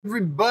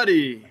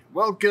Everybody,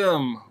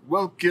 welcome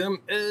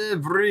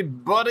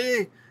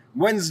everybody.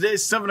 Wednesday,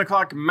 7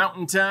 o'clock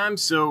Mountain Time,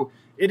 so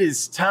it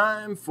is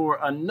time for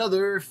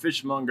another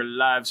Fishmonger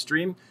live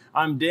stream.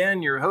 I'm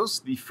Dan, your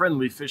host, the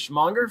friendly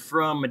fishmonger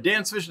from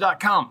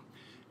dansfish.com,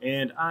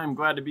 and I'm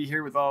glad to be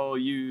here with all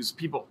yous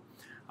people.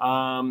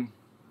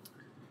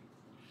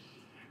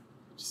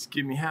 Just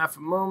give me half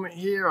a moment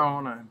here. I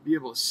want to be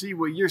able to see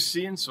what you're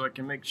seeing so I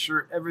can make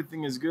sure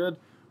everything is good.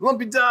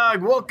 Lumpy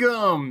Dog,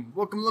 welcome.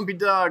 Welcome, Lumpy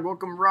Dog.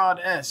 Welcome,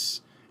 Rod S.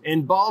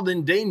 And Bald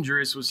and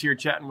Dangerous was here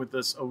chatting with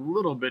us a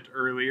little bit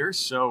earlier.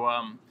 So,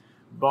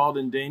 Bald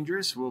and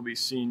Dangerous, we'll be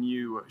seeing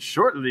you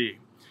shortly.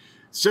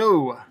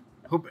 So,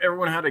 hope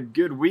everyone had a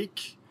good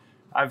week.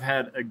 I've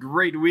had a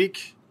great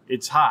week.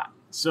 It's hot.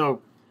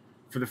 So,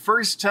 for the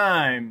first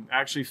time, I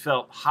actually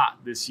felt hot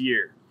this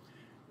year.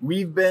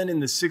 We've been in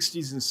the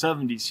 60s and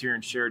 70s here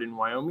in Sheridan,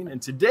 Wyoming.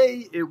 And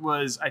today it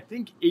was, I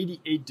think,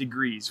 88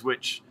 degrees,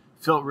 which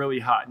felt really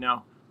hot.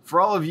 Now,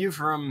 for all of you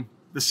from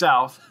the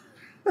South,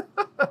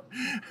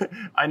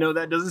 I know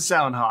that doesn't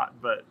sound hot,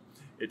 but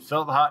it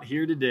felt hot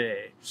here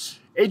today.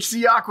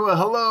 HC Aqua,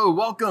 hello,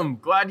 welcome.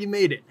 Glad you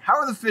made it. How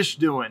are the fish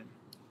doing?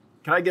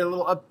 Can I get a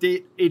little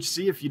update,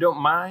 HC, if you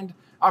don't mind?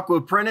 Aqua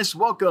Apprentice,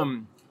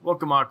 welcome.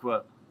 Welcome,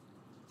 Aqua.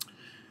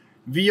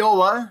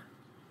 Viola,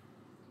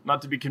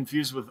 not to be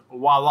confused with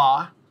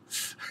Voila.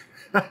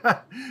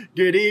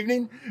 Good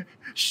evening.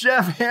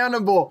 Chef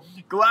Hannibal,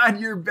 glad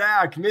you're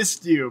back.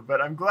 Missed you, but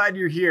I'm glad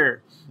you're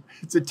here.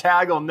 It's a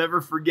tag I'll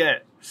never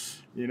forget,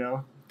 you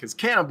know, because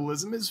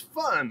cannibalism is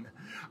fun.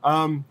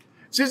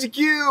 Susie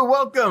Q,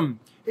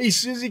 welcome. Hey,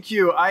 Susie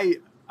Q, I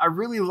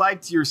really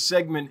liked your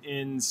segment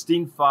in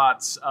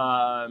Steenfat's,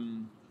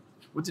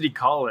 what did he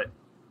call it?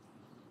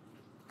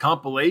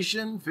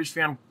 Compilation? Fish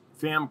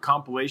Fam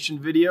compilation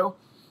video.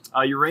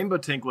 Your rainbow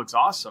tank looks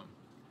awesome.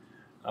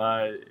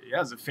 Yeah,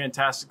 it's a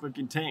fantastic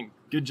looking tank.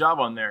 Good job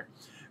on there.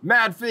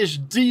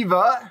 Madfish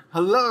Diva,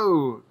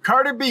 hello.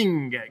 Carter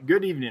Bing,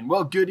 good evening.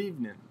 Well, good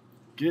evening.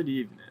 Good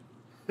evening.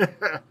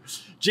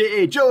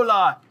 JH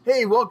Ola,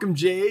 hey, welcome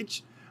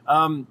JH.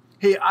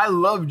 Hey, I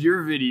loved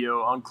your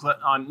video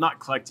on not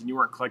collecting, you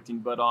weren't collecting,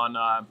 but on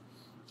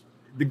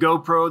the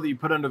GoPro that you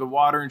put under the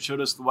water and showed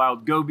us the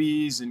wild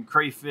gobies and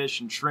crayfish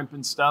and shrimp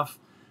and stuff.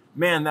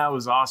 Man, that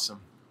was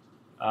awesome.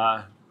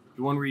 The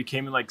one where you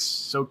came in like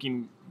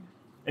soaking,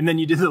 and then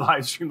you did the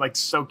live stream like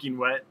soaking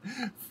wet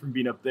from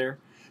being up there.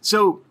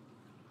 So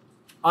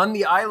on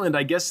the island,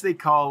 I guess they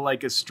call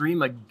like a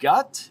stream a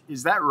gut.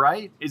 Is that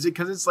right? Is it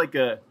because it's like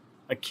a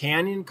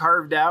canyon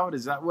carved out?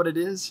 Is that what it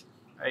is?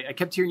 I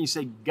kept hearing you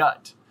say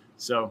gut.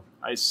 So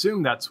I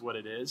assume that's what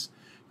it is.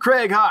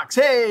 Craig Hawks,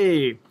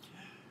 hey.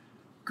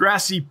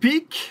 Grassy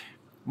Peak,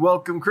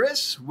 welcome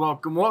Chris.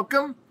 Welcome,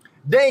 welcome.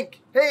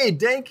 Dank, hey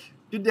Dank,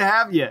 good to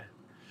have you.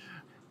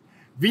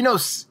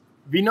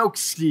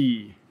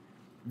 Vinoski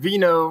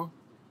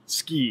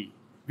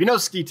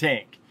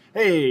Tank.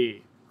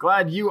 Hey,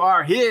 glad you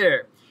are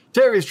here.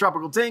 Terry's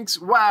Tropical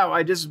Tanks. Wow,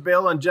 I just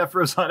bailed on Jeff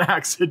Rose on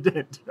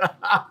accident.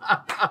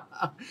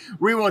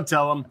 We won't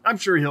tell him. I'm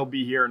sure he'll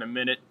be here in a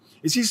minute.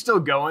 Is he still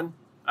going?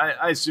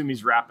 I assume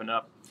he's wrapping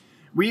up.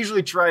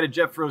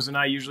 Jeff Rose and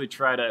I usually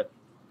try to,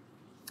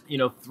 you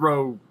know,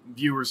 throw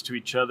viewers to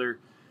each other.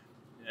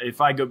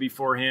 If I go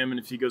before him and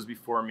if he goes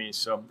before me.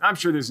 So I'm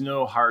sure there's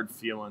no hard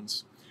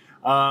feelings.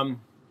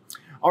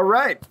 All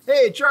right.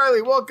 Hey,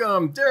 Charlie,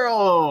 welcome.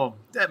 Daryl,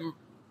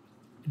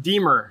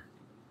 Dimer,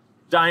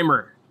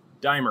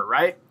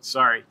 right?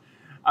 Sorry.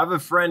 I have a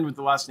friend with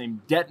the last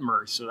name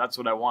Detmer, so that's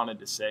what I wanted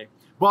to say.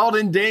 Bald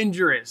and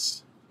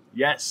Dangerous.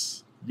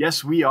 Yes,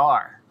 we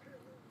are.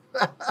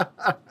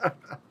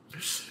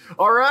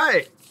 All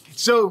right.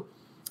 So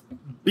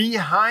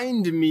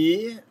behind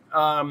me,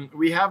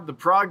 we have the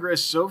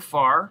progress so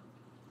far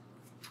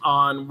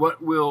on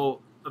what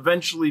will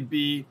eventually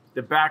be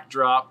the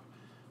backdrop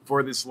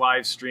for this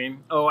live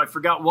stream. Oh, I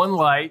forgot one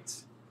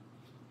light.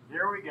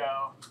 Here we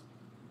go.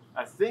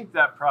 I think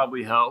that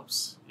probably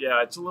helps.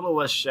 Yeah, it's a little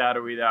less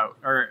shadowy a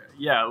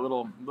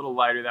little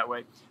lighter that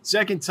way. See,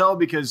 I can tell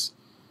because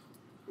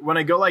when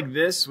I go like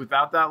this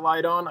without that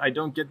light on, I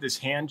don't get this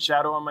hand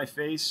shadow on my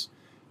face.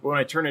 But when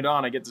I turn it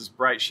on, I get this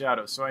bright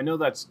shadow. So I know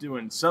that's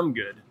doing some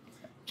good,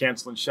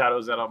 canceling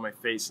shadows out of my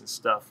face and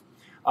stuff.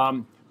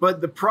 But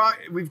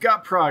we've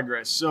got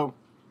progress. So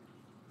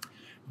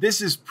this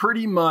is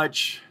pretty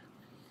much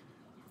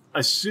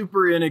a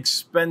super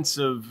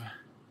inexpensive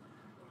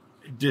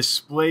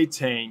display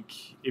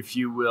tank, if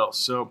you will.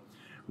 So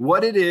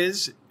what it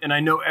is, and I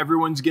know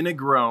everyone's going to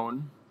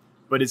groan,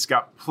 but it's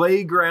got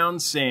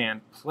playground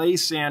sand, play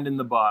sand in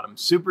the bottom,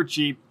 super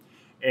cheap.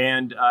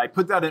 And I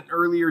put that in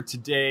earlier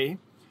today,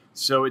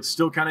 so it's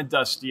still kind of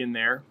dusty in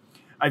there.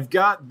 I've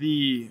got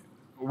the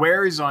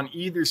wares on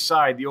either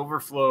side, the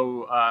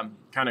overflow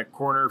kind of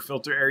corner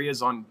filter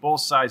areas on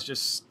both sides,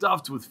 just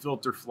stuffed with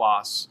filter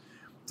floss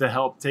to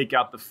help take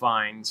out the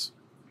fines.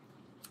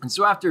 And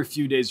so after a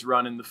few days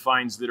running, the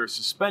fines that are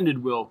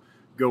suspended will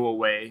go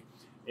away.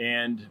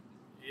 And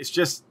it's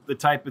just the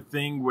type of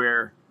thing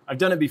where I've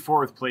done it before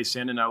with play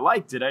sand and I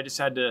liked it. I just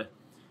had to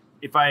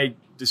if I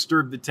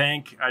disturbed the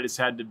tank, I just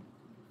had to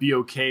be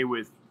okay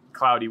with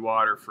cloudy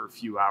water for a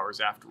few hours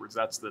afterwards.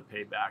 That's the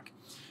payback.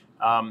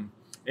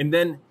 And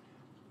then,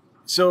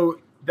 so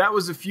that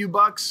was a few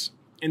bucks.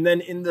 And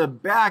then in the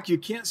back, you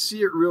can't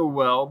see it real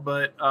well,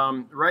 but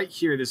right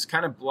here, this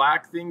kind of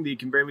black thing that you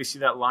can barely see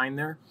that line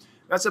there,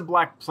 that's a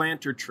black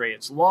planter tray.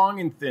 It's long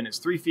and thin. It's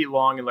 3 feet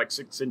long and like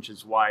 6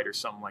 inches wide or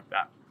something like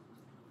that.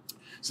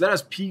 So that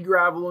has pea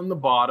gravel in the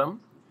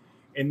bottom.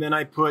 And then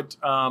I put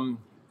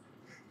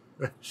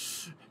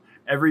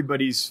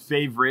everybody's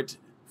favorite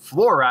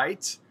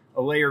fluorite,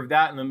 a layer of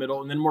that in the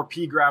middle, and then more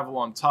pea gravel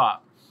on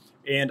top.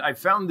 And I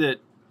found that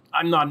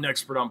I'm not an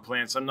expert on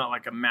plants. I'm not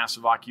like a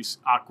massive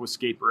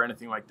aquascape or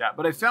anything like that.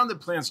 But I found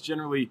that plants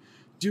generally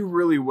do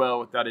really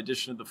well with that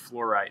addition of the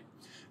fluorite.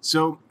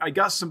 So I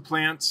got some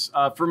plants.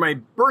 For my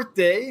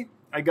birthday,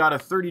 I got a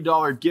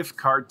 $30 gift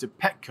card to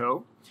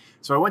Petco.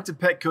 So I went to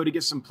Petco to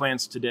get some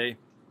plants today.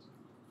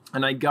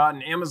 And I got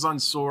an Amazon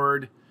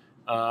sword,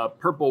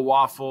 purple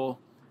waffle,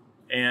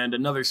 and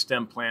another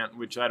stem plant,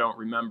 which I don't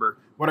remember.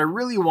 What I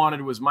really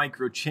wanted was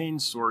micro chain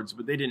swords,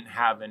 but they didn't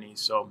have any.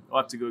 So I'll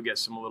have to go get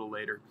some a little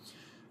later.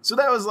 So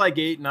that was like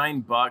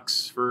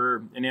 $8-9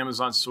 for an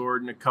Amazon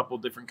sword and a couple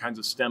different kinds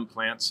of stem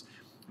plants.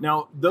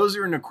 Now, those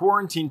are in a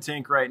quarantine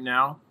tank right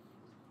now.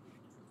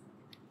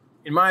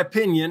 In my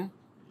opinion,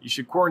 you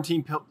should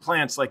quarantine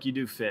plants like you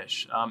do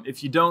fish.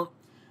 If you don't,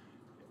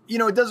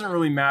 it doesn't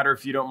really matter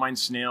if you don't mind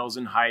snails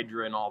and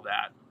hydra and all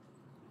that.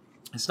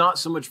 It's not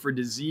so much for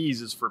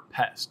disease as for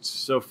pests.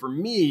 So for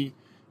me,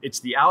 it's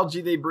the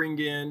algae they bring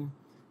in,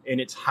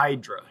 and it's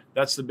hydra.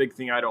 That's the big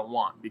thing I don't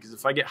want, because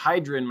if I get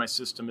hydra in my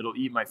system, it'll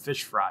eat my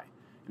fish fry.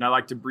 And I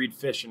like to breed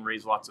fish and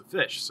raise lots of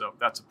fish, so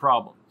that's a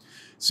problem.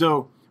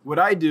 So what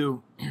I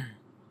do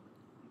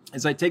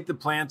is I take the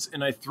plants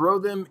and I throw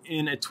them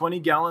in a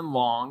 20-gallon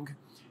long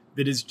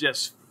that is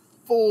just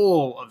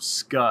full of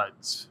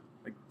scuds,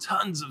 like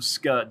tons of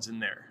scuds in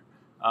there,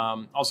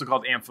 also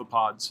called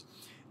amphipods.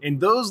 And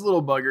those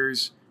little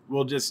buggers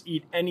will just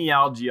eat any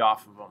algae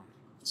off of them.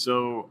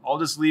 So I'll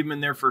just leave them in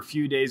there for a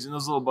few days, and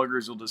those little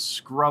buggers will just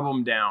scrub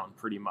them down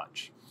pretty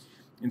much.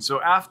 And so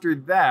after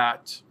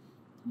that,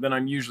 then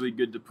I'm usually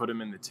good to put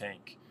them in the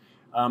tank.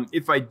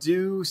 If I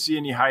do see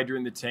any hydra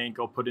in the tank,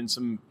 I'll put in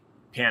some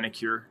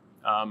Panicure.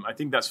 I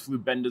think that's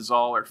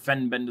flubendazole or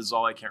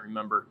fenbendazole, I can't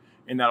remember,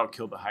 and that'll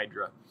kill the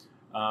hydra.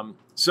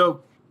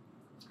 So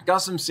got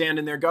some sand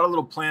in there, got a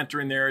little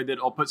planter in there that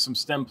I'll put some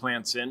stem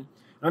plants in.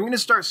 And I'm going to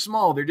start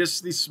small. They're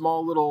just these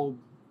small little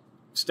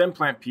stem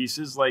plant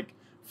pieces, like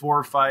 4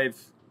 or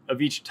 5 of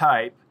each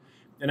type,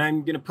 and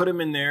I'm going to put them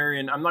in there,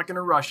 and I'm not going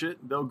to rush it.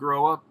 They'll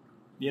grow up,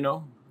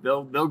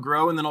 they'll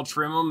grow, and then I'll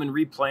trim them and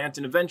replant,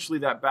 and eventually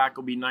that back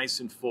will be nice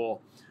and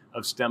full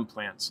of stem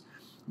plants.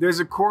 There's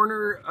a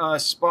corner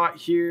spot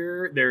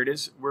here, there it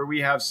is, where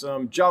we have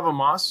some Java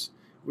moss,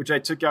 which I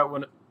took out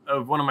one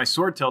of my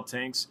swordtail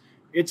tanks.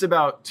 It's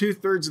about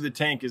 2/3 of the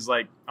tank is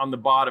like on the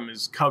bottom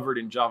is covered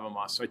in Java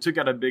moss. So I took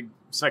out a big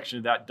section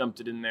of that,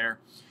 dumped it in there.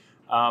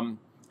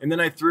 And then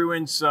I threw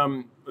in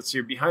some, let's see,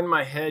 behind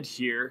my head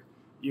here,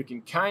 you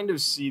can kind of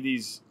see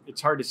these,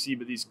 it's hard to see,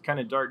 but these kind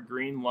of dark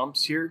green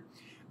lumps here.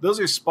 Those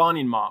are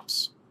spawning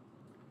mops.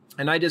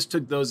 And I just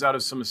took those out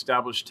of some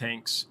established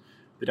tanks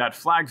that had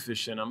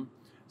flagfish in them.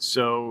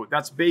 So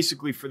that's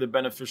basically for the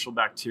beneficial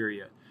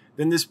bacteria.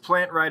 Then this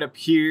plant right up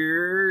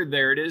here,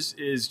 there it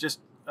is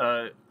just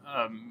a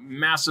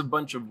massive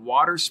bunch of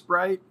water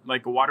sprite,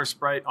 like a water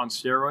sprite on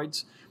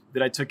steroids,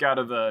 that I took out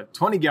of a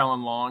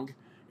 20-gallon long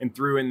and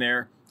threw in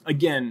there.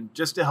 Again,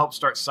 just to help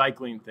start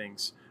cycling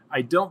things.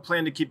 I don't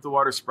plan to keep the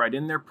water sprite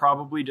in there,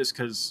 probably just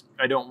because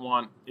I don't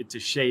want it to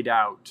shade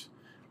out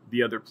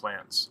the other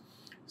plants.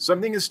 So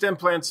I'm thinking stem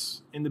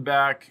plants in the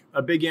back,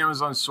 a big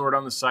Amazon sword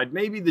on the side.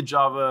 Maybe the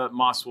Java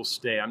moss will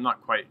stay. I'm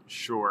not quite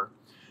sure.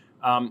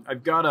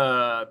 I've got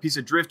a piece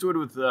of driftwood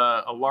with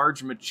a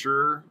large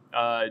mature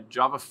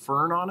Java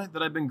fern on it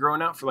that I've been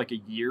growing out for like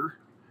a year.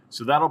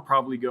 So that'll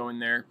probably go in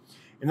there.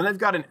 And then I've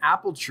got an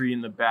apple tree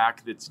in the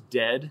back that's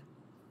dead,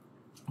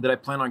 that I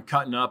plan on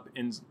cutting up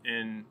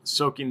and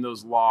soaking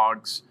those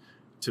logs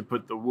to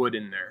put the wood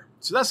in there.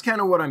 So that's kind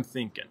of what I'm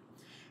thinking.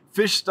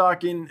 Fish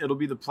stocking, it'll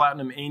be the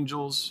Platinum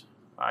Angels,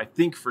 I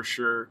think for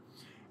sure.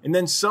 And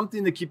then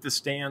something to keep the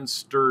stand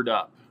stirred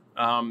up.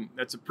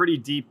 That's a pretty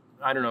deep,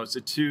 I don't know, it's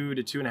a 2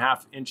 to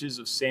 2.5 inches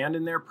of sand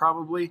in there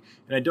probably.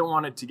 And I don't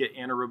want it to get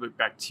anaerobic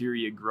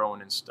bacteria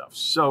growing and stuff.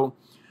 So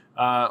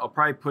I'll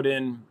probably put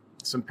in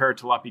some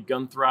Paratalapi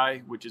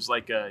gunthri, which is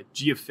like a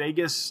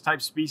geophagus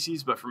type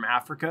species, but from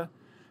Africa.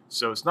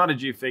 So it's not a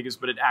geophagus,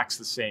 but it acts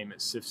the same.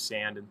 It sifts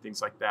sand and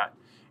things like that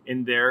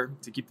in there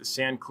to keep the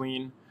sand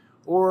clean.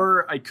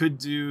 Or I could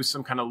do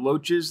some kind of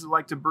loaches that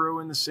like to burrow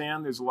in the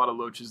sand. There's a lot of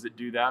loaches that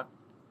do that.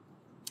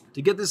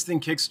 To get this thing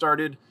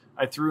kick-started,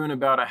 I threw in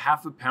about a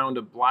 1/2 pound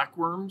of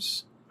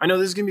blackworms. I know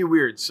this is going to be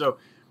weird.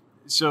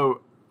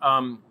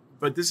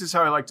 But this is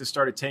how I like to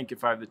start a tank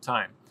if I have the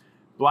time.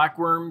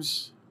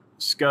 Blackworms,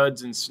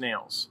 scuds, and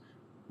snails.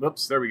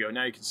 Whoops, there we go.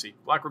 Now you can see.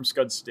 Blackworm,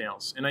 scuds,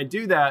 snails. And I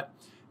do that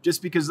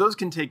just because those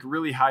can take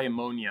really high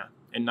ammonia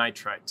and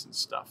nitrites and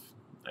stuff.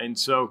 And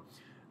so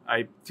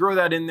I throw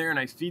that in there and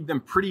I feed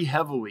them pretty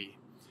heavily.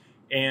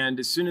 And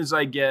as soon as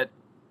I get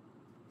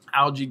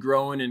algae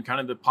growing and kind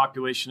of the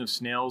population of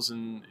snails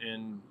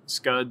and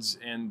scuds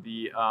and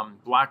the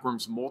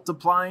blackworms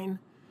multiplying,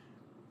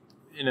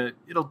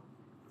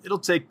 it'll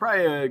take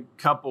probably a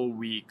couple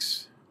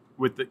weeks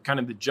with the kind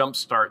of the jump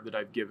start that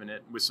I've given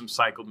it with some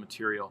cycled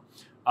material.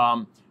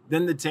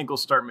 Then the tank will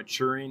start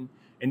maturing,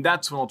 and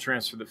that's when I'll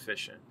transfer the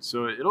fish in.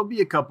 So it'll be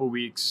a couple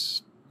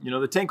weeks.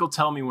 The tank will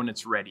tell me when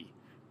it's ready,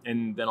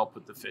 and then I'll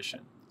put the fish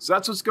in. So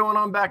that's what's going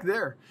on back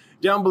there.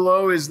 Down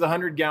below is the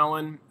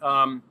 100-gallon.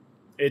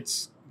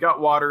 It's got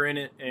water in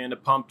it and a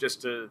pump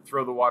just to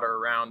throw the water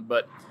around,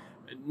 but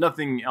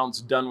nothing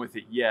else done with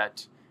it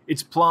yet.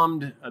 It's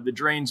plumbed. The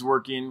drain's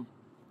working.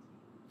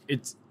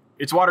 It's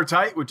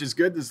watertight, which is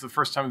good. This is the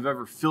first time I've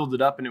ever filled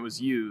it up and it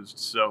was used.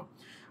 So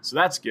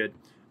that's good.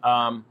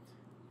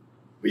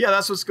 But yeah,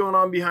 that's what's going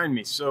on behind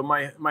me. So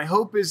my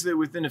hope is that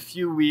within a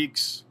few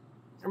weeks,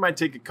 it might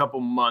take a couple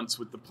months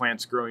with the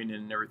plants growing in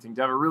and everything,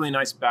 to have a really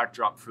nice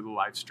backdrop for the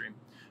live stream.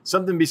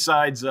 Something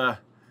besides the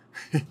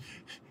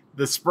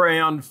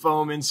spray-on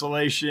foam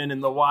insulation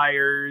and the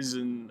wires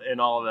and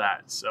all of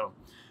that. So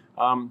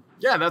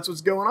yeah, that's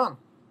what's going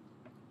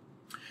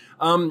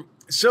on.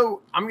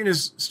 So I'm going to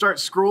start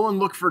scrolling,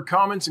 look for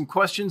comments and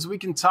questions. We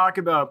can talk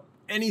about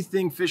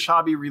anything fish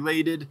hobby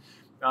related.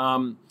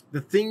 The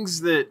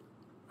things that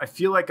I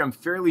feel like I'm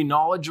fairly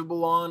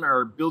knowledgeable on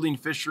are building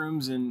fish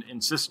rooms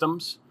and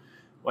systems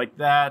like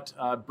that,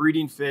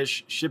 breeding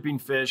fish, shipping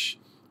fish.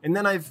 And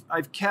then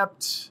I've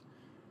kept,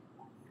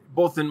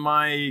 both in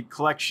my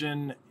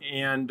collection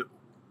and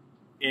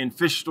in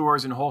fish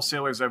stores and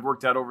wholesalers I've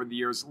worked at over the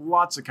years,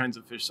 lots of kinds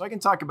of fish. So I can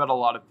talk about a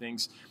lot of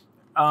things.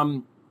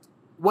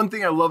 One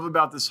thing I love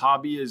about this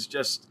hobby is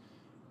just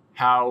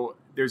how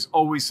there's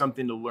always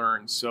something to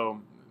learn. So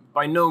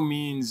by no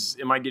means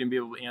am I going to be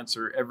able to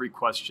answer every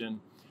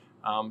question.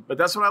 But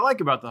that's what I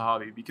like about the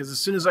hobby, because as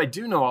soon as I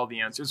do know all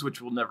the answers,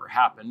 which will never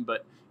happen,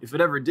 but if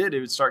it ever did, it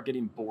would start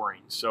getting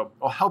boring. So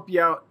I'll help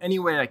you out any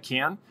way I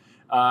can.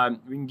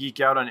 We can geek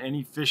out on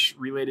any fish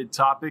related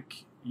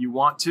topic you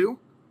want to.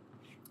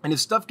 And if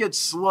stuff gets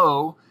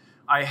slow,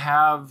 I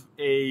have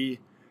a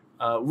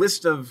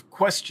list of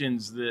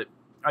questions that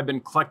I've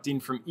been collecting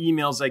from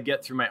emails I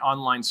get through my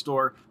online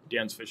store,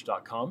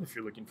 dansfish.com, if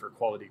you're looking for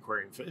quality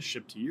aquarium fish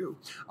shipped to you.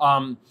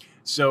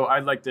 So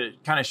I'd like to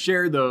kind of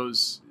share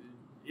those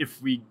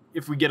if we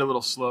get a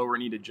little slow or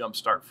need a jump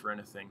start for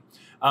anything.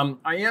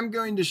 I am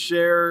going to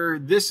share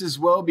this as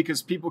well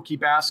because people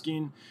keep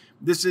asking.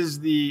 This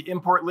is the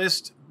import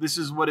list. This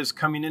is what is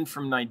coming in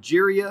from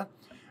Nigeria.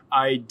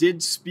 I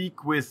did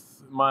speak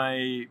with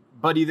my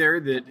buddy there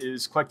that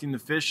is collecting the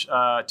fish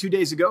 2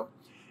 days ago,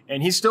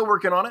 and he's still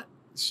working on it.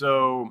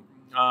 So,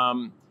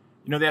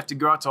 they have to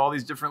go out to all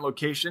these different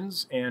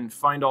locations and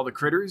find all the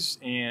critters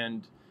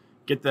and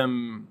get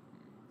them,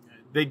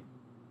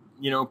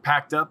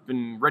 packed up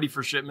and ready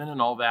for shipment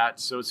and all that.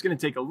 So it's going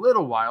to take a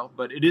little while,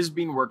 but it is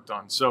being worked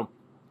on. So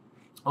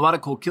a lot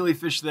of cool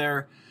killifish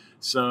there,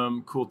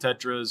 some cool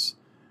tetras,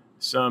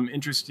 some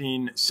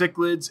interesting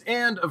cichlids,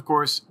 and of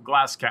course,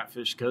 glass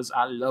catfish, because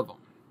I love them.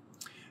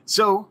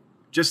 So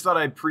just thought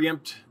I'd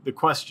preempt the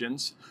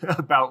questions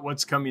about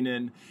what's coming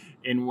in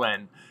and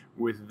when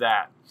with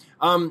that.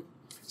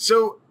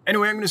 So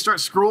anyway, I'm going to start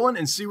scrolling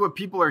and see what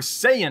people are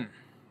saying.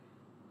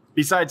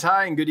 Besides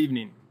hi and good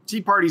evening.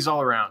 Tea parties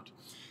all around.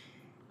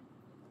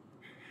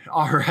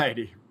 All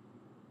righty.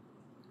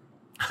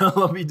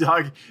 Lumpy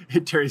Dog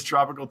at Terry's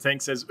Tropical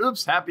Tank says,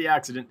 oops, happy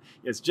accident.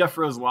 Yes, Jeff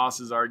Rose loss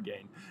is our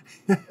gain.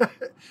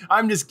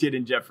 I'm just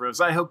kidding, Jeff Rose.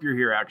 I hope you're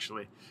here,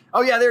 actually.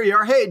 Oh, yeah, there you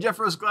are. Hey, Jeff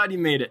Rose, glad you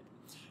made it.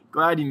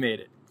 Glad you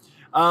made it.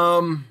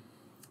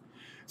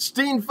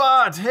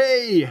 Steenfot,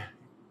 hey,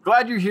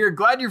 glad you're here.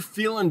 Glad you're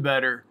feeling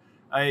better.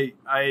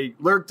 I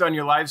lurked on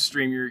your live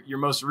stream, your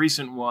most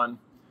recent one,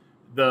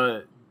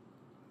 the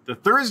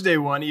Thursday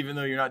one, even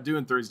though you're not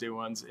doing Thursday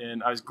ones,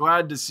 and I was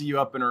glad to see you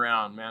up and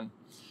around, man.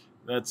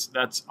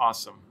 That's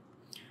awesome.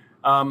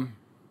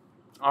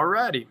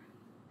 Alrighty.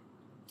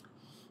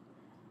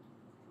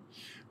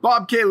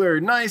 Bob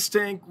Kaler, nice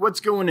tank. What's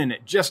going in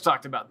it? Just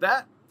talked about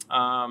that.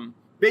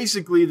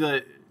 Basically,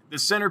 the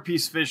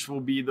centerpiece fish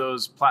will be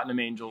those platinum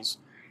angels.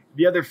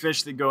 The other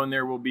fish that go in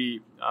there will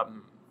be,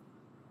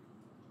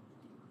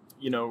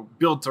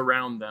 built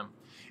around them.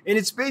 And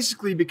it's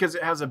basically because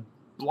it has a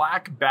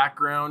black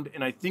background,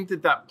 and I think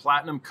that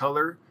platinum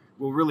color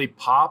will really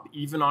pop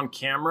even on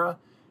camera,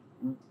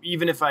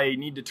 even if I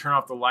need to turn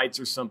off the lights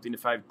or something,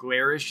 if I have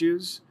glare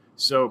issues.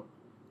 So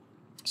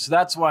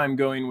that's why I'm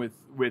going with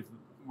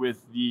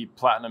the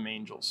platinum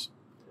angels.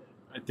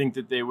 I think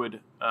that they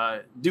would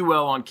do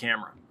well on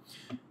camera,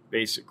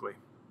 basically.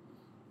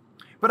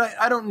 But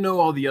I don't know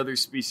all the other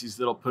species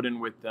that I'll put in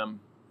with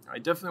them. I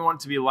definitely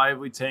want it to be a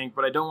lively tank,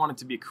 but I don't want it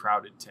to be a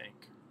crowded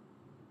tank.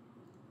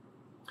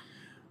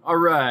 All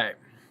right.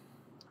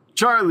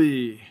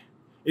 Charlie,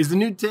 is the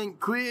new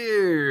tank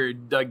clear,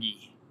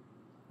 Dougie?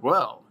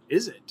 Well,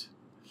 is it?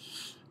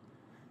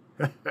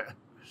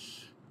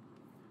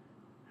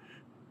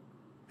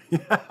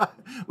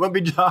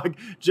 Lumpy Dog,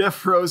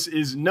 Jeff Rose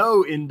is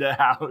no in the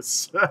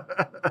house.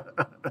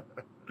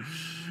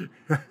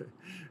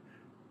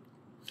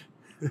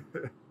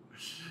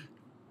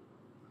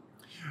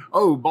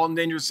 Oh, Bald and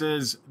Dangerous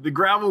says, the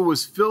gravel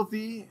was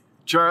filthy,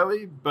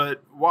 Charlie,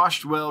 but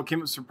washed well,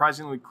 came up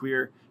surprisingly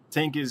clear.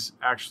 Tank is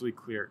actually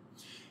clear.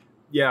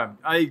 Yeah,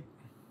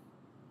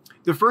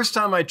 the first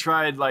time I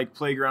tried like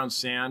playground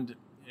sand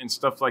and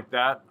stuff like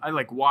that, I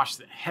like washed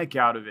the heck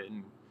out of it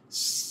and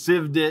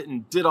sieved it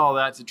and did all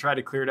that to try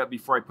to clear it up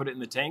before I put it in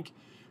the tank.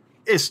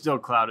 It's still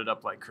clouded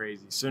up like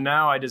crazy. So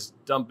now I just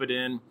dump it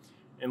in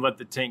and let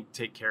the tank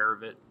take care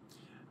of it.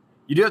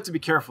 You do have to be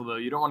careful though.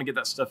 You don't want to get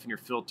that stuff in your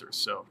filter.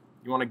 So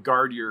you want to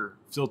guard your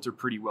filter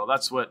pretty well.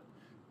 That's what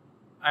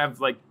I have,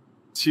 like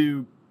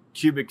 2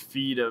 cubic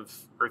feet or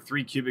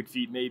 3 cubic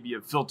feet maybe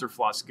of filter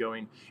floss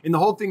going. And the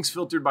whole thing's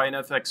filtered by an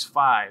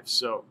FX5.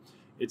 So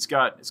it's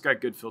got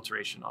good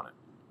filtration on it.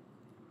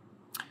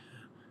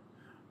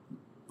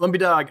 Lumpy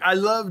Dog, I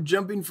love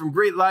jumping from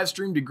great live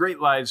stream to great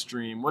live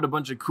stream. What a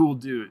bunch of cool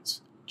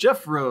dudes.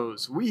 Jeff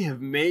Rose, we have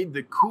made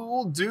the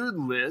cool dude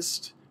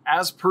list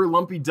as per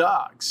Lumpy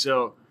Dog.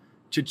 So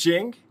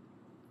cha-ching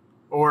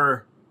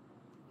or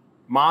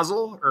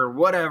mazel or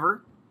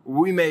whatever,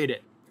 we made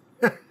it.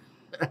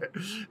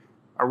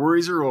 Our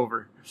worries are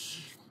over.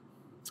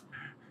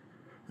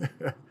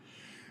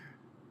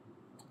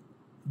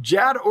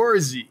 Jad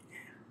Orzi.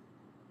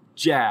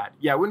 Jad.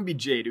 Yeah, it wouldn't be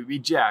Jade. It would be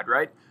Jad,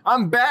 right?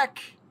 I'm back,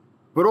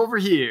 but over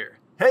here.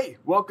 Hey,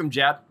 welcome,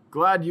 Jad.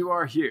 Glad you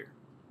are here.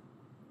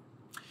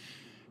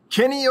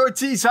 Kenny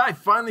Ortiz. I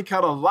finally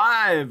caught a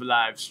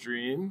live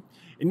stream.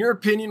 In your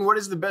opinion, what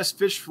is the best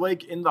fish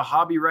flake in the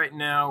hobby right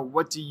now?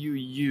 What do you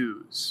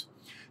use?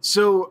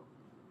 So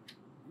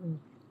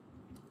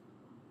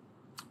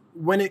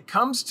when it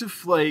comes to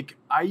flake,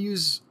 I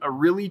use a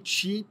really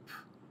cheap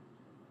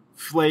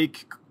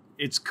flake.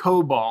 It's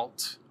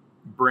Cobalt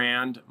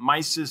brand,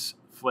 Mysis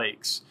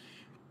flakes.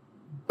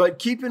 But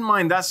keep in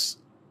mind, that's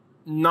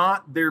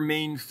not their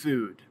main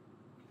food.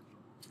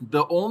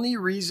 The only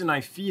reason I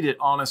feed it,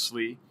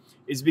 honestly,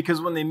 is because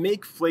when they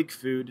make flake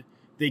food,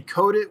 they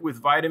coat it with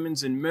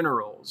vitamins and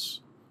minerals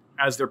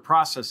as they're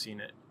processing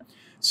it.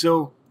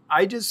 So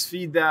I just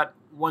feed that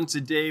once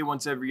a day,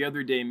 once every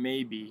other day,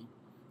 maybe,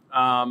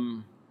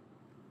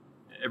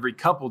 every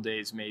couple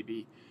days,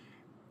 maybe,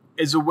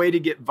 as a way to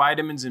get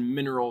vitamins and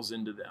minerals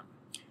into them.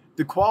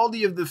 The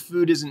quality of the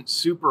food isn't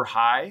super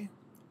high,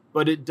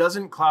 but it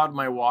doesn't cloud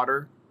my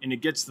water and it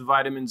gets the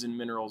vitamins and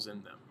minerals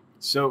in them.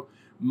 So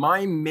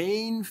my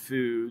main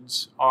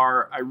foods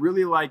are, I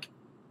really like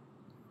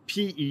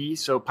PE,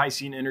 so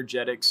Piscine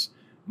Energetics,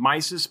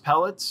 Mysis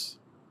pellets.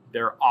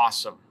 They're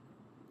awesome.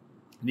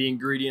 The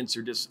ingredients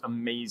are just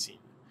amazing.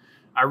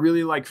 I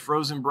really like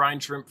frozen brine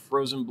shrimp,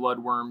 frozen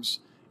bloodworms,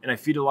 and I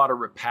feed a lot of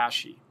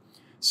Repashy.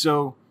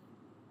 So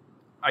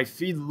I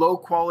feed low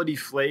quality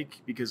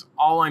flake because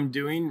all I'm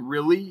doing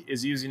really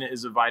is using it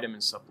as a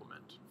vitamin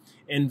supplement.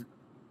 And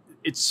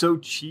it's so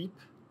cheap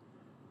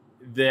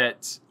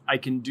that I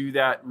can do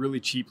that really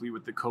cheaply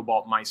with the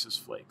Cobalt Mysis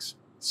flakes.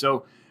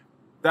 So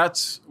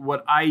that's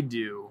what I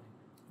do,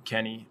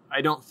 Kenny.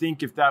 I don't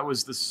think if that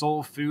was the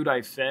sole food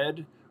I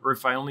fed, or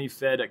if I only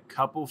fed a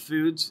couple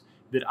foods,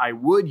 that I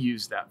would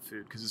use that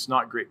food because it's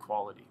not great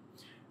quality.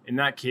 In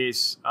that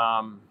case,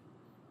 I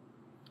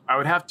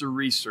would have to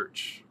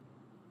research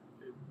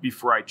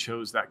before I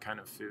chose that kind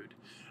of food.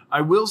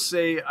 I will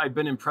say I've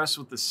been impressed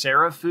with the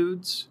Sarah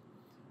foods.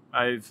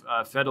 I've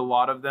fed a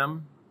lot of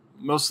them,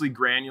 mostly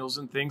granules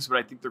and things, but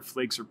I think their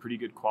flakes are pretty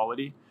good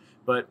quality.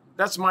 But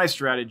that's my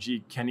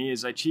strategy, Kenny,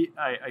 is I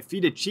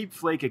feed a cheap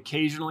flake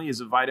occasionally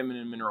as a vitamin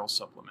and mineral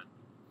supplement.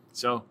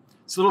 So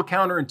it's a little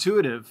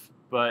counterintuitive,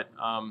 but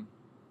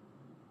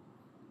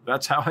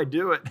that's how I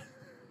do it.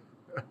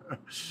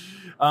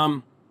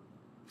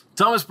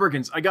 Thomas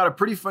Perkins, I got a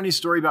pretty funny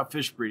story about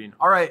fish breeding.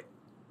 All right,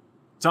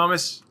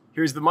 Thomas,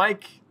 here's the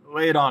mic.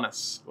 Lay it on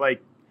us.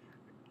 Like,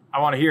 I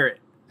want to hear it.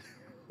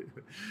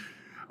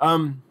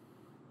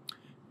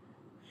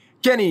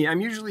 Kenny, I'm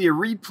usually a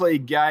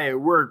replay guy at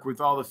work with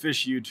all the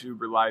fish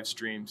YouTuber live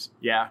streams.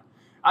 Yeah,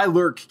 I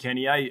lurk,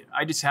 Kenny. I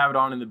just have it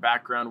on in the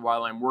background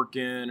while I'm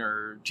working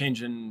or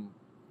changing.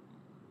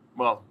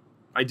 Well,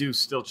 I do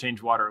still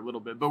change water a little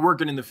bit, but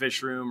working in the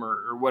fish room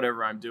or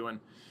whatever I'm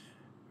doing.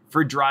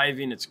 For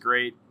driving, it's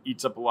great.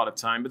 Eats up a lot of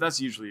time, but that's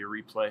usually a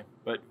replay.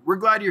 But we're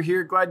glad you're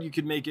here. Glad you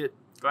could make it.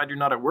 Glad you're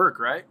not at work,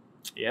 right?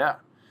 Yeah.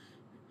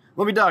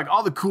 Lumpy Dog,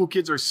 all the cool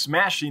kids are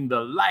smashing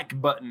the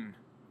like button.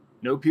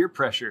 No peer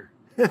pressure.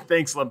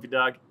 Thanks, Lumpy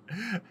Dog.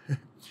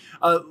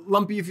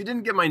 Lumpy, if you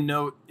didn't get my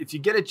note, if you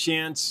get a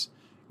chance,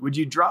 would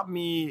you drop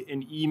me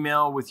an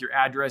email with your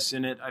address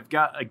in it? I've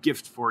got a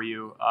gift for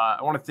you.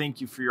 I want to thank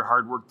you for your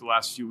hard work the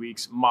last few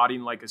weeks,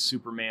 modding like a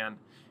Superman,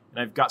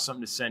 and I've got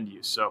something to send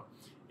you. So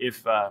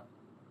if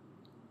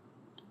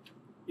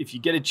you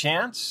get a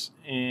chance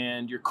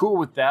and you're cool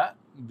with that,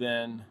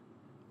 then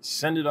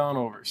send it on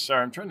over.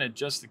 Sorry, I'm trying to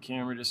adjust the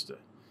camera just to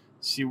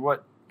see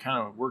what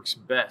kind of works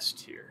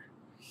best here,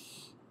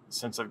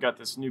 since I've got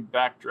this new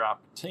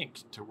backdrop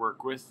tank to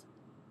work with.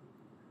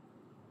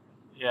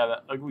 Yeah,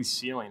 that ugly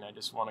ceiling, I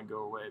just want to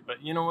go away.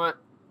 But you know what?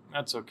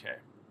 That's okay.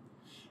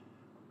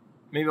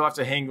 Maybe I'll have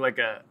to hang like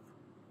a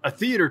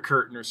theater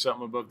curtain or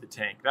something above the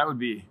tank. That would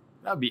be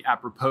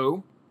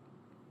apropos.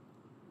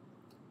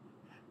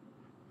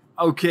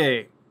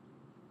 Okay.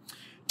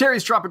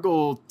 Terry's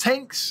Tropical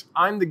Tanks.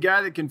 I'm the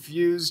guy that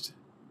confused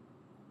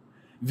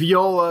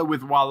Viola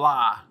with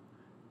Voila,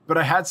 but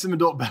I had some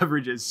adult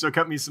beverages, so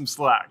cut me some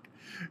slack.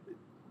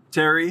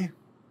 Terry,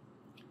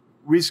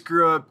 we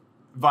screw up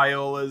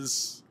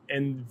Violas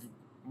and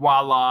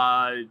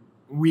Voila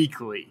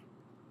weekly.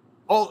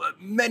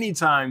 Many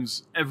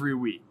times every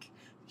week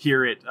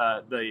here at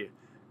the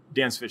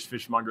Dan's Fish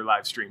Fishmonger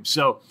live stream.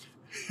 So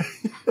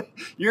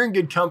you're in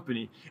good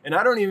company, and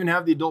I don't even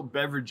have the adult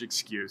beverage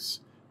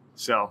excuse.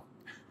 So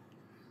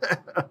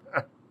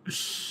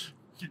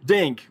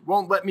Dank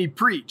won't let me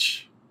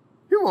preach.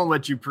 Who won't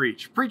let you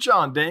preach? Preach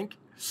on, Dank.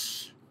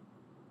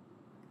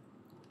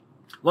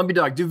 Lumpy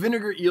Dog, do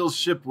vinegar eels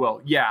ship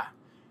well? Yeah,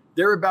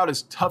 they're about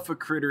as tough a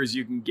critter as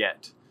you can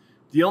get.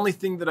 The only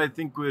thing that I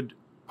think would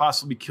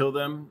possibly kill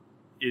them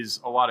is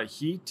a lot of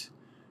heat.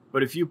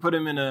 But if you put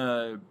them in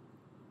an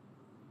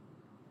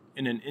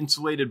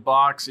insulated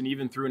box and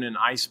even threw in an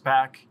ice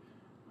pack,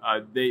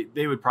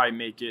 they would probably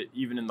make it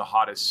even in the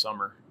hottest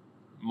summer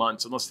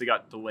months, unless they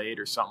got delayed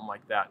or something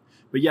like that.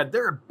 But yeah,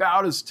 they're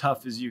about as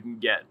tough as you can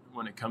get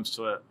when it comes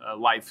to a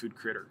live food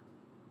critter.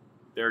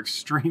 They're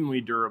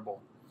extremely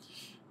durable.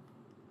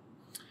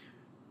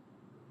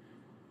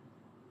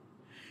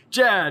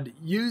 Jad,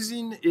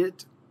 using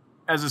it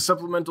as a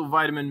supplemental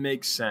vitamin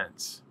makes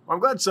sense. Well, I'm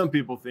glad some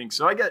people think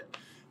so.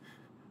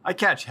 I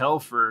catch hell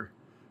for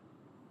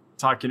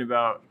talking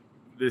about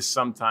this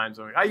sometimes.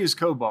 I'm like, I use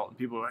cobalt, and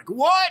people are like,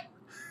 what?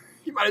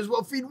 You might as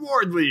well feed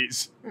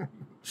Wardleys.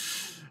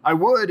 I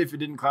would if it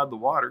didn't cloud the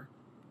water.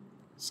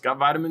 It's got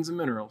vitamins and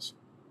minerals.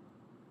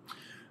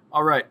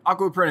 All right,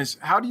 Aqua Apprentice,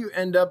 how do you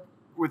end up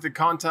with a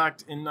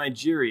contact in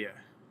Nigeria?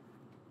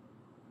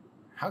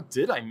 How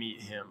did I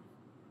meet him?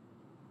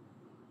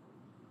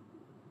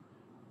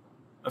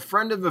 A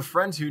friend of a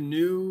friend who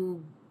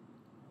knew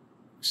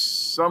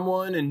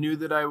someone and knew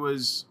that I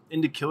was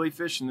into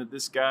killifish and that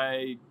this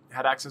guy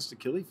had access to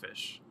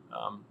killifish.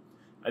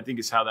 I think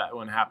is how that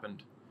one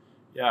happened.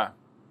 Yeah.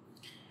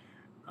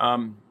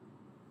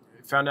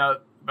 Found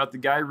out about the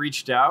guy,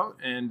 reached out,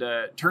 and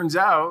turns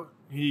out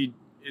he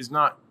is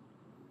not,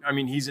 I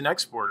mean, he's an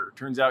exporter.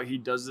 Turns out he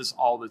does this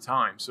all the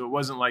time. So it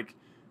wasn't like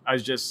I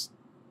was just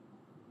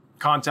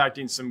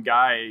contacting some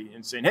guy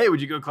and saying, hey,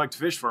 would you go collect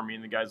fish for me?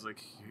 And the guy's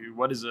like,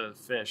 what is a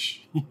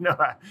fish? You know,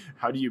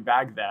 how do you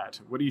bag that?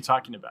 What are you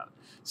talking about?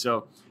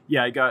 So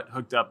yeah, I got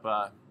hooked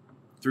up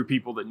through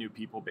people that knew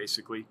people,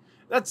 basically.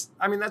 That's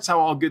how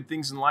all good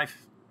things in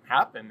life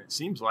happen. It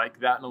seems like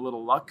that and a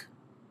little luck.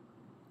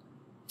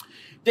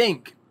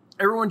 Dink,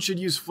 everyone should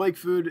use flake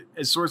food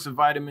as source of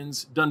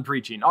vitamins. Done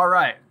preaching. All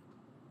right.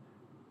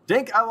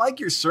 Dink, I like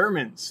your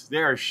sermons. They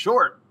are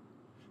short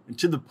and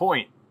to the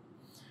point.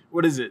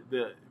 What is it?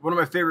 One of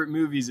my favorite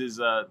movies is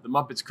The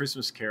Muppets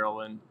Christmas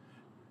Carol, and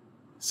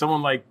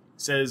someone like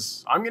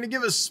says, I'm going to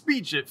give a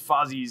speech at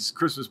Fozzie's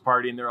Christmas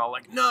party, and they're all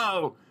like,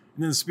 no.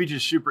 And then the speech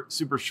is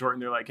super short,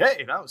 and they're like,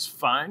 hey, that was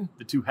fine.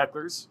 The two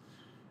hecklers.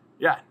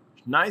 Yeah,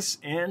 nice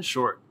and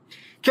short.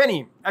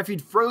 Kenny, I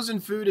feed frozen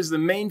food as the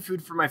main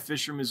food for my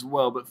fish room as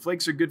well, but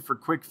flakes are good for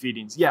quick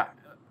feedings. Yeah,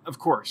 of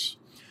course.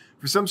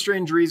 For some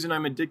strange reason,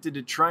 I'm addicted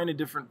to trying a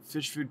different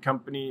fish food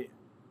company.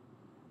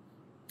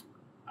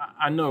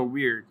 I know,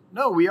 weird.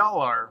 No, we all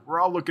are. We're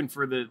all looking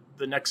for the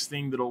next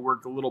thing that'll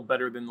work a little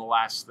better than the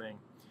last thing.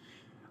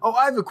 Oh,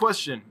 I have a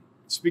question.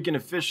 Speaking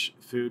of fish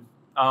food,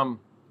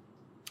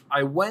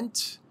 I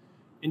went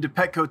into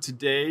Petco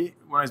today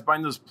when I was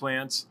buying those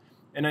plants,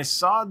 and I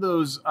saw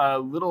those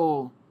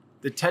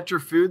the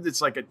Tetra food that's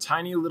like a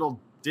tiny little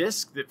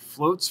disc that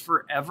floats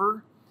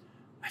forever.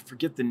 I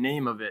forget the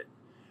name of it.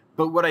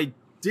 But what I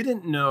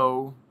didn't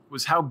know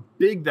was how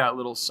big that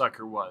little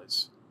sucker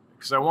was,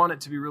 because I want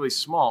it to be really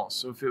small.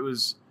 So if it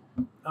was,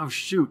 oh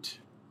shoot,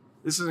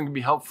 this isn't gonna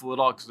be helpful at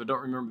all because I don't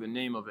remember the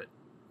name of it.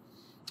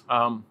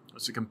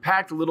 It's a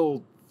compact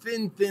little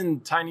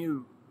tiny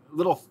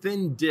little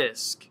thin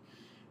disc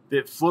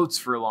that floats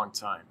for a long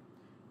time.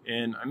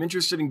 And I'm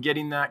interested in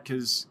getting that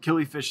because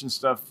killifish and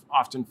stuff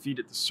often feed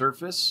at the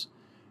surface.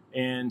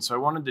 And so I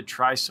wanted to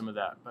try some of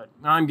that, but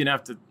now I'm going to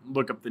have to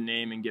look up the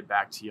name and get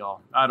back to y'all.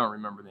 I don't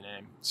remember the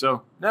name.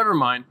 So never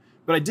mind.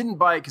 But I didn't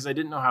buy it because I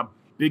didn't know how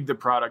big the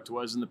product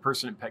was, and the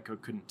person at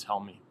Petco couldn't tell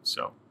me.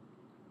 So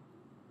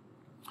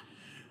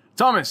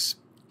Thomas.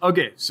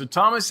 Okay, so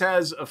Thomas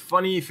has a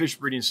funny fish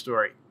breeding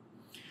story.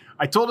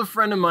 I told a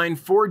friend of mine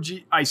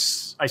I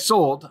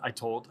sold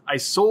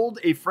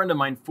a friend of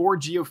mine 4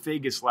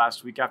 Geophagus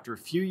last week after a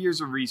few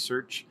years of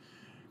research,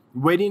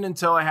 waiting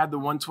until I had the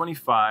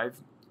 125,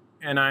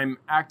 and I'm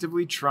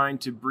actively trying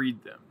to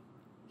breed them.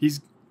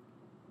 He's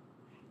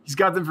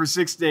got them for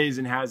 6 days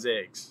and has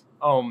eggs.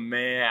 Oh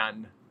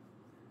man.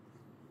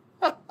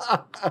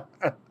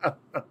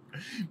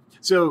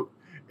 So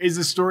is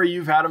the story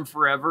you've had them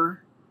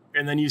forever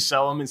and then you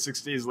sell them and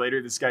 6 days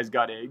later this guy's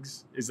got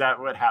eggs? Is that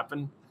what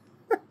happened?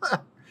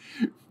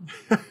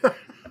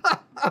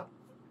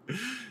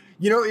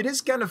 You know, it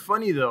is kind of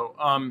funny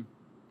though.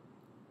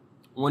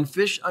 When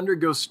fish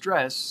undergo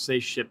stress, say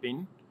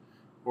shipping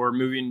or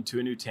moving to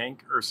a new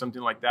tank or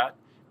something like that,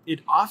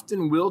 it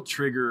often will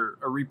trigger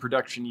a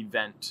reproduction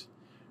event,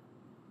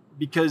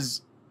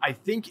 because I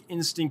think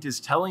instinct is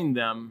telling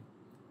them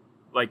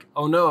like,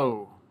 oh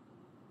no,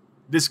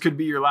 this could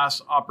be your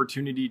last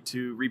opportunity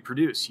to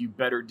reproduce. You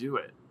better do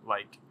it.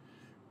 Like,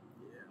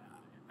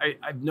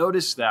 I've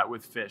noticed that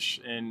with fish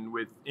and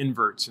with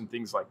inverts and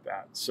things like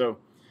that. So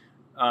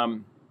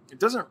it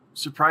doesn't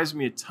surprise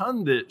me a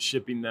ton that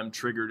shipping them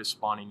triggered a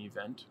spawning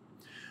event.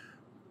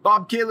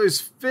 Bob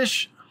Kaler's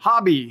fish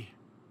hobby.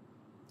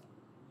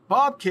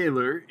 Bob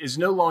Kaler is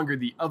no longer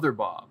the other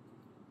Bob.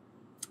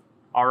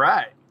 All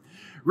right.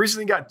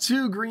 Recently got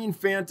 2 green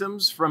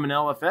phantoms from an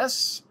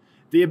LFS.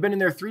 They have been in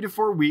there 3 to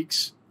 4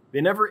 weeks. They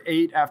never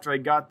ate after I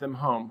got them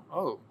home.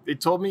 Oh, they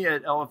told me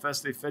at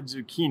LFS they fed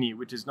zucchini,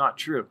 which is not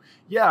true.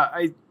 Yeah,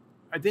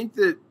 I think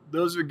that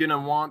those are going to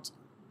want...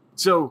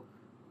 So,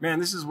 man,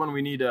 this is when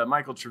we need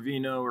Michael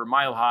Trevino or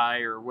Mile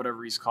High or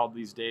whatever he's called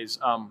these days.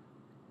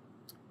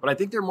 But I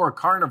think they're more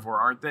carnivore,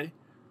 aren't they?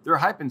 They're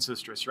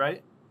Hypensistrus,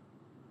 right?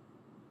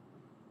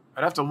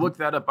 I'd have to look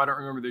that up. I don't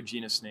remember their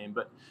genus name.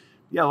 But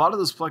yeah, a lot of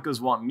those plecos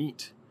want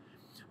meat.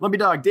 Lumpy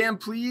Dog, Dan,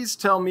 please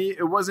tell me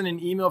it wasn't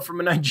an email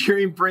from a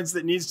Nigerian prince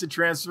that needs to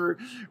transfer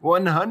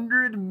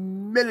 100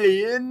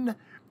 million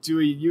to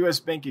a U.S.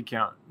 bank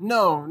account.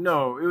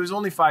 No, it was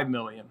only 5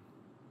 million.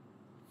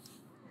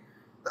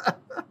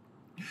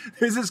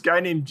 There's this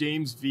guy named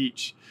James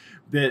Veach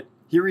that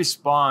he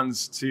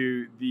responds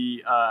to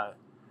the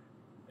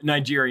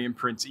Nigerian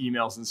prince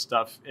emails and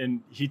stuff,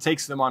 and he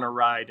takes them on a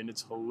ride, and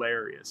it's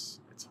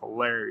hilarious. It's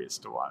hilarious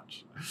to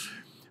watch.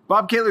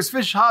 Bob Kaler's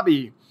fish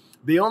hobby.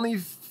 They only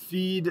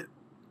feed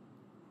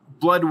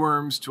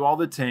bloodworms to all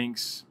the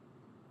tanks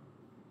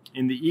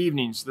in the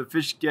evening, so the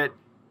fish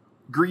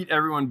greet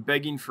everyone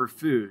begging for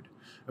food.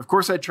 Of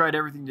course, I tried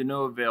everything to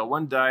no avail.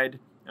 One died,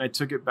 and I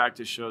took it back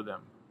to show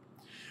them.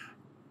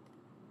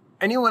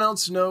 Anyone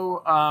else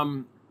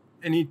know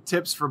any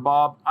tips for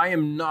Bob? I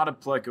am not a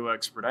pleco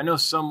expert. I know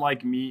some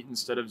like meat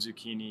instead of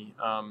zucchini,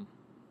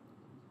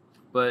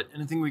 but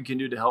anything we can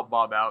do to help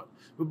Bob out.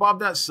 But Bob,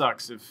 that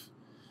sucks.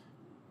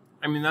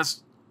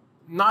 That's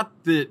not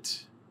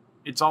that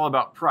it's all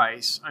about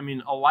price. I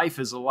mean, a life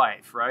is a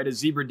life, right? A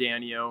zebra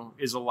danio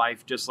is a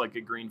life just like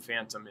a green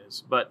phantom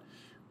is. But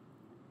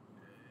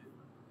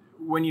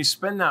when you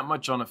spend that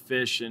much on a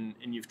fish and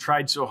you've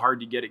tried so hard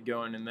to get it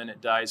going and then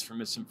it dies from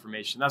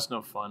misinformation, that's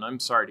no fun. I'm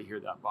sorry to hear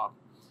that, Bob.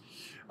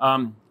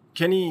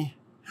 Kenny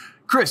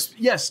Crisp.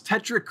 Yes,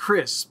 Tetra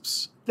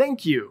Crisps.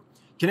 Thank you.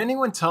 Can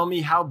anyone tell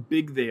me how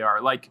big they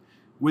are? Like,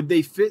 would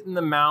they fit in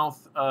the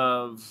mouth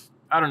of,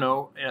 I don't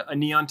know, a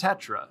neon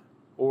tetra?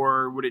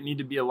 Or would it need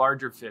to be a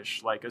larger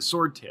fish, like a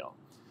swordtail?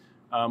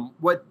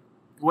 What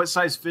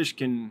size fish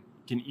can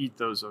eat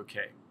those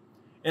okay?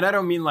 And I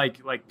don't mean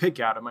like pick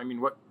at them. I mean,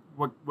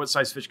 what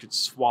size fish could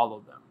swallow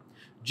them?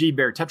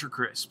 G-Bear, Tetra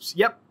Crisps.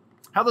 Yep.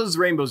 How those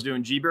rainbows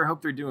doing, G-Bear?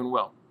 Hope they're doing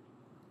well.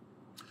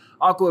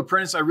 Aqua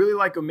Apprentice, I really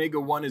like Omega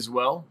 1 as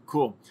well.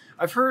 Cool.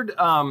 I've heard,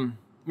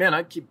 man,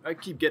 I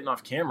keep getting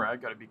off camera. I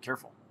got to be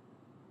careful.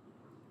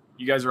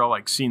 You guys are all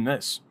like, seeing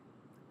this.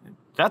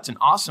 That's an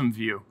awesome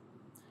view.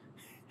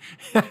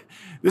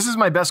 This is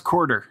my best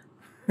quarter.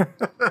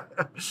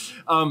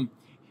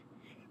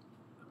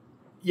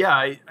 Yeah,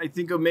 I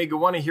think Omega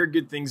 1, I hear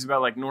good things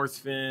about like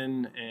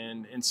Northfin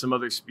and some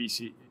other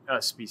species,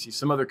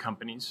 some other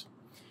companies.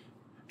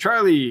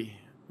 Charlie,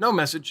 no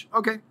message.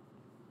 Okay.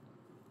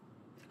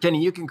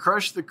 Kenny, you can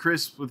crush the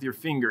crisps with your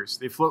fingers.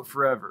 They float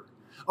forever.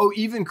 Oh,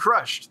 even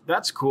crushed.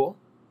 That's cool.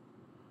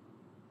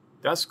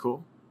 That's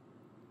cool.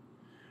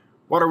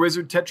 Water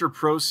Wizard Tetra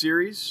Pro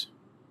series.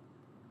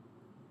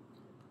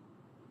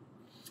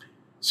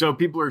 So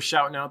people are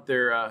shouting out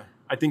their,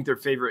 I think their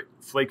favorite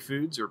flake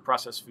foods or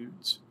processed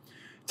foods.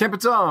 Tampa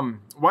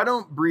Tom, why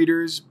don't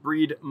breeders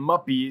breed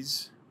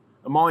muppies,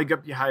 a Molly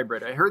Guppy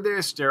hybrid? I heard they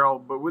are sterile,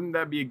 but wouldn't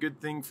that be a good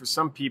thing for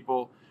some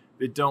people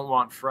that don't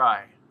want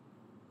fry?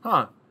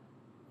 Huh.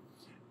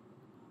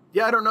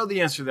 Yeah, I don't know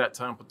the answer to that,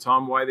 Tampa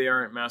Tom, why they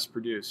aren't mass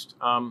produced.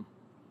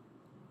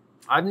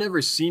 I've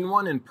never seen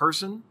one in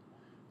person,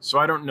 so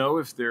I don't know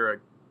if they're a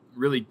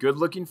really good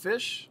looking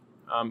fish.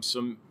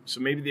 So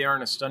maybe they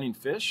aren't a stunning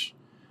fish.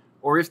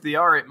 Or if they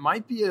are, it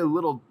might be a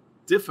little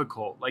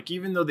difficult. Like,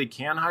 even though they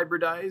can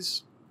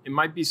hybridize, it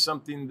might be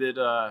something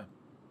that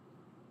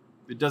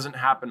that doesn't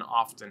happen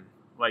often,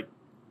 like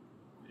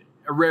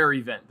a rare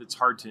event that's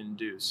hard to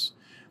induce.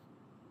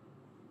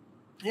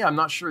 Yeah, I'm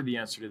not sure the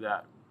answer to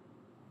that.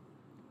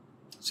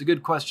 It's a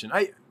good question.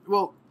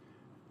 Well,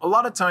 a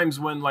lot of times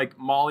when like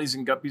mollies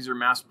and guppies are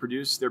mass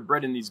produced, they're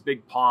bred in these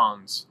big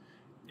ponds.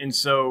 And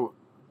so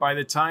by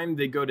the time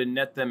they go to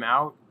net them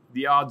out,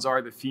 the odds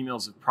are the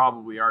females have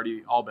probably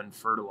already all been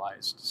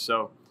fertilized.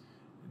 So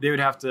they would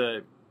have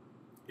to,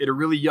 at a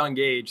really young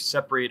age,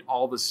 separate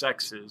all the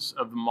sexes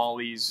of the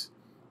mollies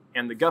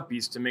and the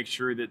guppies to make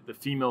sure that the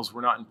females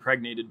were not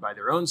impregnated by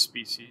their own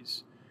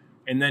species,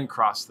 and then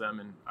cross them.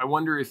 And I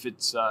wonder if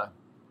it's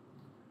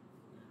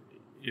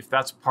if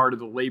that's part of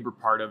the labor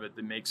part of it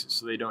that makes it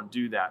so they don't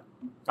do that.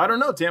 I don't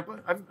know, Tampa.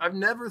 I've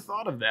never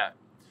thought of that.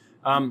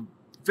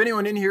 If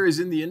anyone in here is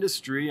in the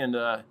industry and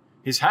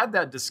has had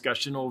that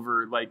discussion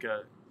over like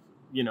a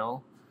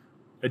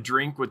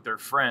drink with their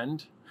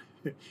friend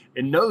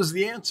and knows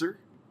the answer,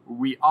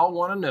 we all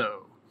want to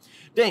know.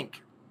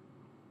 Dank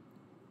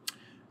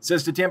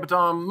says to Tampa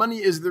Tom, money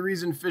is the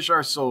reason fish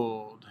are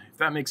sold, if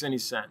that makes any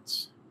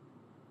sense.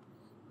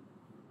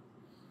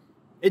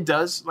 It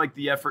does, like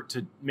the effort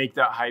to make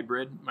that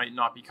hybrid might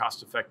not be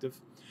cost effective.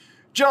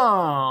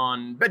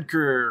 John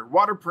Bedker,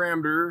 water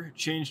parameter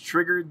change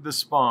triggered the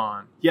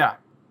spawn. Yeah,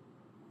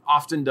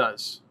 often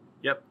does.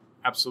 Yep,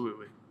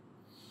 absolutely.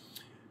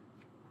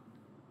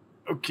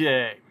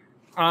 Okay.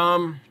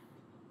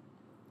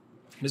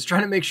 Just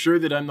trying to make sure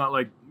that I'm not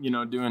like,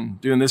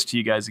 doing this to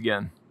you guys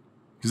again.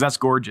 Because that's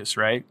gorgeous,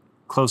 right?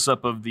 Close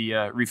up of the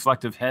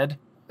reflective head.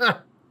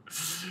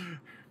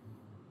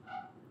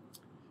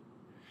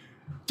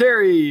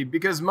 Terry,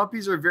 because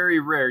muppies are very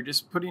rare,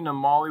 just putting a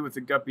molly with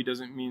a guppy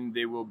doesn't mean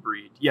they will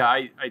breed. Yeah,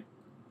 I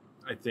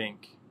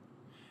think.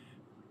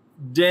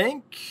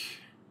 Dank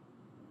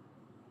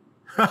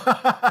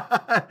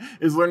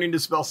is learning to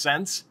spell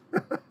sense.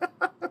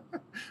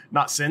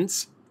 Not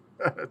sense.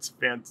 That's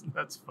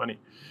funny.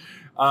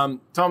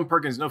 Tom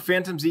Perkins, no,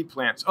 phantoms eat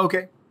plants.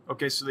 Okay,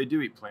 so they do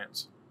eat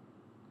plants.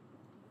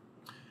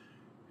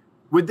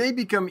 Would they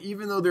become,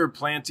 even though they're a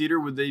plant eater,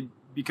 would they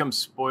become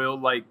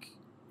spoiled? Like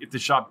if the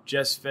shop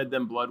just fed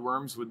them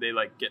bloodworms, would they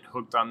like get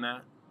hooked on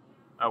that?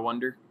 I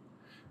wonder.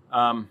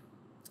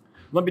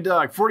 Lumpy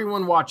Dog,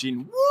 41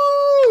 watching.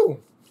 Woo!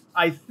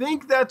 I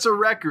think that's a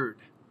record.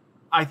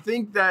 I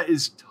think that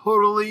is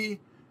totally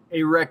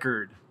a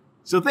record.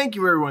 So thank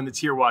you everyone that's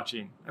here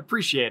watching. I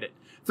appreciate it.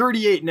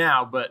 38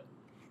 now, but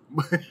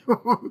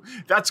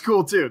that's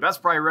cool too. That's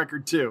probably a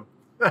record too.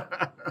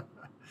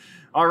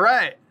 All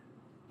right.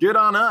 Good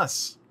on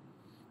us.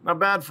 Not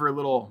bad for a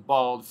little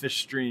bald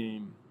fish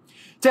stream.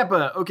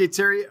 Tampa. Okay,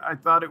 Terry, I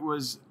thought it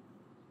was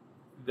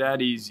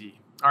that easy.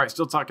 All right,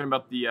 still talking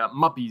about the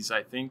muppies,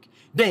 I think.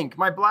 Dank,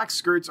 my black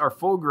skirts are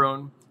full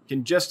grown,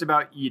 can just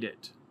about eat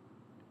it.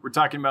 We're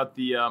talking about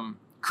the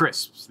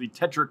crisps, the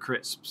Tetra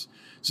crisps.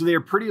 So they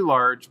are pretty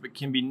large, but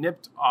can be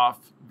nipped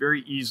off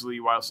very easily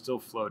while still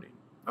floating.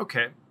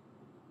 Okay.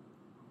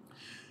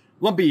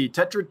 Lumpy,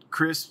 Tetra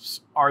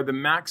crisps are the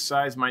max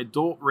size my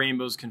adult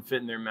rainbows can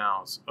fit in their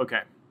mouths.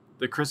 Okay.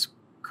 The crisp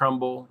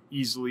crumble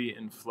easily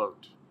and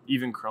float.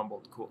 Even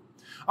crumbled. Cool.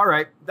 All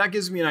right. That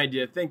gives me an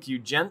idea. Thank you,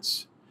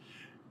 gents.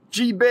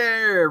 G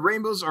Bear,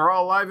 rainbows are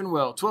all alive and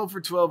well. 12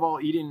 for 12,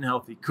 all eating and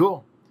healthy.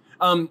 Cool.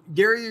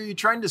 Gary, are you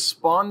trying to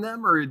spawn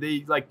them or are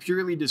they like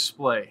purely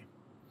display?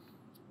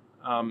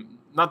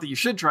 Not that you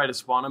should try to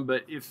spawn them,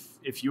 but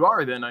if you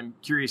are, then I'm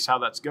curious how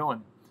that's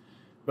going.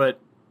 But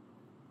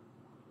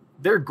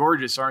they're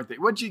gorgeous, aren't they?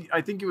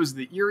 I think it was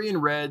the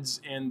Irian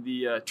Reds and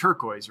the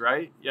turquoise,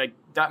 right? Yeah,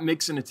 that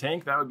mix in a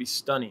tank, that would be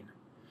stunning.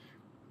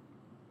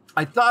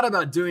 I thought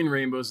about doing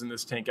rainbows in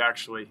this tank,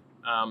 actually.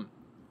 And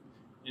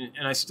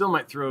I still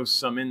might throw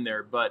some in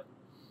there, but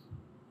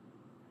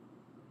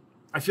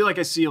I feel like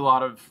I see a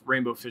lot of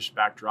rainbow fish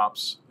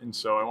backdrops, and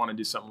so I want to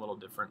do something a little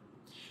different.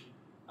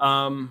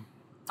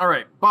 All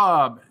right,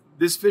 Bob,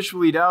 this fish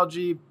will eat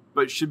algae,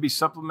 but should be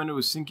supplemented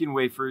with sinking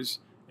wafers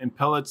and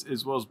pellets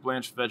as well as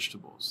blanched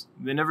vegetables.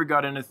 They never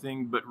got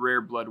anything but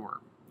rare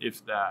bloodworm,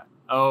 if that.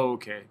 Oh,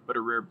 okay, but a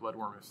rare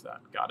bloodworm, if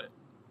that. Got it.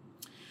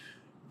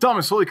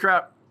 Thomas, holy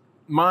crap.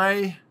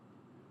 My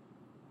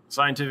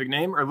scientific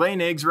name are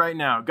laying eggs right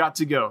now. Got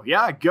to go.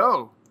 Yeah,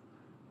 go.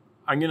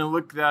 I'm going to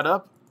look that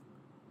up.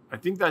 I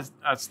think that's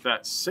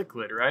that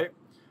cichlid, right?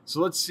 So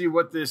let's see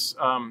what this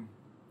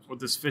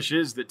fish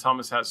is that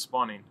Thomas has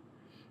spawning,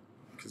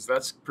 because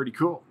that's pretty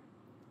cool.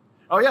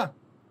 Oh, yeah.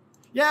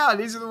 Yeah,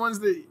 these are the ones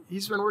that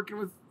he's been working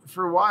with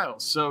for a while.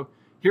 So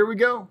here we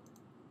go.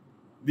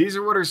 These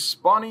are what are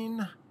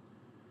spawning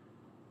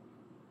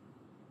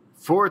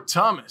for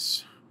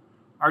Thomas.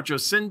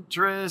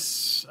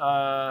 Archocentris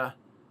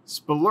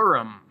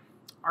spilurum.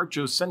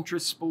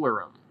 Archocentris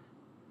spilurum.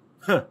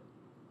 Huh.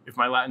 If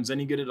my Latin's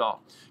any good at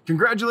all.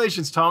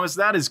 Congratulations, Thomas.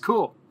 That is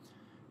cool.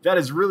 That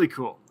is really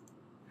cool.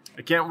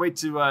 I can't wait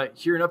to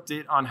hear an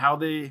update on how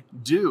they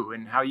do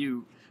and how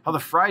the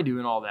fry do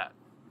and all that.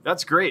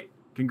 That's great.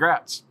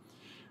 Congrats.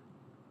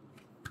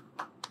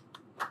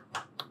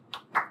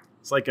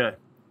 It's like a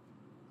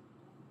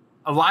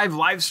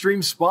live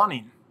stream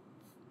spawning.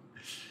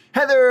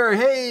 Heather,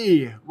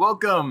 hey,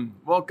 welcome.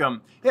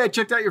 Hey, I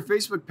checked out your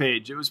Facebook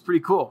page. It was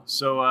pretty cool.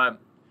 So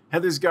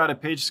Heather's got a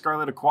page,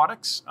 Scarlet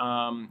Aquatics.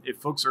 If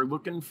folks are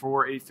looking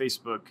for a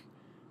Facebook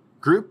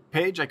group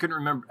page, I can't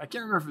remember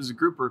if it was a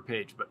group or a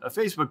page, but a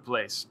Facebook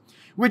place.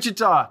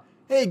 Wichita,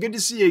 hey, good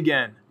to see you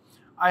again.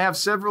 I have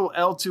several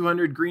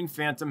L200 green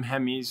phantom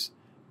hemis.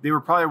 They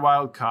were probably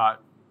wild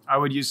caught. I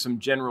would use some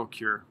general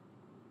cure.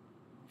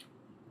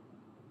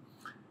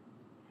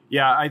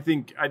 Yeah, I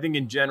think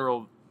in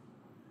general,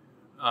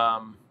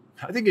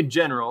 I think in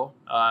general,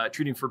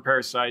 treating for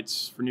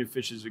parasites for new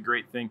fish is a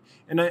great thing.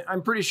 And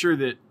I'm pretty sure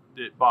that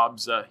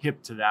Bob's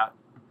hip to that,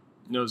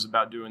 knows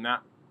about doing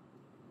that.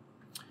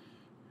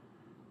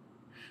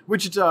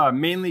 Wichita,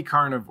 mainly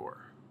carnivore.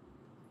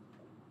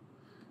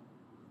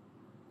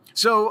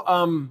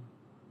 So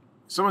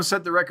someone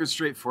set the record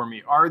straight for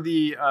me. Are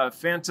the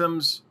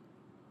phantoms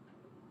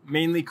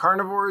mainly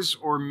carnivores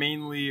or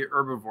mainly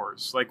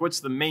herbivores? Like, what's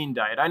the main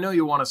diet? I know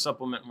you want to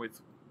supplement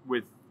with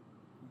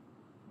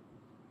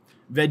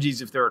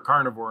veggies if they're a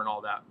carnivore and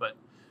all that, but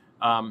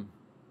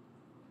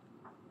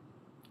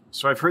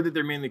so I've heard that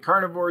they're mainly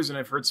carnivores, and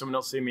I've heard someone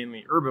else say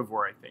mainly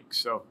herbivore, I think.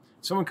 So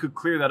someone could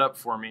clear that up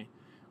for me,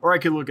 or I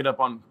could look it up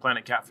on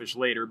Planet Catfish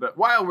later. But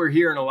while we're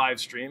here in a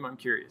live stream, I'm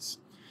curious.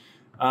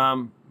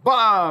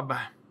 Bob,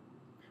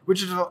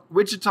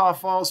 Wichita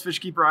Falls fish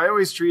keeper. I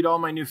always treat all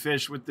my new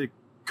fish with the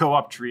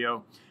co-op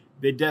trio.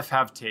 They def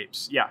have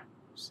tapes. Yeah.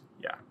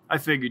 I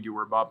figured you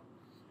were, Bob.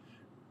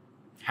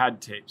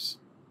 Had tapes.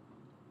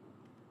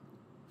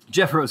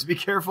 Jeff Rose, be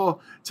careful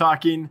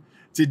talking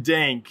to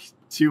Dank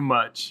too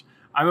much.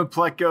 I'm a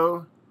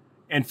pleco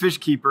and fish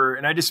keeper,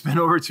 and I just spent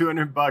over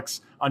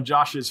 $200 on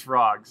Josh's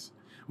frogs.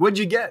 What'd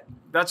you get?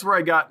 That's where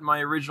I got my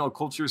original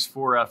cultures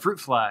for fruit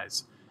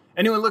flies.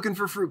 Anyone looking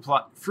for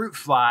fruit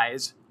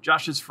flies,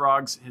 Josh's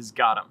Frogs has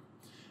got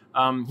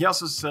them. He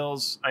also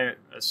sells, I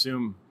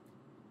assume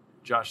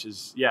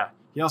Josh's,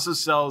 he also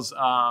sells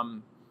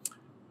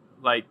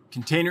like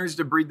containers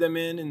to breed them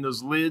in, and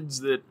those lids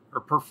that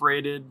are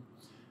perforated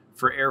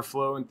for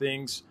airflow and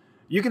things.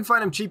 You can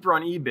find them cheaper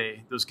on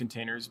eBay, those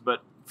containers,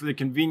 but for the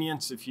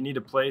convenience, if you need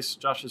a place,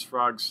 Josh's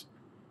Frogs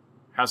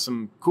has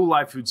some cool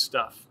live food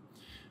stuff.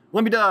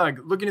 Lumpy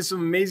Dog, looking at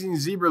some amazing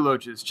zebra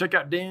loaches. Check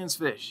out Dan's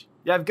Fish.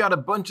 Yeah, I've got a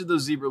bunch of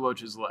those zebra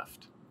loaches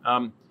left.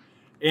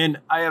 And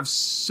I have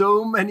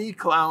so many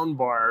clown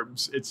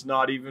barbs, it's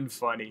not even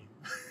funny.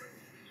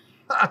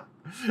 I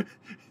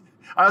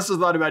also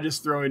thought about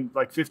just throwing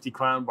like 50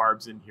 clown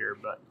barbs in here,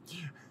 but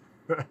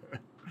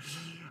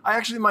I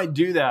actually might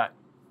do that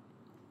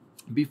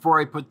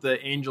before I put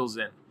the angels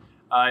in.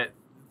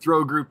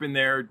 Throw a group in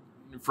there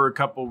for a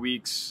couple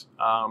weeks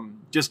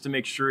just to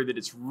make sure that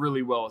it's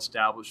really well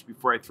established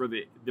before I throw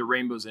the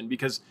rainbows in,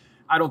 because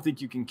I don't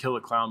think you can kill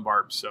a clown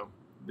barb, so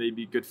they'd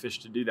be good fish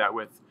to do that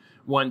with.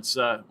 Once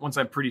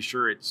I'm pretty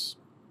sure it's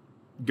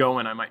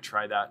going, I might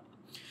try that.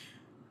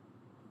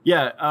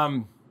 Yeah,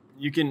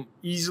 you can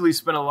easily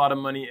spend a lot of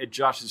money at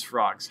Josh's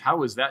Frogs. How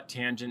was that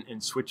tangent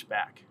and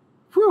switchback?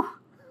 Whew,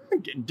 I'm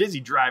getting dizzy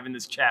driving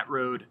this chat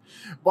road.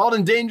 Bald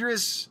and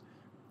Dangerous.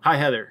 Hi,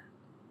 Heather.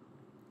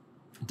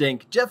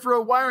 Dank.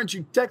 Jeffro, why aren't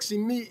you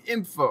texting me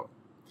info?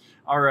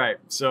 All right,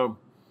 so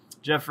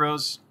Jeff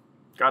Rose,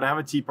 got to have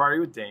a tea party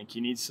with Dank.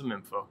 He needs some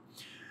info.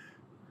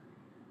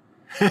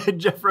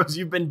 Jeff Rose,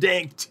 you've been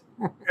danked.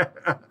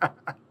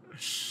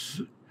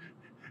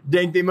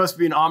 Dank, they must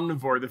be an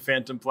omnivore, the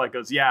phantom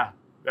plecos. Yeah,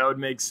 that would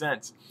make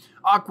sense.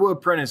 Aqua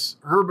Apprentice,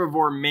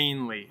 herbivore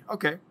mainly.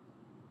 Okay.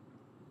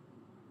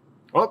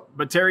 Oh,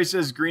 but Terry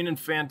says green and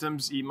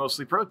phantoms eat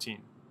mostly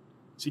protein.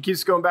 So he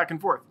keeps going back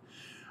and forth.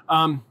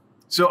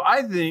 So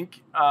I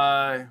think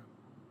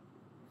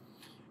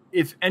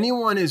if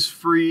anyone is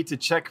free to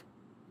check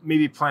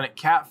maybe Planet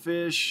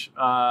Catfish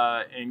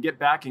and get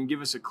back and give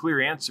us a clear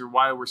answer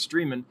while we're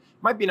streaming,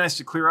 it might be nice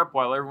to clear up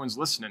while everyone's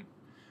listening,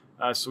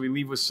 so we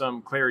leave with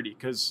some clarity.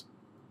 Because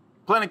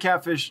Planet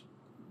Catfish,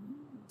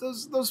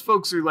 those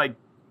folks are like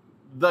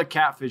the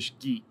catfish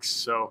geeks.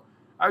 So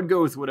I would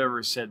go with whatever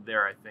is said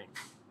there, I think.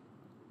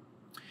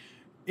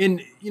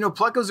 And, you know,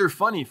 plecos are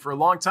funny. For a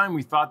long time,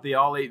 we thought they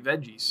all ate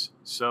veggies.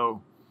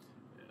 So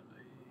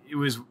it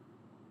was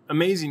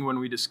amazing when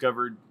we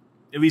discovered,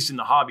 at least in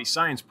the hobby,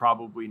 science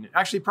probably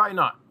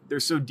not. They're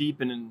so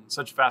deep and in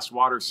such fast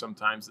waters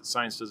sometimes that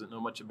science doesn't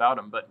know much about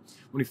them. But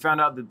when we found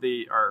out that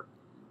they are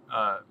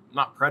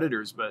not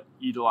predators, but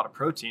eat a lot of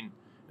protein,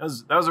 that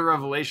was a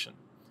revelation.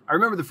 I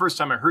remember the first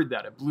time I heard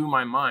that, it blew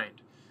my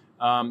mind.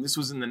 This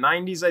was in the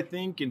 90s, I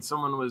think, and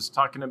someone was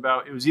talking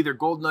about, it was either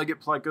gold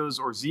nugget plecos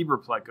or zebra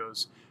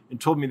plecos, and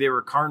told me they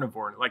were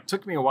carnivore. And it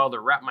took me a while to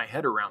wrap my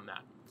head around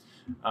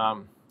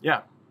that.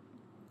 Yeah.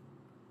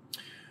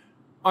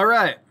 All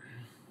right.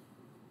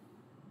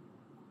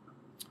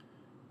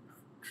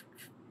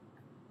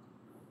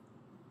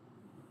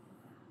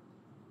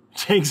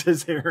 Jake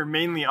says they were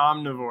mainly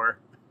omnivore.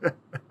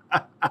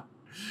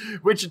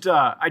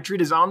 Wichita, I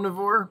treat as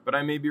omnivore, but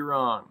I may be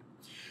wrong.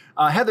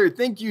 Heather,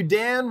 thank you,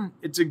 Dan.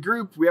 It's a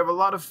group. We have a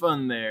lot of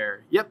fun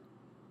there. Yep.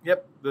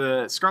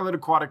 The Scarlet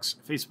Aquatics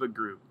Facebook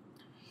group.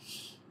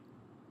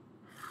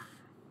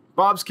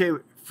 Bob's K,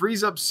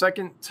 freeze up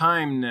second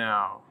time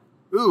now.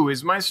 Ooh,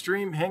 is my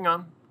stream? Hang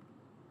on.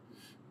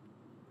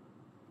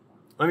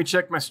 Let me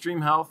check my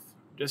stream health.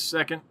 Just a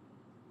second.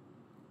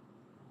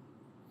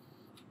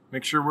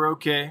 Make sure we're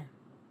okay.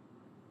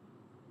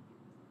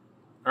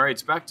 All right,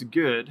 it's back to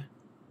good.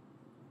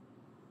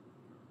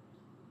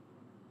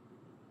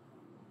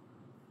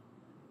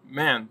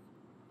 Man,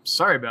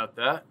 sorry about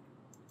that.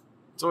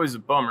 It's always a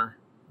bummer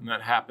when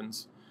that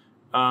happens.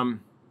 Well,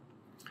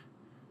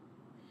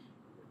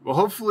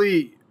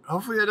 hopefully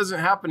hopefully that doesn't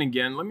happen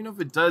again. Let me know if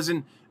it does.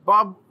 And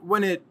Bob,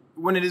 when it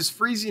is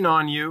freezing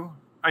on you,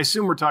 I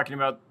assume we're talking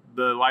about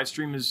the live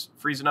stream is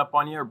freezing up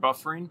on you or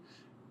buffering.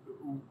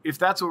 If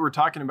that's what we're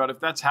talking about, if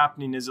that's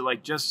happening, is it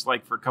like just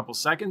like for a couple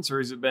seconds, or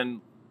has it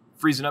been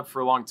freezing up for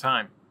a long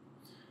time?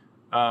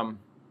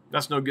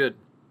 That's no good.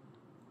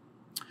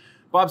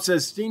 Bob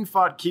says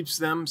Steenfot keeps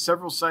them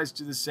several sides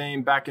to the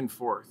same back and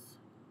forth.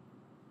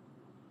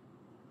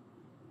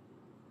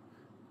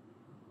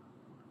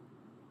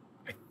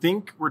 I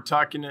think we're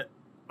talking to,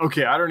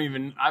 okay,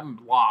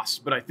 I'm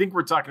lost, but I think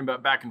we're talking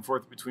about back and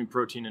forth between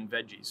protein and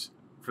veggies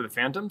for the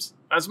Phantoms.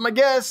 That's my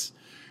guess.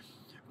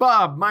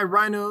 Bob, my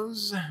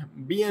rhinos,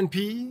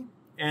 BNP,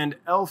 and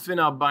elfin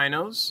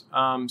albinos.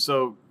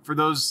 So for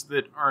those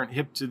that aren't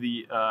hip to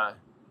the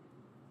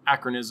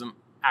acronyms,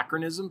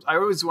 I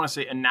always want to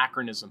say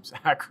anachronisms,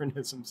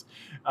 acronyms.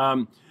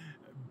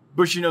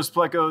 Bushy-nosed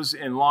plecos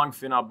and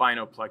long-fin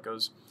albino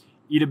plecos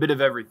eat a bit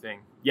of everything.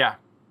 Yeah,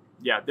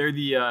 they're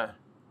the,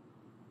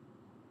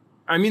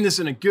 I mean this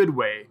in a good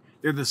way,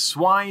 they're the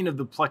swine of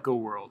the pleco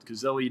world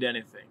because they'll eat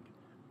anything.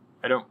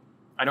 I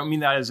don't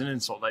mean that as an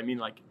insult. I mean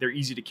like they're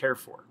easy to care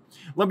for.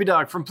 Lumpy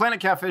Dog from Planet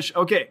Catfish.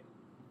 Okay,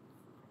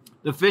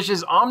 the fish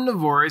is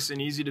omnivorous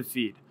and easy to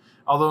feed.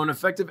 Although an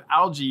effective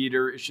algae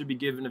eater, it should be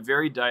given a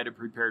varied diet of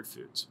prepared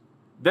foods.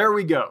 There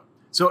we go.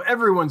 So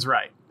everyone's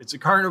right. It's a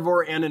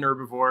carnivore and an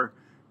herbivore,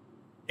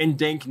 and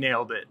Dank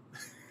nailed it.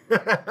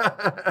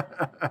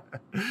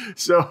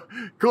 So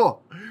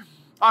cool.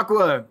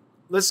 Aqua,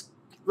 let's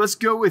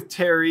go with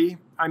Terry.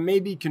 I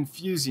may be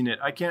confusing it.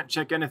 I can't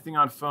check anything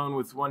on phone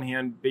with one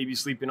hand, baby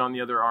sleeping on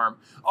the other arm.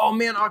 Oh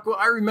man, Aqua,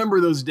 I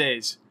remember those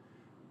days.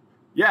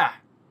 Yeah.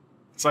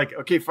 It's like,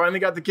 okay, finally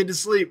got the kid to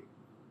sleep.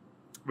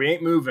 We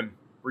ain't moving.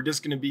 We're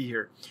just going to be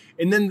here.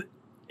 And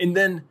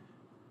then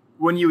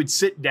when you would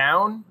sit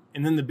down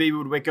and then the baby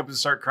would wake up and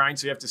start crying,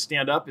 so you have to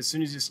stand up. As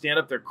soon as you stand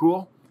up, they're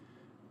cool.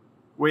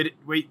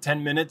 Wait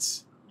 10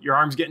 minutes. Your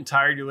arm's getting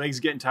tired. Your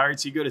leg's getting tired.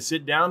 So you go to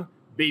sit down.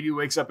 Baby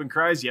wakes up and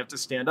cries. You have to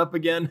stand up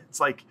again.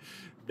 It's like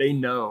they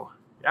know.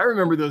 I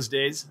remember those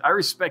days. I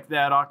respect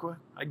that, Aqua.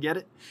 I get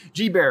it.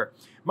 G-Bear.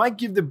 Might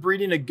give the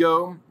breeding a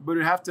go, but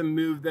would have to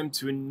move them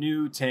to a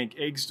new tank.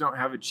 Eggs don't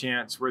have a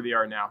chance where they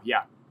are now.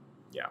 Yeah.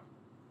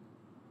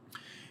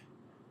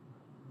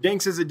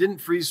 Dank says it didn't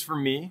freeze for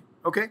me.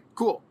 Okay,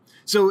 cool.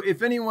 So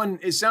if anyone,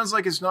 it sounds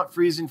like it's not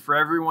freezing for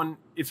everyone,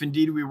 if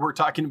indeed we were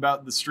talking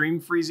about the stream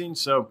freezing.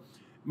 So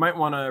might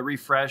want to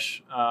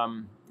refresh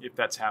if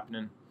that's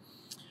happening.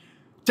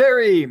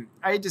 Terry,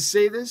 I hate to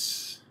say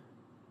this,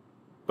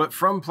 but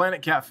from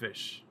Planet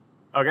Catfish.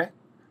 Okay.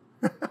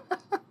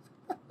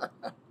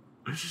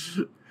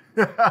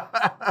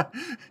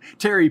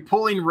 Terry,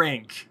 pulling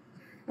rank.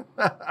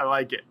 I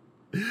like it.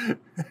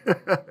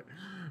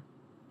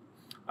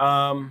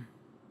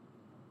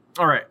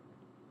 All right.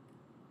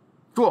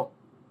 Cool.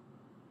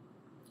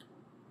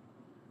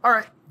 All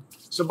right.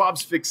 So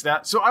Bob's fixed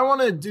that. So I want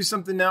to do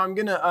something now. I'm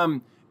going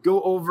to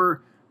go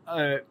over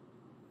a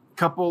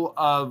couple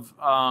of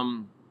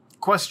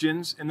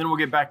questions, and then we'll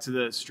get back to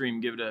the stream,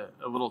 give it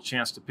a little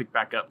chance to pick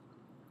back up.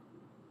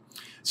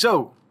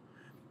 So,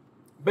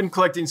 been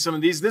collecting some of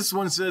these. This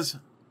one says,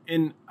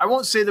 and I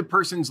won't say the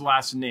person's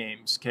last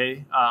names,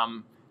 okay?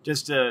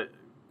 Just to,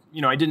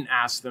 I didn't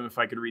ask them if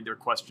I could read their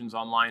questions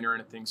online or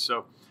anything,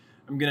 so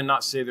I'm going to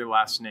not say their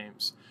last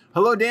names.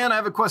 Hello, Dan. I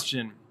have a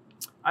question.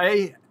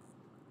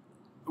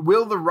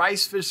 Will the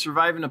rice fish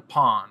survive in a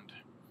pond?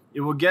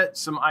 It will get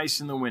some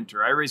ice in the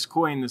winter. I raise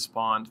koi in this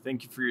pond.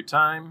 Thank you for your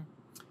time.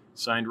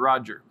 Signed,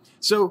 Roger.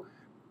 So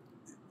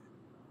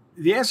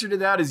the answer to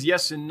that is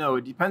yes and no.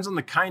 It depends on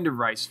the kind of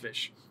rice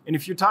fish. And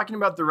if you're talking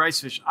about the rice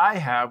fish I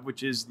have,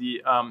 which is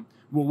the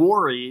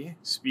Wawori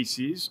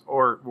species,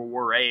 or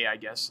Wawori, I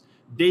guess,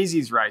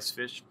 Daisy's rice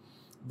fish,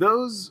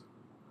 those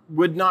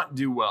would not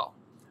do well.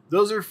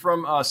 Those are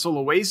from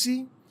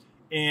Sulawesi.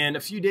 And a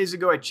few days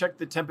ago, I checked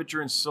the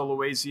temperature in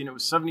Sulawesi, and it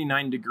was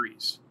 79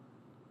 degrees.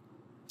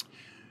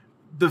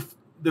 The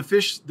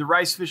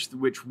rice fish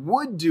which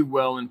would do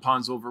well in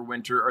ponds over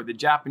winter are the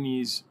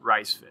Japanese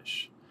rice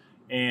fish.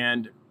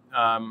 And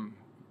a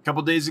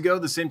couple days ago,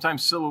 the same time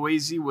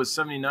Sulawesi was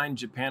 79,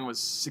 Japan was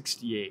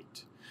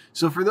 68.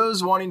 So for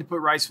those wanting to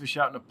put rice fish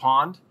out in a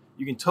pond,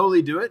 you can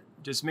totally do it.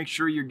 Just make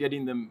sure you're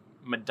getting the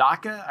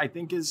Medaka, I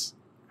think is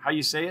how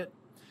you say it.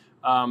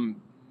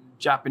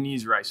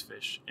 Japanese rice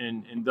fish,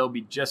 and they'll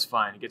be just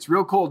fine. It gets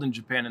real cold in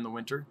Japan in the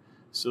winter,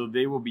 so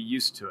they will be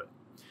used to it.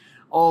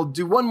 I'll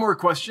do one more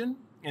question,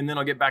 and then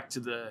I'll get back to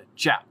the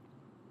chat.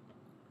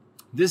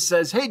 This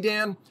says, hey,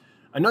 Dan,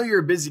 I know you're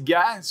a busy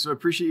guy, so I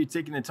appreciate you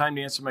taking the time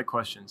to answer my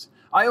questions.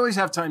 I always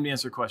have time to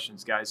answer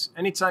questions, guys.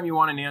 Anytime you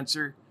want an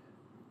answer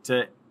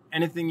to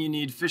anything you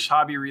need, fish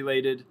hobby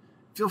related,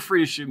 feel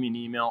free to shoot me an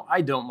email.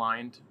 I don't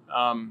mind.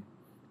 I'm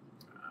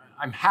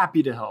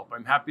happy to help.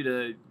 I'm happy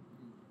to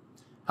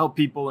help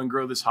people and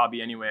grow this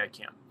hobby any way I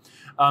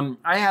can.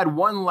 I had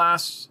one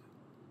last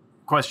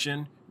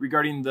question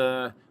regarding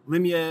the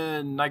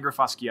Limia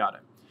nigrifasciata.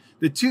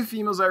 The two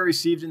females I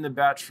received in the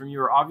batch from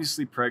you are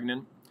obviously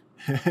pregnant.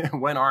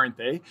 When aren't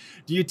they?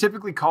 Do you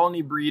typically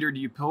colony breed or do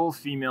you pull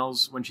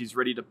females when she's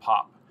ready to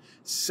pop?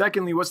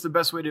 Secondly, what's the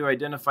best way to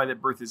identify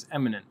that birth is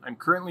imminent? I'm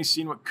currently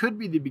seeing what could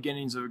be the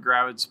beginnings of a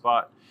gravid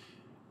spot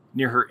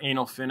near her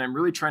anal fin. I'm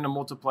really trying to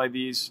multiply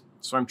these,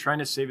 so I'm trying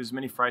to save as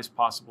many fry as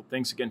possible.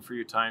 Thanks again for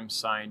your time.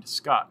 Signed,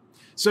 Scott.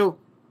 So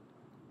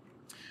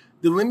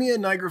the Limia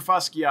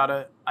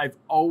nigrofasciata, I've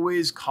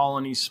always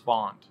colony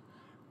spawned.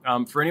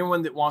 For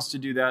anyone that wants to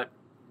do that,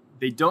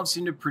 they don't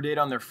seem to predate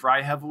on their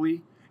fry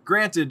heavily.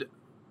 Granted,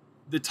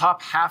 the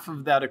top half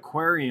of that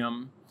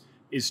aquarium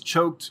is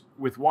choked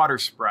with water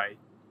sprite.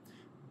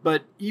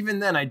 But even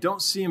then, I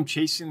don't see them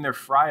chasing their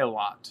fry a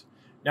lot.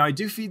 Now, I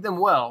do feed them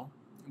well.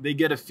 They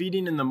get a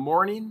feeding in the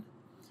morning.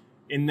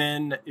 And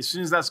then as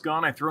soon as that's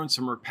gone, I throw in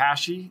some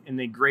Repashy and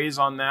they graze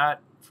on that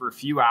for a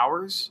few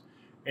hours.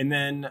 And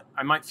then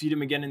I might feed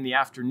them again in the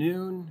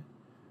afternoon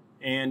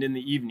and in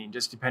the evening,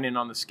 just depending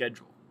on the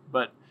schedule.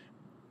 But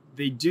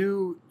they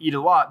do eat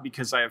a lot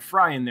because I have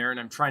fry in there and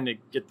I'm trying to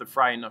get the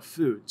fry enough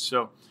food.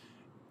 So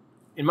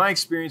in my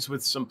experience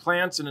with some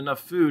plants and enough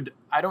food,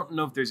 I don't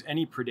know if there's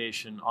any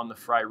predation on the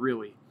fry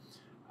really.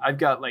 I've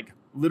got like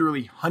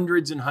literally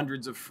hundreds and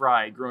hundreds of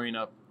fry growing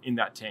up in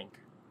that tank,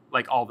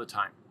 like all the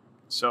time.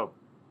 So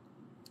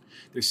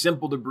they're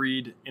simple to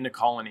breed in a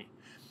colony.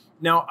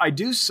 Now, I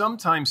do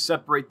sometimes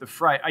separate the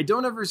fry.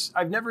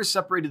 I've never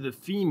separated the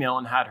female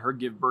and had her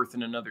give birth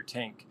in another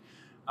tank.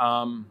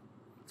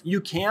 You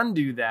can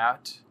do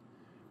that.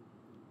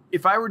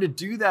 If I were to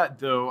do that,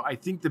 though, I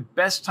think the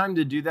best time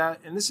to do that,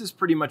 and this is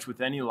pretty much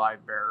with any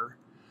live bearer,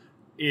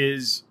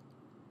 is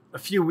a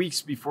few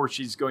weeks before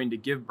she's going to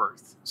give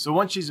birth. So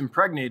once she's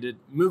impregnated,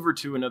 move her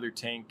to another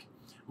tank,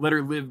 let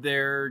her live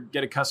there,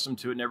 get accustomed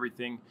to it and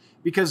everything,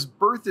 because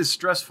birth is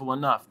stressful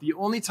enough. The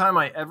only time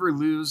I ever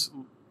lose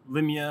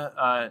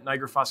Limia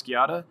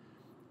nigrofasciata,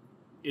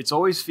 it's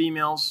always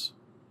females,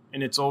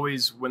 and it's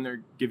always when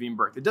they're giving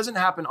birth. It doesn't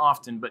happen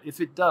often, but if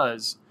it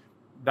does,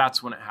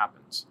 that's when it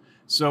happens.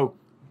 So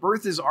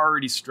birth is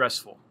already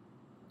stressful.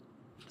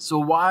 So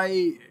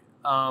why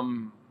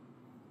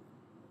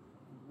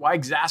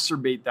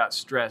exacerbate that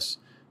stress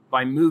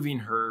by moving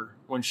her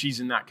when she's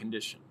in that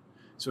condition?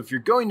 So if you're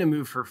going to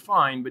move her,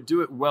 fine, but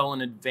do it well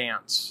in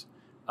advance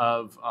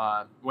of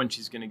when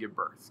she's going to give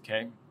birth,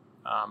 okay?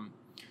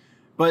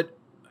 But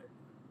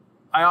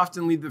I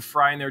often leave the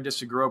fry in there just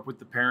to grow up with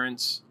the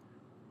parents.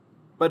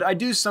 But I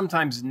do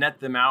sometimes net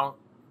them out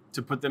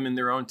to put them in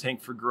their own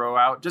tank for grow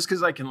out, just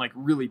because I can like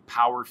really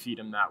power feed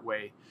them that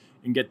way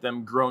and get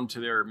them grown to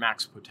their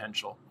max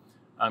potential,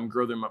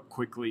 grow them up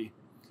quickly.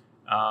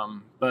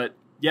 But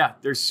yeah,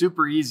 they're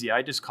super easy.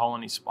 I just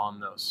colony spawn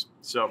those.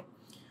 So,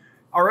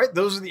 all right,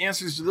 those are the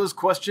answers to those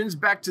questions.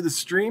 Back to the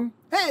stream.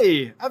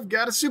 Hey, I've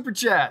got a super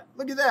chat.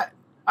 Look at that.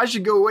 I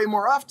should go away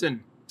more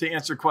often to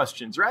answer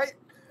questions, right?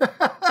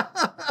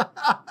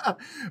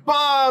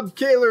 Bob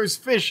Kaler's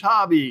Fish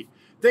Hobby.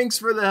 Thanks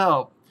for the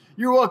help.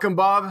 You're welcome,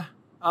 Bob.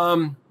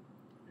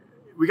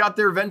 We got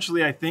there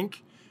eventually, I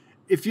think.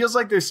 It feels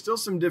like there's still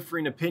some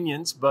differing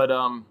opinions, but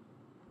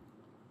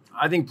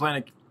I think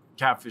Planet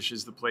Catfish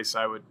is the place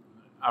I would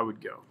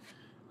go.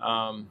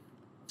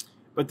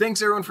 But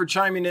thanks everyone for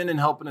chiming in and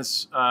helping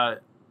us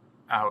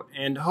out.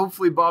 And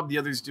hopefully, Bob, the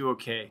others do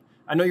okay.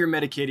 I know you're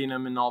medicating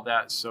them and all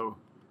that, so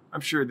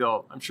I'm sure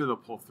they'll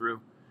pull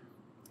through.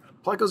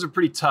 Plecos are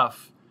pretty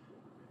tough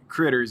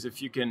critters.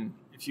 If you can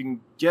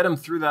get them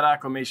through that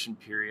acclimation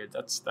period,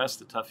 that's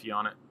the toughie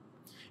on it.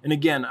 And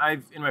again,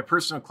 I've in my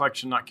personal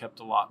collection not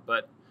kept a lot,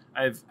 but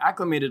I've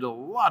acclimated a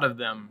lot of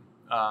them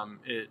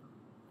at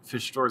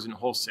fish stores and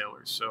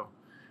wholesalers. So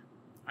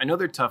I know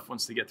they're tough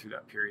once they get through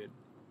that period.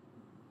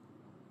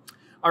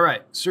 All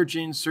right,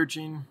 searching.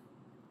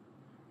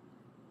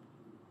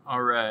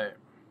 All right.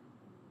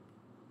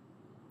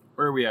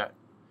 Where are we at?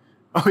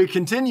 Oh, it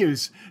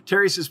continues.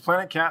 Terry says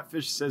Planet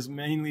Catfish says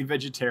mainly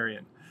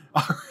vegetarian.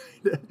 All right.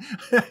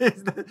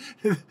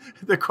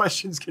 The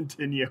questions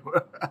continue.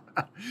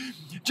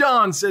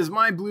 John says,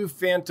 my blue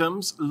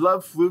phantoms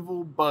love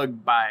fluval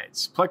bug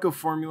bites. Pleco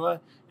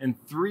formula and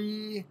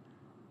 3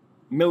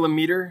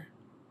 millimeter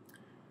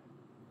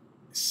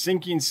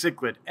sinking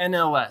cichlid.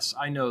 NLS.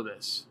 I know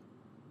this,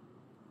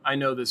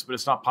 but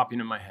it's not popping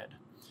in my head.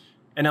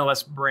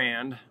 NLS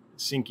brand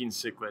sinking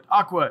cichlid.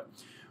 Aqua.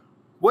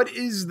 What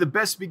is the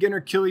best beginner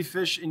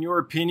killifish in your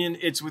opinion?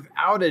 It's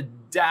without a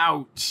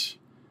doubt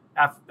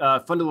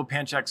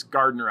Fundulopanchax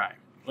gardneri.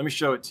 Let me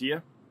show it to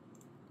you.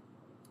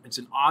 It's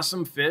an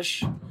awesome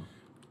fish.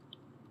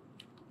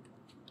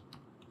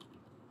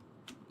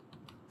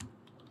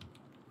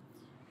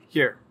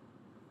 Here,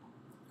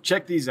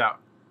 check these out.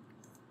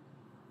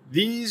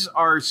 These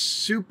are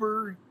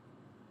super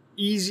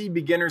easy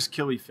beginner's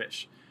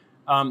killifish.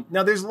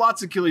 Now, there's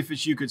lots of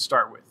killifish you could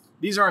start with.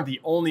 These aren't the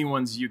only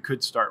ones you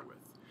could start with.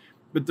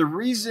 But the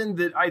reason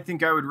that I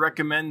think I would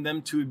recommend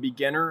them to a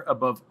beginner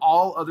above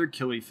all other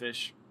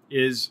killifish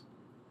is,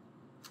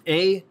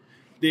 A,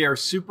 they are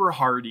super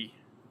hardy.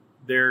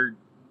 They're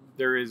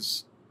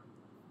as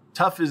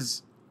tough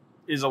as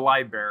a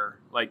live bearer,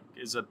 like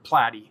is a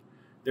platy.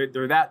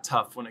 They're that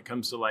tough when it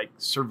comes to like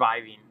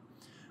surviving.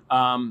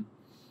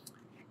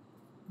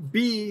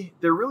 B,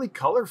 they're really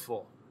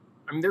colorful.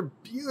 I mean, they're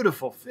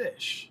beautiful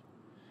fish.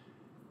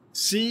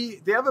 C,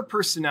 they have a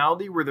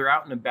personality where they're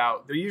out and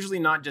about. They're usually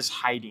not just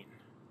hiding.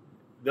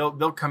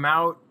 They'll come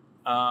out.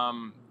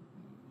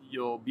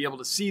 You'll be able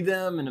to see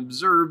them and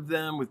observe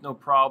them with no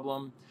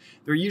problem.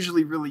 They're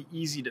usually really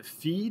easy to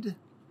feed.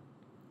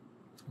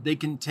 They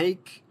can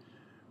take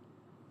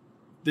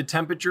the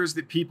temperatures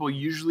that people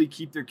usually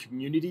keep their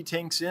community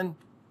tanks in.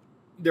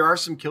 There are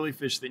some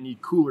killifish that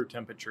need cooler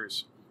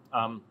temperatures.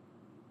 And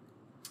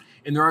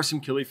there are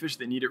some killifish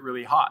that need it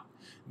really hot.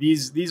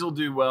 These will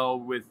do well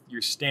with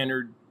your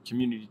standard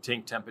community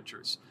tank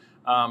temperatures.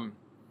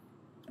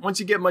 Once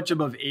you get much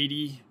above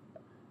 80,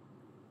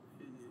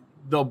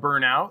 they'll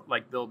burn out.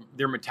 Like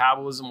their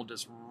metabolism will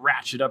just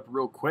ratchet up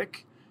real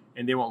quick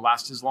and they won't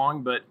last as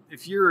long. But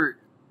if you're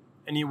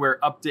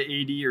anywhere up to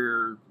 80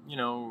 or,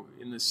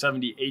 in the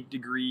 78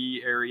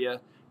 degree area,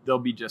 they'll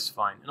be just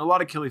fine. And a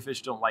lot of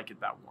killifish don't like it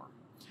that warm.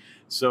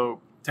 So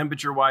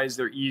temperature wise,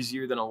 they're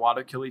easier than a lot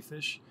of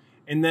killifish.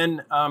 And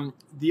then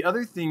the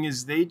other thing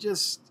is they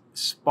just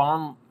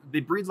spawn, they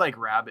breed like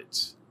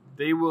rabbits.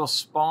 They will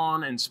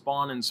spawn and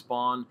spawn and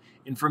spawn.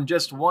 And from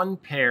just one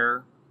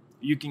pair,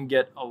 you can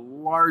get a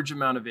large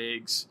amount of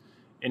eggs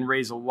and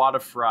raise a lot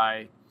of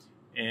fry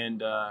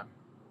and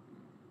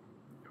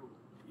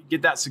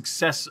get that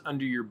success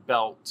under your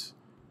belt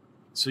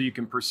so you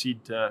can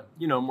proceed to,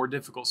 more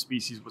difficult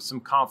species with some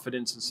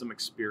confidence and some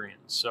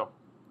experience. So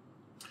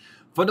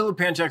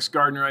Fundulopanchax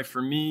gardneri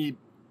for me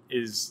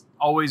is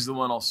always the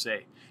one I'll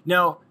say.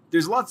 Now,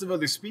 there's lots of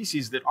other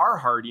species that are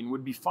hardy and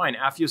would be fine.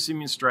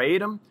 Aphyosemium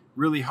striatum,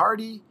 really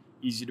hardy,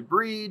 easy to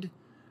breed,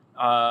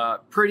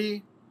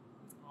 pretty,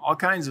 all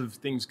kinds of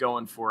things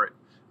going for it.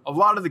 A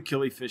lot of the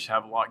killifish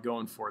have a lot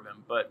going for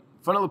them, but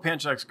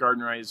Fundulopanchax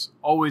gardneri is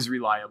always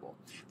reliable.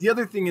 The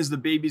other thing is the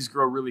babies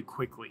grow really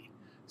quickly.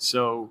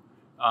 So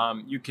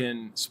you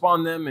can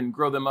spawn them and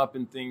grow them up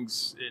and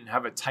things and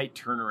have a tight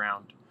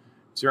turnaround.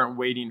 So you aren't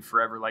waiting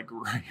forever like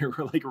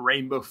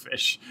rainbow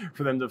fish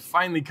for them to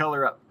finally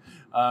color up.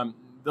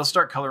 They'll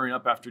start coloring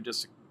up after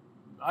just,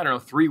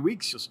 3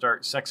 weeks. You'll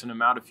start sexing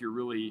them out if you're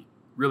really,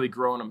 really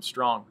growing them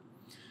strong.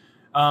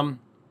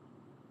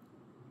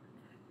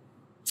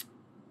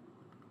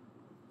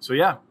 So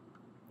yeah,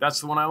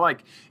 that's the one I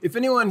like. If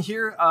anyone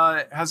here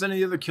has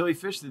any other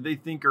killifish that they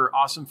think are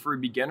awesome for a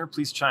beginner,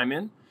 please chime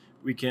in.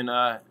 We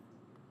can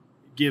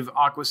give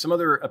Aqua some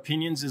other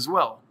opinions as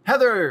well.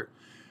 Heather,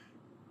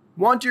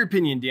 want your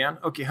opinion, Dan.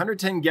 Okay,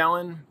 110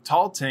 gallon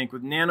tall tank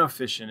with nano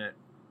fish in it.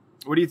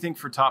 What do you think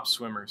for top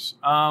swimmers?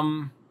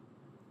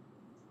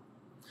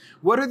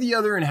 What are the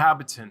other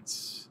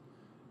inhabitants?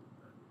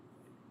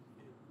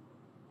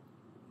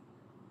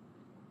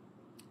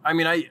 I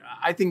mean,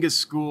 I think a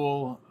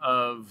school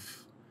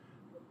of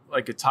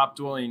like a top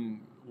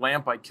dwelling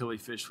lamp-eye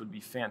killifish would be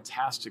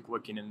fantastic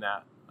looking in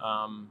that.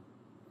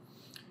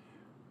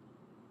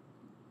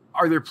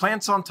 Are there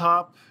plants on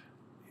top?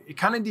 It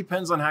kind of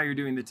depends on how you're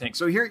doing the tank.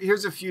 So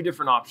here's a few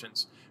different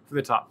options for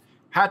the top.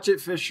 Hatchet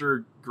fish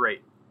are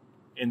great,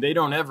 and they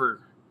don't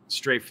ever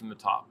stray from the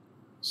top.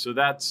 So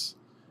that's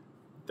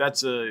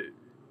a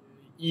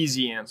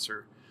easy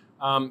answer.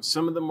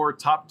 Some of the more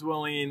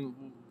top-dwelling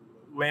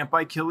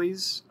lamp-eye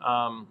killies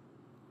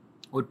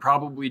would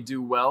probably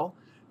do well,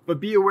 but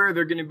be aware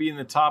they're going to be in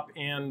the top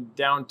and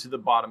down to the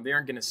bottom. They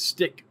aren't going to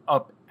stick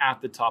up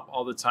at the top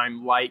all the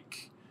time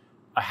like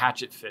a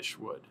hatchet fish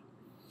would.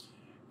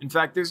 In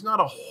fact, there's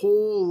not a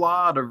whole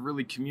lot of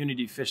really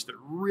community fish that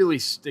really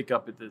stick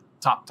up at the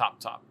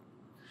top.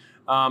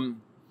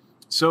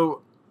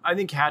 So I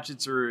think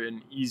hatchets are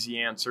an easy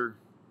answer.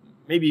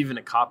 Maybe even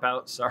a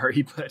cop-out,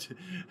 sorry, but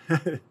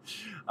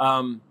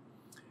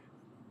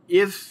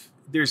if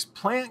there's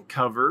plant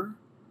cover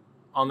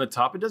on the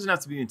top, it doesn't have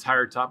to be the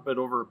entire top, but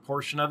over a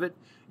portion of it,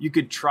 you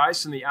could try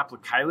some of the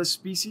Aplochilus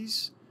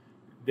species.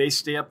 They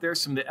stay up there.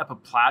 Some of the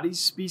Epiplates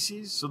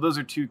species. So those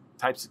are two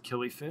types of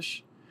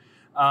killifish.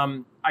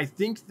 I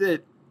think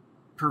that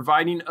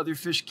providing other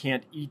fish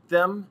can't eat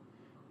them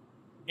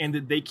and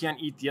that they can't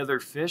eat the other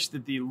fish,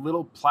 that the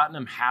little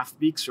platinum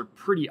half-beaks are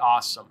pretty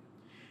awesome.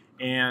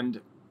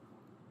 And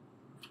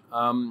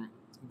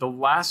the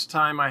last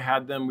time I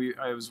had them,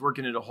 I was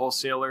working at a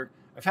wholesaler.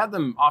 I've had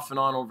them off and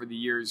on over the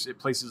years at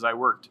places I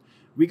worked.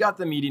 We got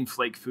them eating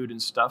flake food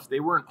and stuff. They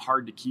weren't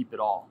hard to keep at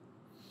all.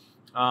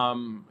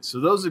 So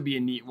those would be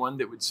a neat one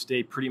that would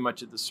stay pretty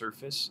much at the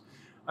surface.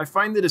 I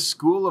find that a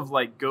school of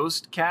like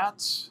ghost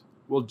cats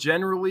will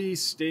generally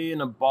stay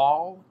in a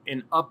ball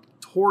and up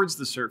towards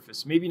the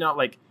surface. Maybe not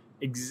like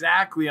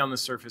exactly on the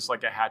surface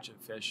like a hatchet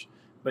fish,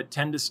 but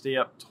tend to stay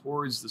up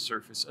towards the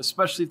surface,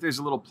 especially if there's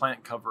a little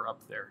plant cover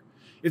up there.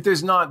 If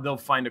there's not, they'll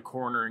find a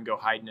corner and go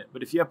hide in it.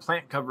 But if you have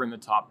plant cover in the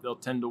top, they'll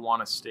tend to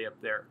want to stay up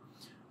there.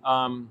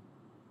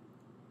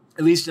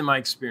 At least in my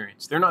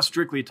experience. They're not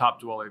strictly a top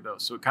dweller though,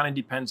 so it kind of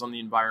depends on the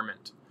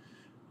environment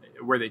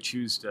where they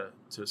choose to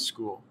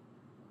school.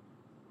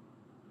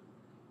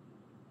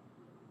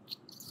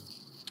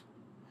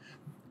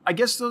 I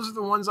guess those are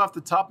the ones off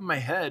the top of my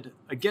head.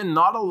 Again,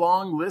 not a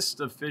long list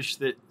of fish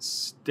that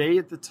stay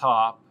at the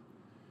top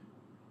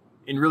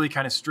and really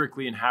kind of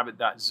strictly inhabit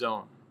that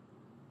zone.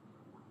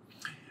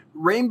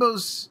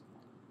 Rainbows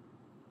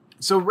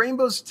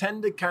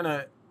tend to kind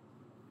of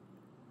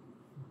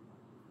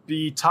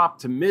be top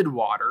to mid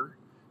water.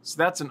 So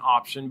that's an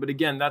option. But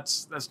again,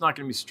 that's not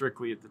going to be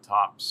strictly at the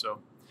top. So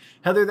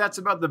Heather, that's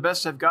about the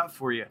best I've got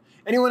for you.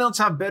 Anyone else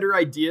have better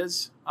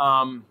ideas?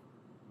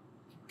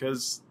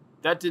 Because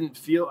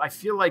I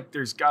feel like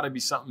there's got to be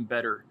something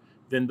better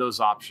than those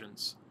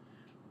options.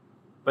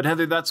 But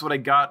Heather, that's what I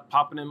got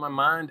popping in my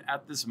mind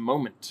at this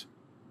moment.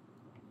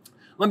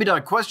 Let me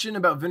dog, question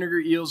about vinegar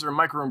eels or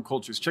microworm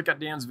cultures. Check out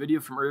Dan's video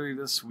from earlier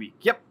this week.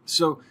 Yep.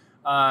 So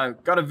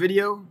got a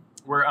video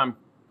where I'm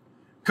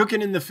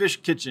cooking in the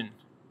fish kitchen,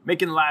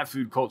 making live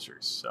food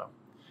cultures. So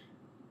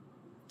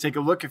take a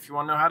look if you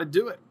want to know how to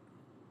do it.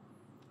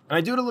 And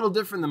I do it a little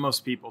different than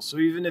most people. So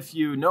even if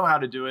you know how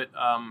to do it,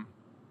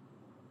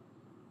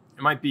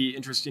 it might be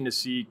interesting to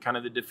see kind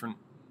of the different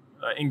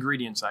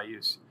ingredients I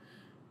use.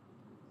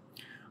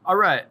 All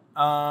right.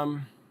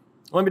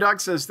 Let me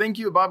dog says, thank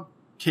you, Bob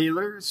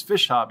Kaler's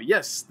Fish Hobby.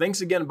 Yes,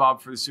 thanks again,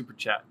 Bob, for the super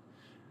chat.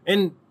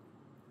 And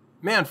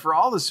man, for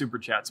all the super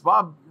chats,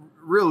 Bob,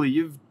 really,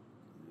 you've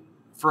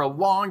for a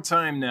long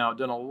time now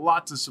done a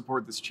lot to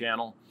support this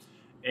channel,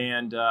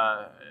 and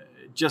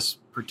just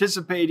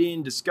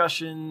participating,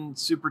 discussion,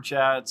 super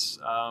chats,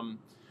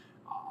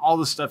 all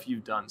the stuff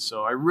you've done.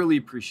 So I really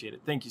appreciate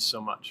it. Thank you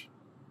so much.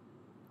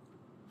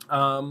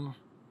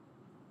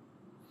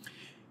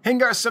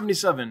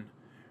 Hangar77.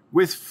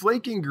 With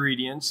flake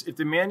ingredients, if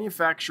the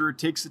manufacturer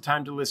takes the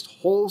time to list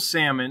whole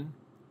salmon,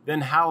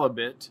 then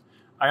halibut,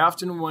 I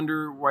often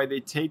wonder why they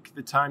take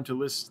the time to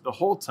list the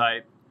whole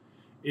type.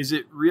 Is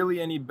it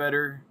really any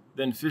better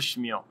than fish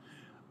meal?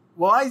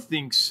 Well, I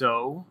think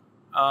so.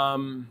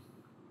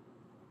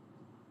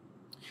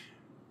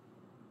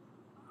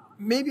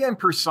 Maybe I'm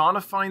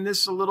personifying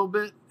this a little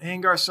bit,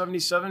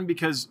 Hangar77,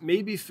 because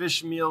maybe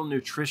fish meal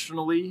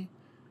nutritionally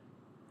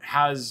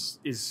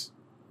is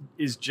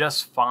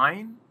just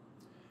fine.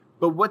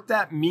 But what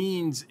that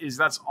means is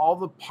that's all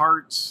the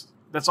parts,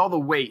 that's all the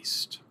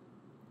waste.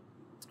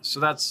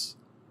 So that's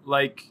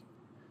like,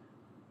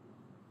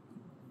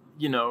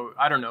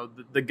 I don't know,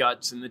 the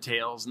guts and the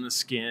tails and the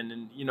skin.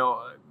 And,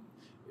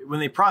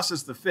 when they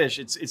process the fish,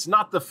 it's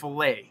not the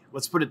fillet.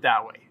 Let's put it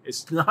that way.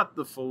 It's not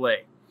the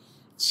fillet.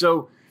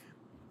 So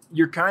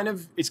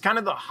it's kind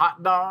of the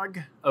hot dog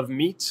of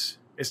meats.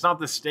 It's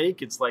not the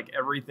steak. It's like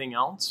everything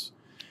else.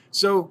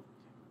 So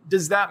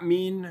does that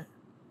mean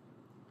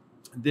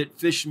that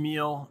fish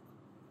meal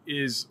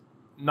is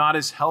not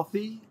as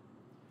healthy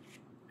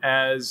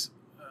as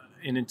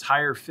an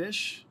entire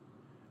fish?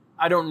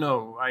 I don't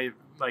know.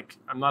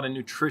 I'm not a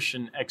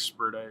nutrition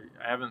expert. I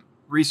haven't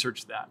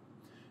researched that.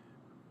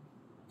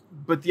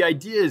 But the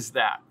idea is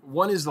that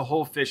one is the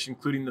whole fish,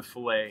 including the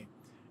fillet,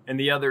 and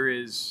the other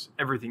is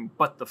everything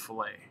but the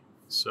fillet.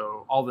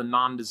 So all the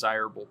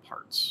non-desirable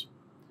parts,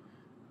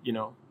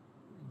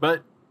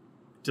 But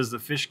does the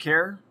fish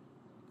care?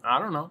 I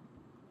don't know.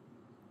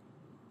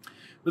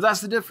 But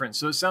that's the difference.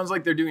 So it sounds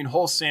like they're doing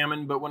whole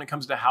salmon, but when it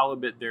comes to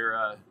halibut,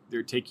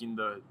 they're taking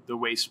the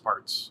waste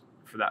parts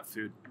for that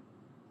food.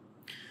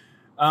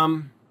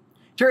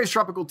 Terry's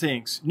Tropical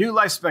Tanks, New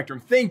Life Spectrum.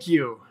 Thank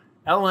you,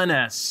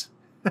 LNS.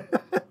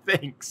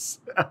 Thanks.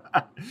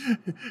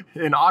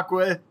 And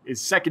Aqua is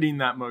seconding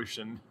that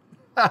motion.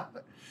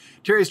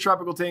 Terry's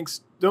Tropical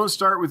Tanks, don't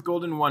start with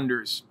Golden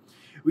Wonders.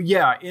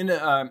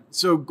 Yeah,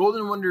 so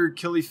Golden Wonder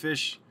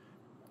killifish,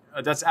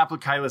 that's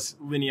Aplochilus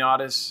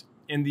lineatus.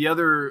 And the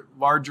other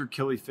larger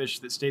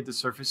killifish that stay at the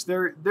surface,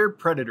 they're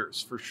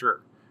predators for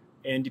sure.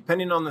 And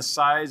depending on the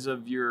size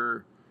of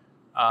your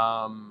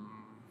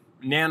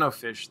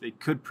nanofish, they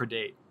could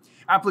predate.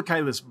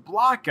 Aplochilus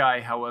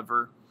blockeye,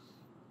 however,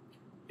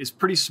 is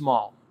pretty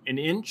small. An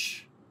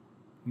inch,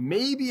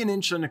 maybe an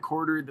inch and a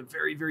quarter, the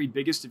very, very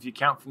biggest if you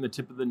count from the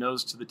tip of the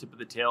nose to the tip of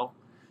the tail.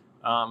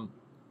 So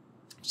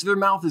their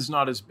mouth is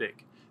not as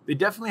big. They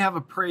definitely have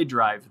a prey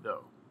drive,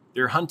 though.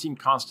 They're hunting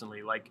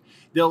constantly. Like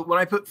when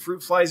I put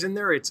fruit flies in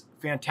there, it's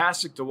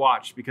fantastic to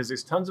watch because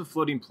there's tons of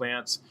floating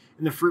plants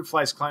and the fruit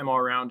flies climb all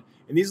around.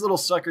 And these little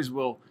suckers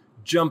will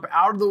jump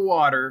out of the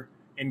water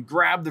and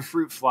grab the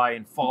fruit fly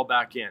and fall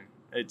back in.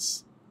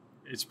 It's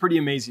pretty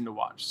amazing to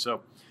watch.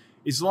 So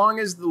as long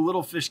as the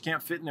little fish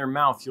can't fit in their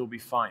mouth, you'll be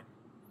fine.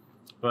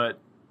 But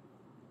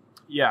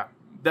yeah,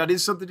 that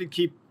is something to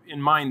keep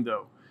in mind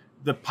though.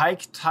 The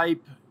pike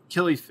type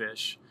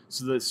killifish,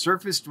 so the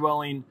surface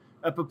dwelling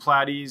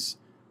Epiplates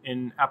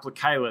and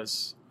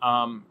Aplochilus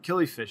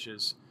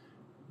killifishes,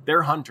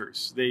 they're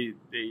hunters.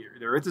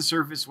 They're at the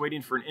surface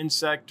waiting for an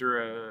insect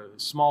or a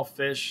small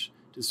fish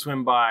to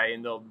swim by,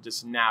 and they'll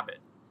just nab it,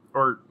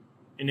 or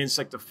an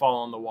insect to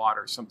fall on the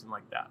water, something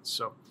like that.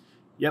 So,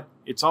 yep,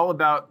 it's all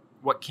about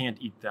what can't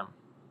eat them.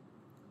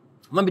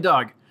 Lumpy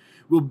Dog,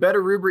 will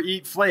Betaruber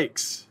eat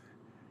flakes?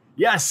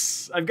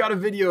 Yes, I've got a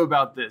video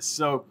about this.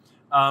 So,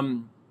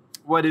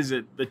 what is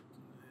it? A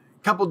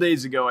couple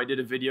days ago, I did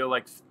a video,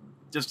 like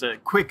just a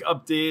quick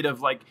update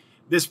of like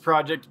this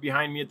project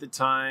behind me at the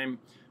time.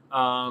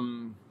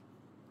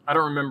 I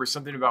don't remember,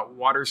 something about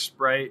water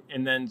sprite,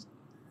 and then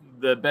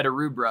the betta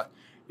rubra.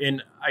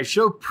 And I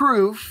show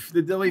proof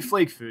that they'll eat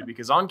flake food,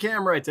 because on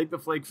camera, I take the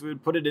flake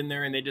food, put it in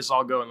there, and they just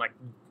all go and like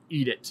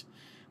eat it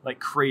like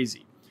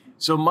crazy.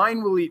 So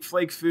mine will eat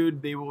flake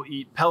food. They will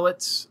eat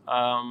pellets.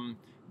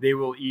 They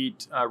will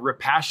eat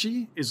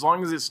Repashy, as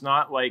long as it's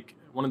not like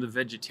one of the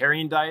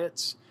vegetarian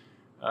diets.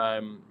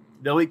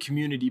 They'll eat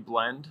Community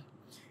Blend,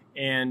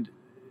 and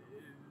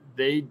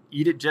they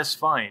eat it just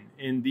fine.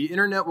 And the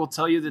internet will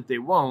tell you that they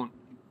won't,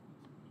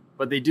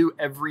 but they do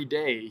every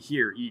day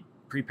here eat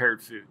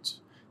prepared foods.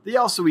 They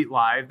also eat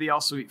live, they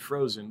also eat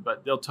frozen,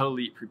 but they'll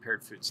totally eat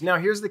prepared foods. Now,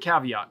 here's the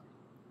caveat.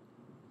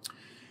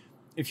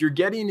 If you're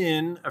getting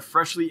in a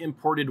freshly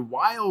imported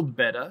wild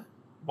betta,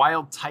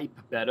 wild type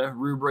betta,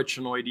 Rubra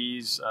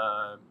chinoides,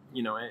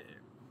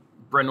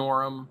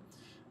 Brenorum,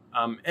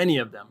 any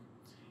of them,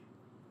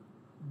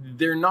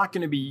 they're not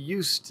going to be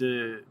used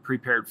to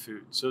prepared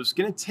food. So it's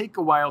going to take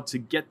a while to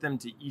get them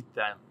to eat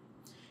them,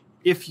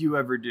 if you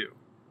ever do.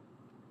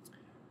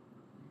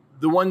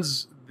 The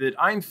ones that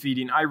I'm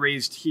feeding, I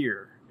raised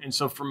here. And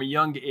so from a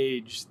young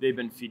age, they've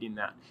been feeding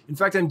that. In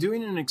fact, I'm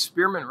doing an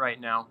experiment right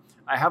now.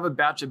 I have a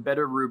batch of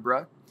betta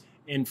rubra,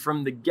 and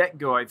from the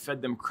get-go, I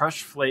fed them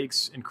crushed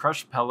flakes and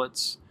crushed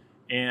pellets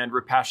and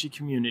Repashy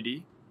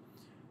Community.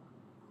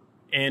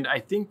 And I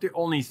think that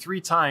only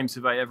 3 times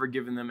have I ever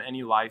given them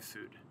any live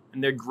food.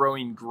 And they're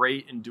growing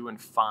great and doing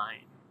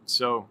fine.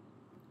 So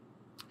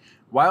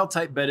wild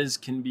type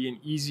bettas can be an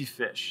easy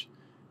fish.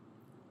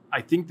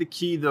 I think the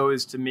key, though,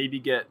 is to maybe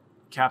get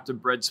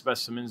captive bred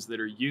specimens that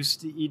are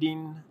used to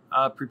eating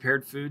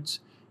prepared foods,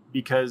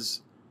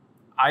 because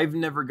I've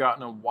never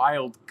gotten a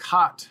wild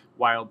caught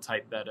wild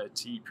type betta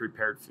to eat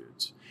prepared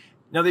foods.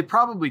 Now, they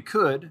probably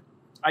could.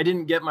 I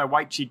didn't get my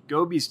white-cheeked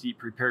gobies to eat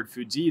prepared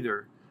foods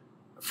either.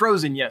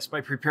 Frozen, yes.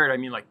 By prepared, I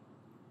mean like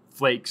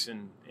flakes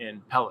and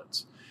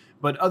pellets.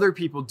 But other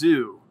people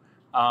do.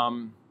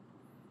 I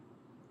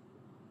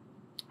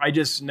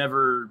just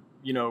never,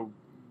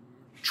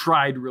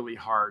 tried really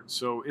hard.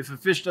 So if a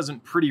fish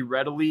doesn't pretty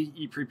readily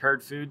eat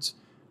prepared foods,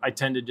 I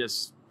tend to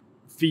just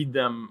feed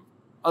them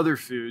other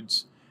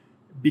foods,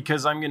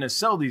 because I'm going to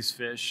sell these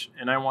fish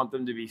and I want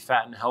them to be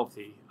fat and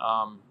healthy.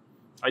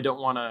 I don't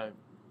want to,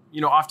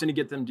 often to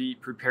get them to eat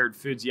prepared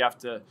foods, you have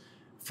to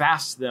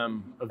fast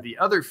them of the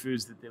other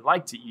foods that they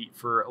like to eat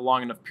for a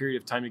long enough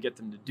period of time to get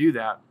them to do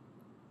that.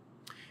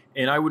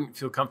 And I wouldn't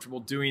feel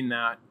comfortable doing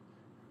that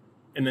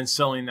and then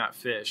selling that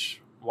fish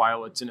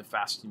while it's in a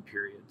fasting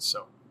period.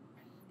 So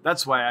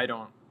that's why I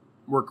don't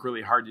work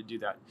really hard to do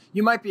that.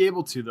 You might be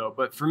able to, though.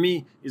 But for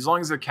me, as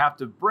long as they're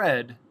captive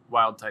bred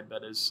wild type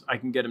bettas, I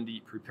can get them to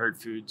eat prepared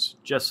foods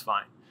just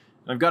fine.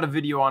 And I've got a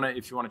video on it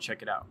if you want to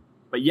check it out.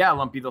 But yeah,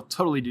 Lumpy, they'll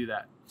totally do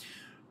that.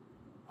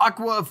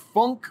 Aqua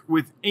Funk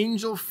with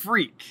Angel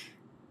Freak.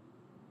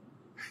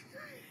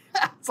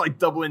 It's like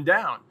doubling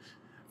down.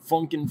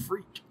 Funk and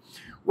Freak.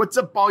 What's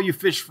up, all you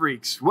fish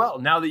freaks? Well,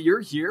 now that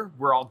you're here,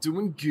 we're all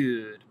doing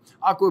good.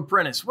 Aqua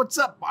Apprentice, what's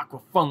up, Aqua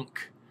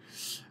Funk?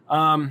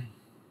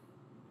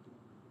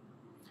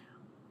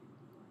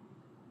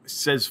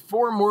 Says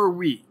 4 more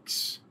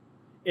weeks.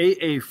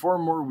 AA, 4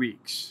 more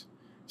weeks.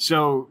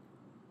 So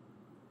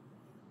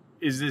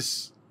is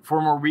this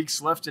 4 more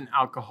weeks left in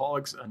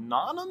Alcoholics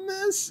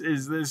Anonymous?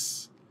 Is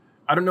this,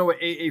 I don't know what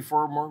AA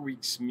 4 more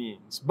weeks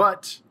means,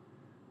 but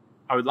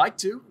I would like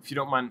to, if you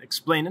don't mind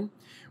explaining.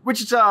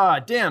 Wichita,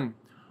 Dan,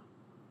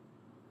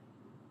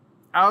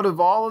 out of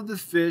all of the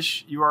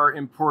fish you are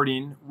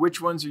importing,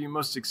 which ones are you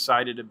most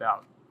excited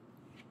about?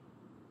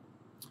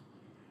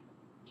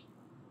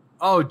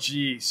 Oh,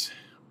 geez.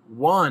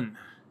 1.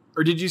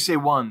 Or did you say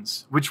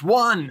ones? Which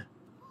one?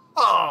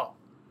 Oh.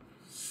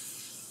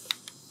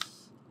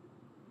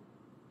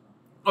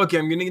 Okay,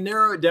 I'm going to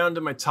narrow it down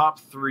to my top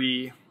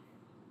 3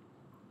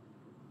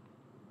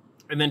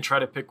 and then try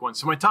to pick one.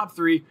 So my top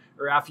 3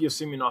 are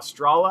Aphyosemion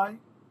australe,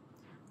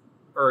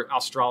 or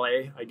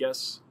Australe, I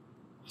guess.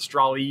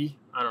 Australe.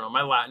 I don't know.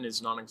 My Latin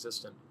is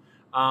non-existent.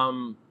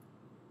 Chrome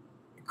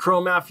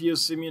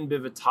Aphyosemion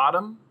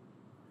bivitatum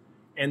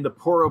and the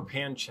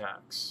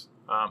Poropanchax.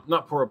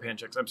 Not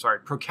Poropanchax, I'm sorry,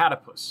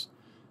 Procatopus.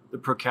 The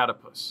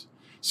Procatopus.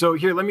 So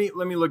here, let me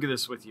look at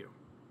this with you.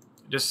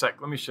 Just a sec,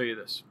 let me show you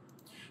this.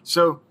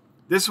 So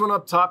this one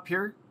up top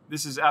here,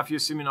 this is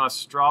Aphyosemion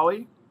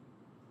australe.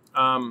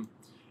 And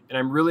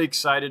I'm really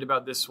excited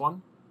about this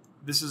one.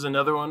 This is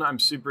another one I'm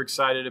super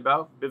excited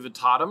about,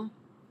 Bivitatum.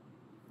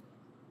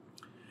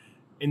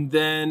 And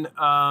then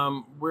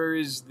where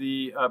is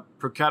the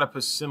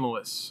Procatopus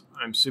similis?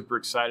 I'm super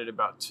excited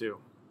about too.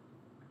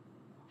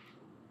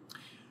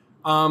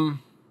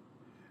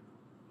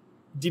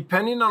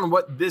 Depending on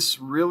what this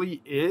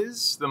really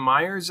is, the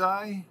Meyer's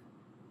Eye,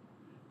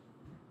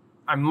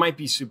 I might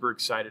be super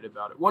excited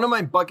about it. One of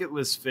my bucket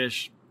list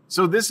fish,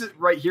 so this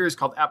right here is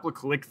called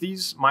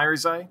Aplocalycthes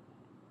Meyer's Eye.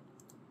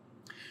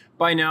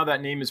 By now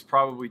that name is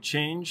probably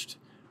changed.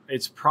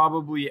 It's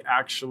probably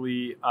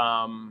actually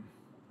Congo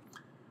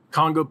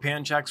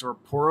Panchax or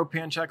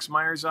Poropanchax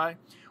Meyer's Eye.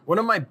 One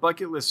of my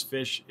bucket list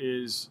fish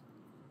is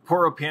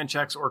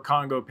Poropanchax or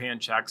Congo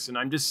Panchax, and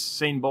I'm just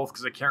saying both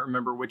because I can't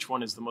remember which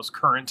one is the most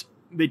current.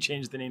 they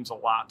change the names a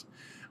lot,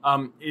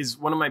 is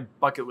one of my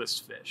bucket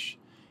list fish.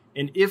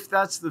 And if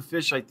that's the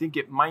fish I think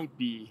it might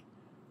be,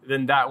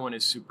 then that one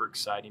is super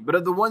exciting. But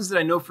of the ones that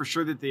I know for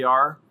sure that they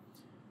are,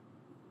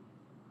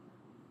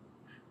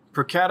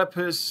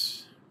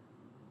 Procatopus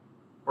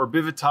or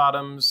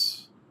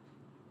Bivitotums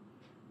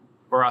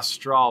or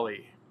Australe.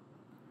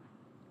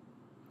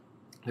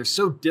 They're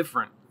so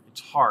different,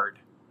 it's hard.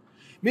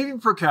 Maybe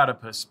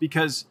Procatopus,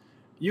 because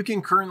you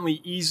can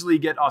currently easily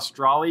get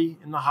Australe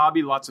in the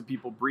hobby. Lots of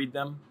people breed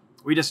them.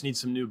 We just need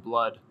some new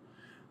blood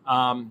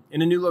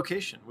in a new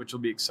location, which will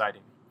be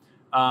exciting.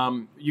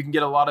 You can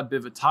get a lot of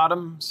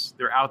Bivitotums.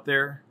 They're out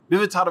there.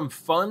 Bivitotum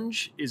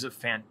funge is a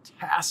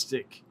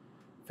fantastic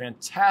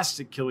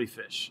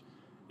killifish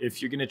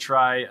if you're going to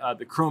try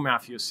the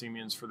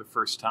Chromaphiosemens for the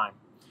first time.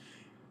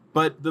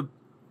 But the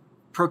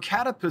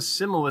Procatopus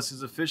similis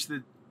is a fish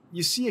that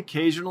you see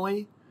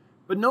occasionally,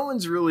 but no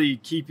one's really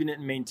keeping it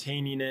and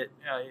maintaining it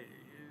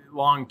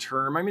long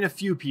term. I mean, a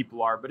few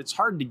people are, but it's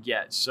hard to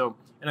get. So,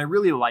 and I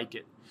really like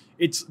it.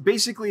 It's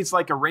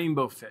like a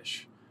rainbow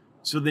fish.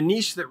 So the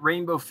niche that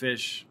rainbow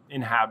fish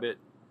inhabit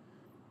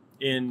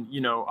in,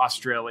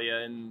 Australia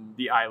and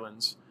the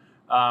islands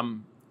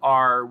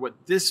are what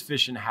this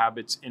fish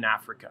inhabits in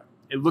Africa.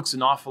 It looks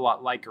an awful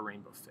lot like a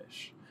rainbow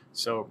fish.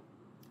 So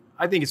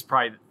I think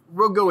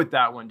we'll go with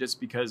that one just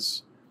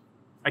because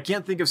I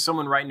can't think of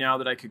someone right now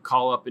that I could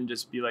call up and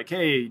just be like,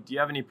 hey, do you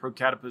have any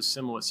Procatopus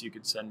similis you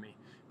could send me?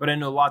 But I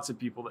know lots of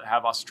people that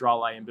have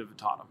Australe and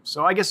Bivitotum.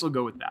 So I guess we'll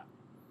go with that.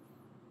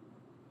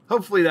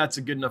 Hopefully that's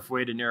a good enough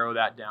way to narrow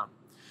that down.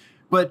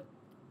 But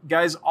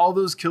guys, all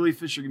those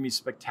killifish are going to be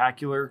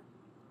spectacular.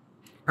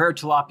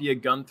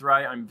 Paratilapia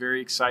gunthri, I'm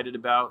very excited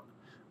about.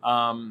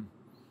 Pelvicochromis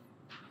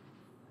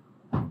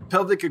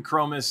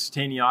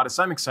taeniatus,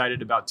 I'm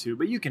excited about too,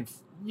 but you can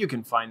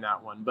find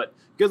that one. But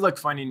good luck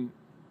finding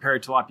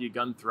Paratilapia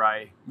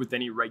gunthri with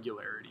any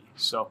regularity.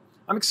 So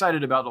I'm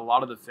excited about a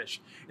lot of the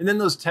fish. And then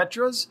those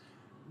tetras,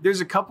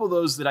 there's a couple of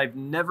those that I've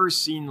never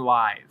seen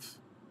live,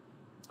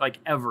 like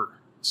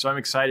ever. So I'm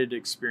excited to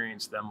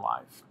experience them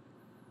live.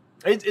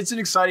 It's an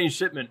exciting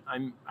shipment.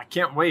 I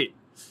can't wait.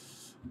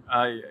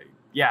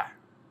 Yeah,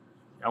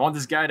 I want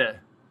this guy to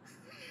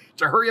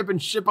hurry up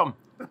and ship them.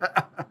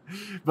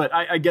 But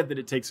I get that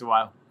it takes a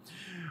while.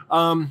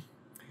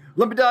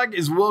 Lumpy Dog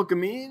is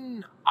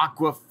welcoming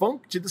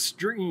Aquafunk to the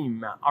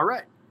stream. All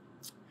right.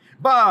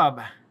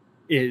 Bob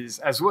is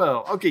as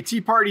well. Okay,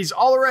 tea parties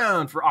all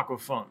around for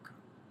Aquafunk.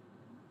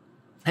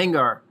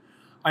 Hangar,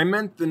 I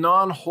meant the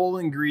non-whole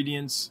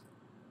ingredients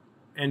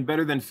and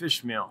better than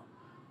fish meal.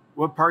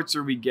 What parts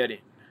are we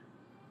getting?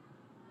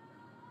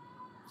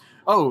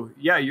 Oh,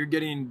 yeah, you're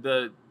getting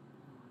the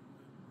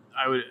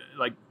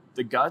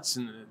guts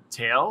and the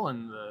tail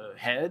and the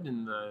head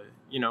and the,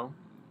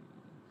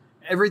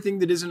 everything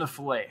that isn't a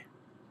fillet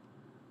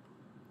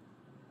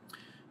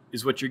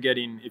is what you're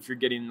getting if you're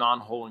getting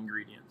non-whole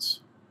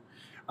ingredients.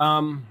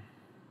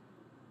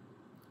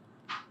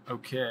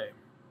 Okay.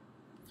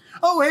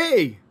 Oh,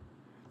 hey,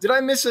 did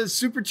I miss a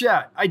super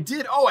chat? I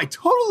did. Oh, I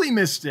totally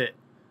missed it.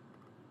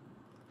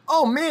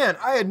 Oh, man,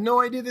 I had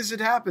no idea this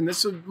had happened.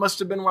 This must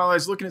have been while I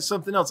was looking at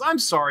something else. I'm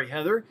sorry,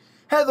 Heather.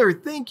 Heather,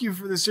 thank you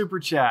for the super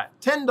chat.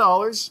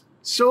 $10.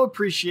 So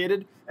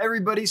appreciated.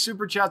 Everybody,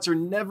 super chats are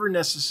never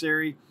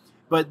necessary,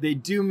 but they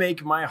do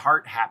make my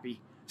heart happy.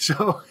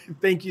 So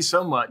thank you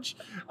so much.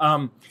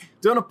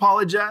 Don't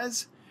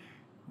apologize.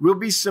 Will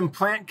be some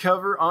plant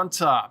cover on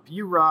top.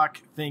 You rock.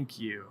 Thank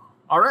you.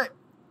 All right.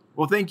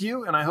 Well, thank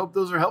you, and I hope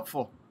those are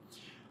helpful.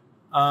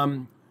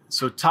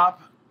 So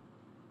top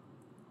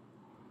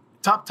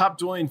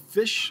dwelling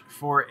fish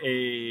for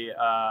a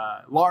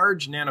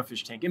large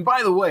nanofish tank. And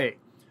by the way,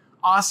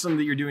 awesome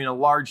that you're doing a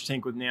large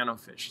tank with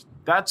nanofish.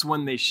 That's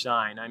when they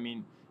shine. I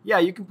mean, yeah,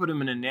 you can put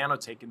them in a nano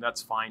tank and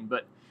that's fine,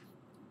 but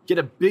get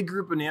a big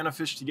group of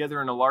nanofish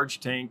together in a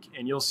large tank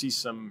and you'll see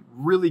some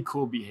really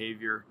cool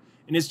behavior.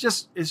 And it's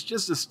just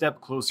a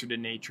step closer to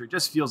nature. It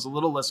just feels a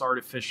little less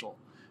artificial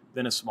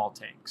than a small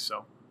tank.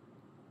 So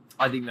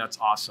I think that's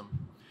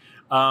awesome.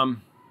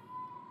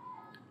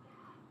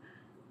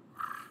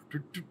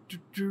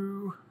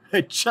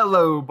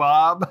 Cello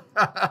Bob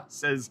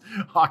says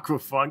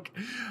Aquafunk.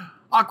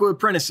 Aqua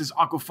Apprentice is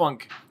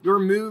Aquafunk. Your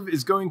move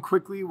is going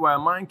quickly while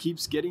mine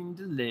keeps getting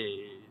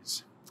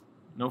delays.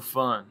 No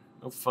fun.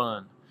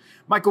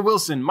 Michael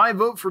Wilson, my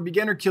vote for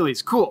beginner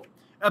killies. Cool.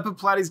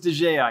 Epiplates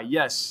degei,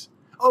 yes.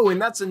 Oh,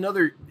 and that's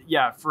another,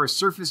 for a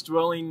surface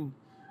dwelling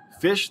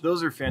fish,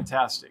 those are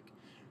fantastic.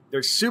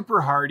 They're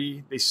super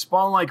hardy. They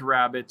spawn like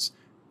rabbits.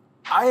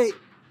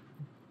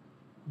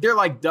 They're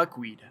like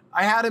duckweed.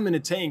 I had them in a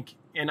tank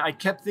and I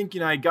kept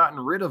thinking I had gotten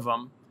rid of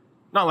them.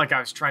 Not like I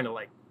was trying to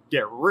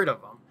get rid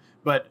of them,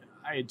 but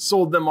I had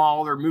sold them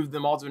all or moved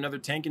them all to another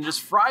tank and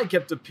just fry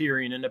kept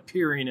appearing. And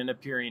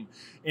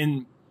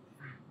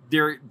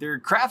they're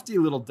crafty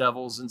little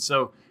devils. And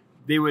so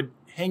they would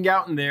hang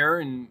out in there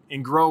and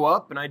grow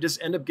up and I just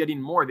end up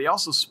getting more. They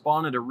also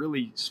spawn at a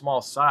really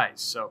small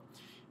size. So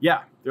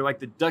yeah, they're like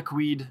the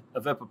duckweed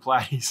of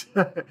Epiplates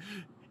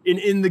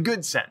in the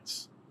good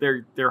sense.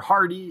 They're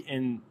hardy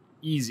and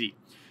easy.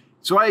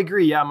 So I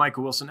agree. Yeah,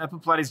 Michael Wilson.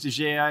 Epiplates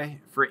degei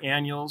for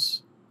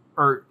annuals,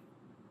 or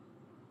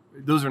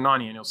those are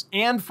non-annuals,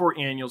 and for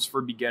annuals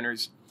for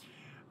beginners.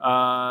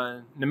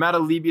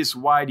 Nematolebus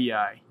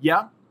widei.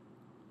 Yeah.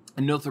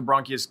 And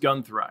Nothrobronchius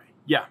guntheri.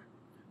 Yeah.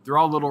 They're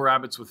all little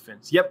rabbits with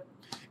fins. Yep.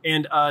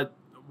 And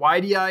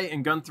widei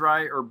and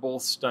guntheri are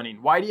both stunning.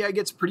 Widei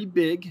gets pretty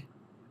big.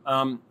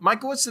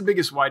 Michael, what's the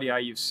biggest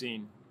widei you've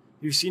seen?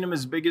 You've seen them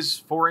as big as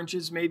 4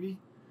 inches, maybe?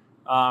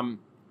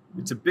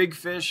 It's a big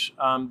fish.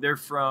 They're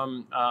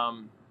from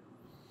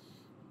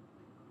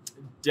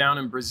down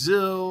in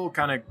Brazil,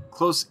 kind of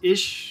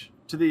close-ish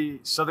to the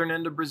southern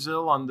end of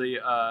Brazil on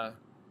the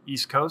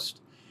east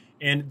coast.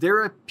 And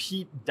they're a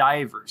peat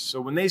diver.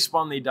 So when they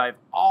spawn, they dive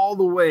all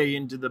the way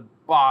into the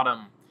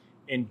bottom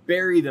and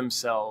bury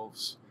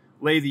themselves,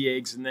 lay the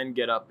eggs, and then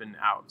get up and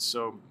out.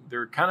 So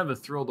they're kind of a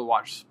thrill to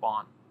watch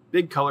spawn.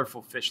 Big,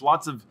 colorful fish.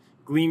 Lots of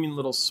gleaming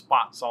little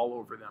spots all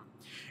over them.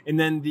 And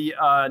then the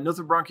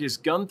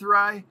Nothrobronchius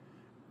guntheri.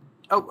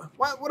 Oh,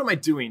 what am I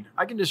doing?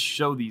 I can just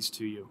show these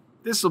to you.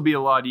 This will be a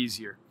lot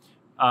easier.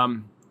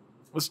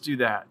 Let's do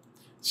that.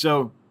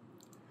 So,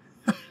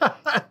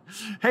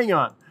 hang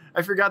on.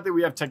 I forgot that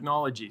we have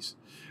technologies.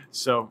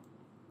 So,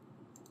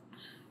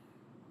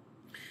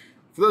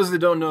 for those that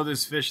don't know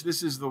this fish,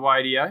 this is the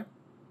widei.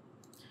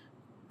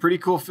 Pretty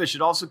cool fish.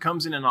 It also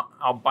comes in an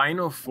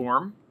albino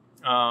form.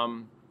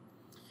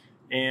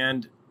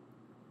 And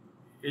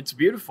it's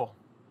beautiful.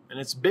 And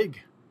it's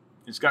big.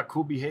 It's got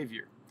cool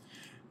behavior.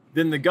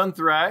 Then the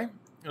guntheri,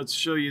 let's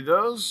show you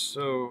those.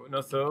 So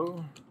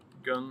Notho,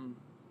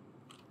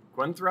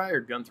 Guntheri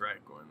or Guntheri?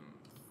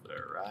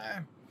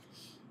 Guntheri.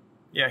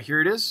 Yeah,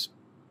 here it is.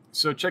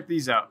 So check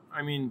these out.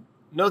 I mean,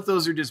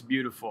 Nothos are just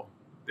beautiful.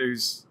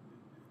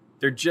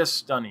 They're just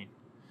stunning.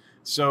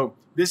 So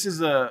this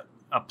is a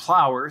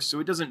plower, so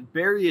it doesn't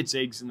bury its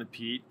eggs in the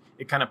peat.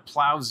 It kind of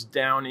plows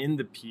down in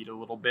the peat a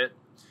little bit.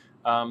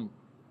 And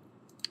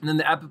then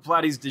the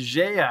Epiplates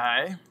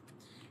degei.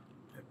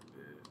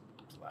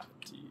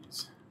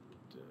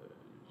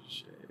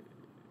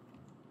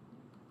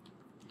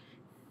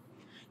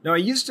 Now, I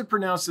used to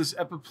pronounce this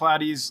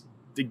Epiplates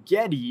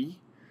degei,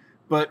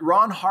 but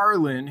Ron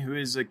Harlan, who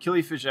is a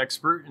killifish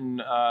expert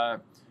and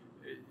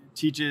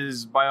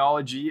teaches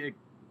biology at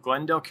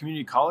Glendale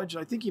Community College,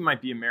 I think he might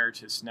be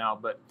emeritus now,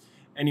 but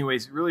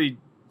anyways, really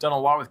done a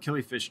lot with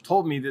killifish,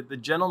 told me that the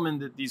gentleman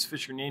that these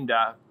fish are named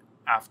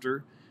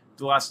after,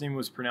 the last name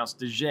was pronounced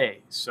degei,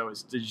 so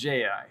it's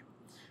degei,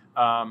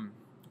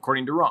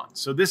 according to Ron.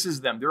 So this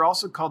is them. They're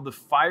also called the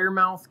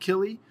firemouth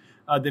killie.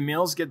 The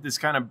males get this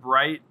kind of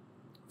bright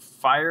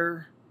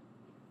fire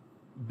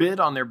bit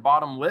on their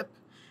bottom lip.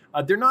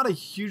 They're not a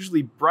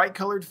hugely bright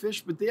colored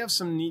fish, but they have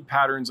some neat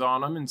patterns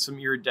on them and some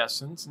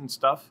iridescence and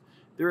stuff.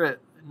 They're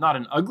not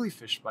an ugly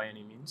fish by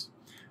any means.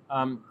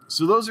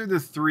 So those are the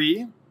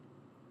 3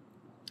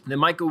 that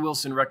Michael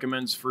Wilson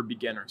recommends for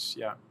beginners.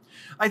 Yeah.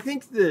 I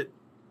think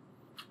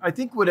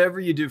whatever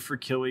you do for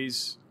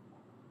killies,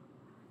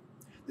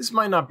 this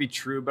might not be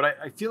true, but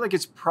I feel like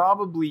it's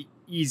probably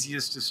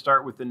easiest to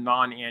start with the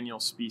non-annual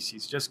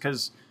species just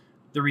because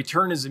the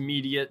return is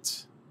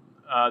immediate.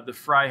 The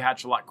fry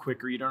hatch a lot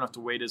quicker. You don't have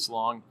to wait as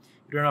long.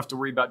 You don't have to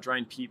worry about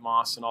drying peat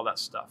moss and all that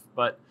stuff.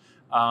 But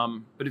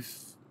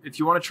if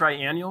you want to try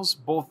annuals,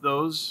 both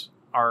those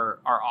are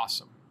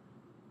awesome.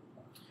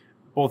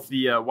 Both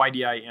the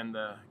widei and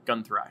the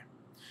guntheri.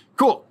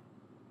 Cool.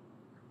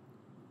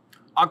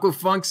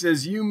 Aquafunk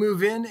says, you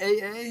move in,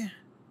 AA?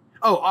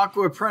 Oh,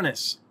 Aqua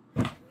Apprentice.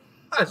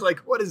 I was like,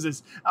 what is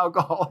this?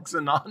 Alcoholics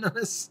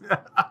Anonymous?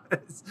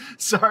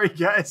 Sorry,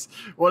 guys.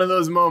 One of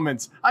those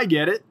moments. I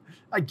get it.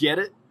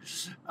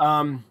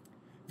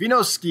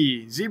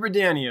 Vinoski, Zebra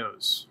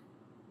Danios.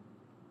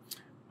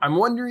 I'm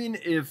wondering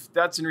if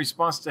that's in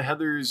response to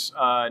Heather's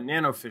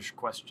nanofish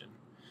question.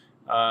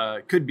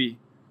 Could be.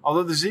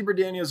 Although the Zebra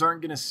Danios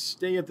aren't going to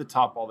stay at the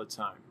top all the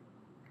time.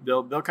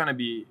 They'll kind of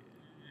be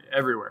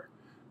everywhere.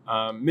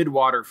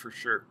 Mid-water for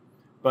sure.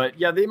 But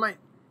yeah, they might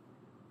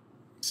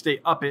stay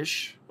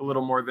upish a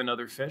little more than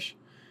other fish.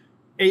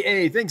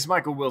 AA, thanks,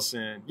 Michael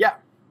Wilson. Yeah,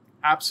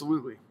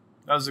 absolutely.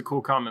 That was a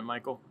cool comment,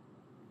 Michael.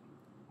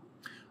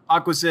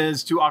 Aqua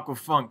says to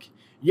Aquafunk,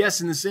 yes,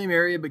 in the same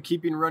area, but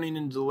keeping running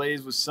into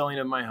delays with selling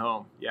of my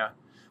home. Yeah.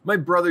 My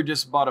brother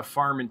just bought a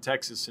farm in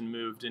Texas and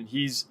moved, and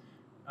he's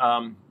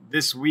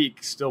this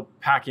week still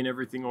packing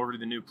everything over to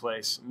the new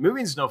place.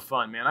 Moving's no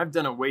fun, man. I've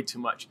done it way too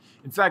much.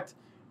 In fact,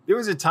 there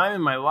was a time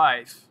in my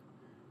life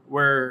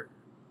where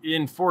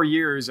in 4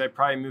 years, I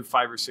probably moved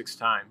 5 or 6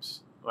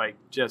 times. Like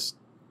just,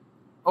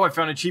 I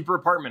found a cheaper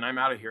apartment. I'm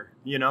out of here,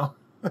 you know,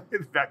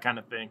 that kind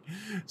of thing.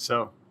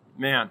 So,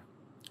 man,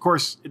 of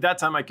course, at that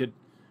time I could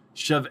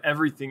shove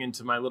everything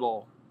into my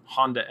little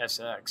Honda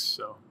SX.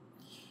 So,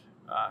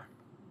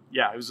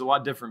 yeah, it was a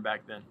lot different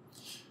back then.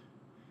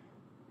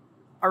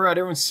 All right,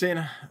 everyone's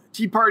saying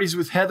tea parties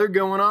with Heather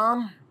going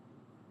on.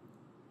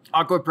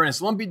 Aqua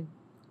Apprentice, Lumpy,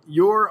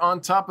 you're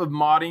on top of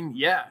modding.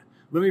 Yeah,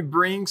 let me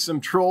bring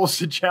some trolls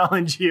to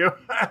challenge you.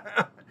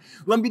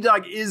 Lumpy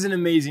Dog is an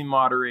amazing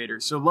moderator.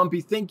 So Lumpy,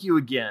 thank you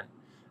again.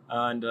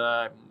 And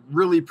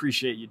really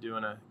appreciate you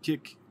doing a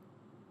kick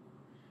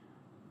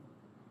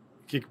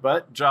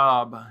butt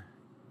job,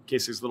 in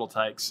case there's little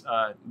tykes,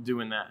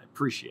 doing that.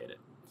 Appreciate it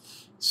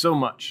so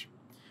much.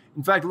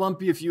 In fact,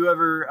 Lumpy, if you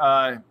ever,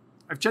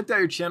 I've checked out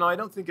your channel. I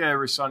don't think I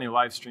ever saw any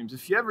live streams.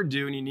 If you ever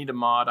do and you need a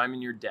mod, I'm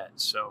in your debt.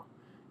 So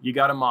you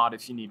got a mod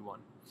if you need one.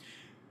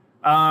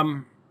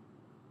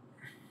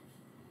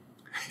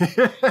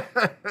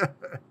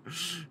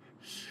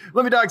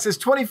 Let Me Dog says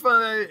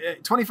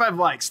 25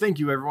 likes. Thank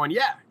you, everyone.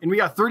 Yeah, and we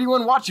got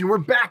 31 watching. We're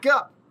back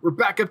up. We're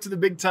back up to the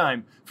big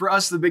time. For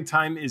us, the big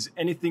time is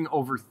anything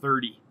over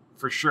 30,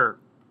 for sure.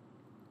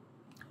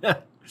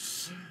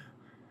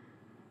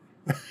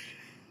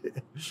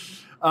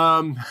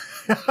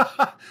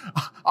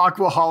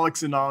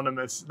 Aquaholics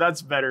Anonymous.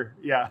 That's better.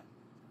 Yeah.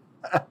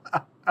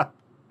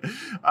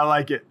 I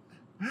like it.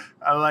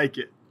 I like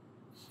it.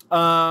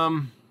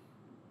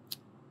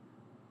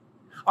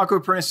 Aqua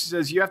Apprentice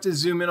says, you have to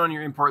zoom in on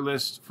your import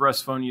list for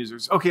us phone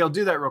users. Okay, I'll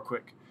do that real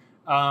quick.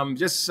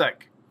 Just a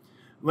sec.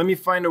 Let me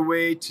find a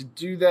way to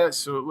do that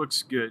so it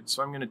looks good.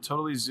 So I'm going to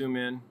totally zoom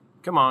in.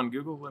 Come on,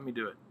 Google, let me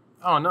do it.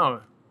 Oh,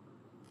 no.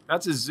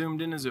 That's as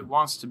zoomed in as it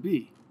wants to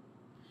be.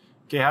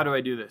 Okay, how do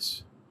I do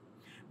this?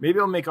 Maybe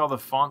I'll make all the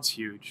fonts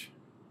huge.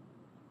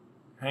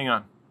 Hang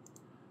on.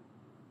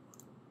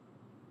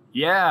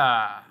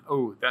 Yeah.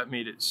 Oh, that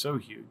made it so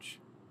huge.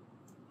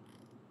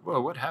 Whoa,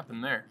 what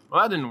happened there?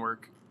 Well, that didn't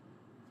work.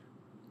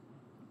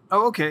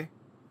 Oh, okay.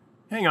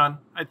 Hang on.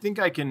 I think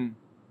I can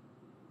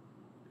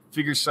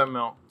figure something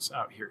else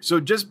out here. So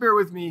just bear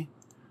with me.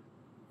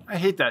 I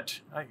hate that.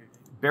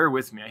 Bear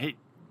with me.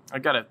 I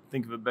got to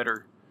think of a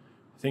better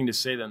thing to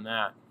say than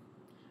that.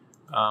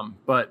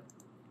 But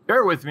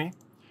bear with me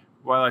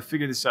while I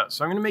figure this out.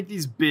 So I'm going to make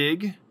these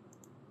big.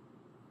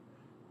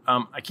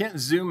 I can't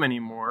zoom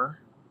anymore.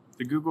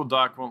 The Google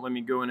Doc won't let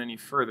me go in any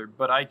further,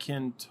 but I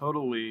can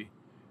totally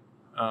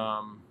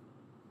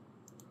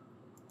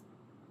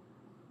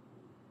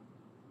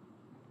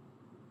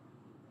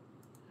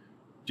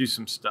do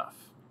some stuff.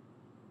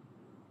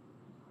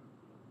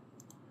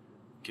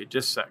 Okay,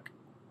 just a sec.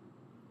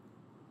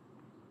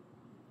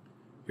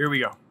 Here we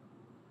go.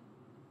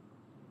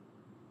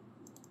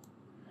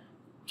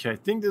 Okay, I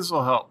think this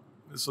will help.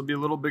 This will be a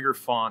little bigger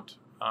font,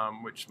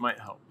 which might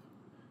help.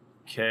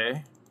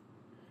 Okay.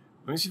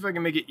 Let me see if I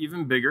can make it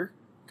even bigger,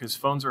 because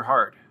phones are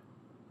hard.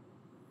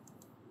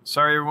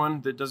 Sorry,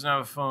 everyone that doesn't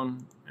have a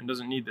phone and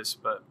doesn't need this,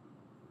 but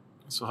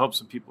this will help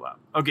some people out.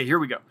 Okay, here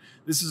we go.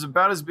 This is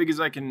about as big as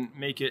I can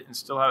make it and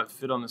still have it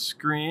fit on the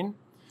screen.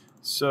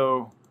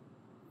 So,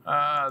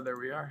 there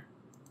we are.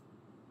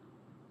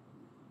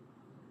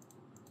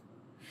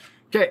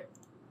 Okay.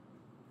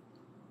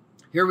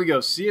 Here we go.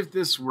 See if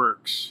this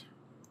works.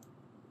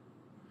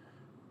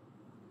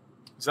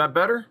 Is that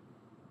better?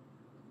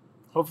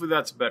 Hopefully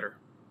that's better.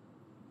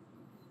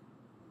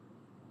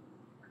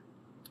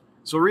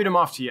 So I'll read them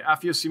off to you.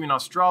 Aphyosemion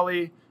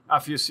australe,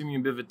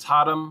 Aphyosemion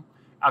bivitatum,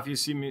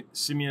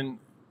 Aphyosemion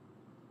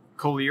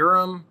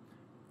coliorum,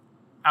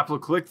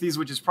 Aplocalyctes,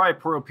 which is probably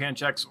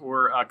Poropanchax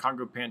or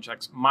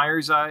Congopanchax,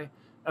 Meyersi,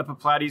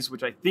 Epiplates,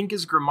 which I think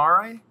is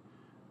Grammii,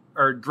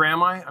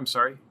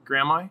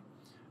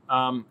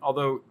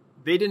 although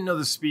they didn't know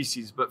the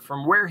species, but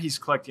from where he's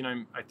collecting,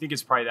 I think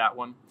it's probably that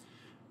one.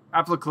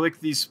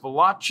 Aplocalyctes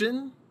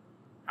spolachin,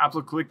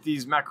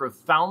 Aplocalyctes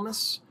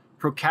macrothalmus,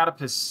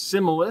 Procatopus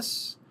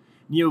similis,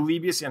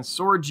 Neolibius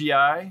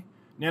ansorgii,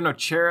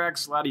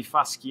 Nanocherax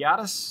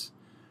latifasciatus,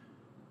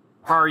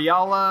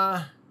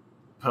 Pariala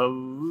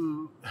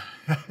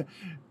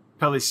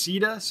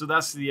pellicida, so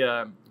that's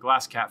the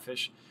glass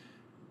catfish,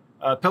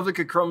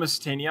 Pelvicochromis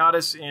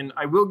taeniatus, and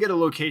I will get a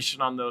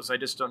location on those, I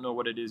just don't know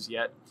what it is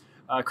yet.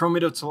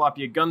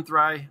 Chromidotilapia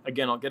gunthri,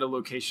 again, I'll get a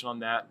location on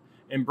that,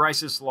 and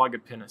Brysis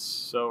logopinus,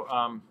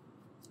 so,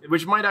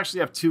 which might actually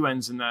have two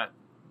N's in that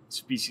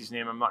species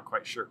name, I'm not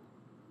quite sure.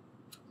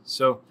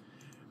 So,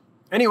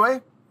 anyway,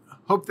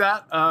 hope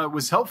that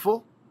was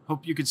helpful.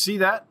 Hope you could see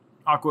that.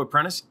 Aqua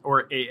Apprentice,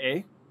 or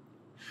AA.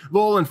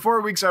 Lol, in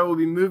 4 weeks, I will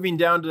be moving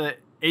down to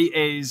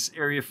AA's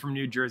area from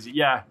New Jersey.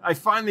 Yeah, I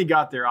finally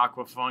got there,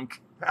 Aquafunk.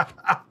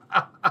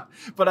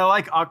 But I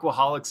like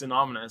Aquaholics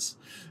Anonymous.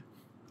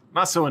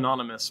 Not so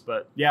anonymous,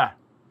 but yeah.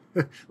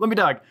 Let me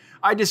dog.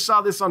 I just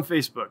saw this on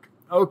Facebook.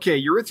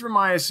 Okay,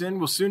 erythromycin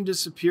will soon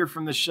disappear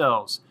from the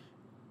shelves.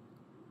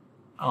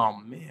 Oh,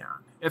 man.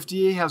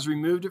 FDA has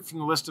removed it from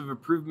the list of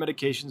approved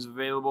medications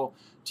available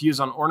to use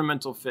on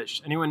ornamental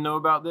fish. Anyone know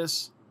about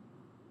this?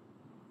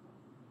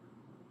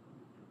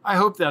 I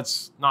hope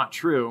that's not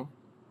true.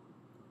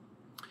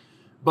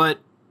 But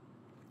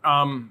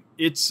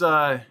it's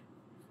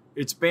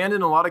banned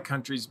in a lot of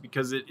countries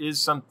because it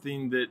is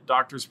something that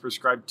doctors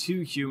prescribe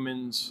to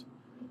humans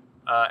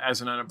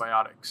as an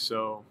antibiotic.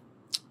 So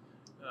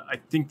I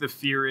think the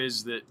fear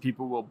is that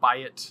people will buy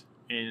it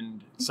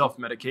and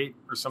self-medicate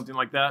or something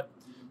like that.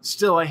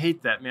 Still, I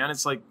hate that, man.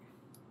 It's like,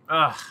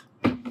 I'm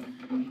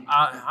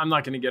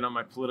not going to get on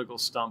my political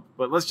stump,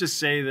 but let's just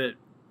say that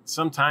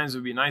sometimes it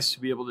would be nice to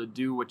be able to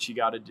do what you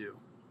got to do,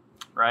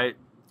 right?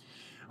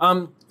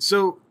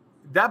 So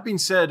that being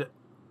said,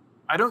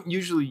 I don't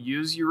usually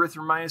use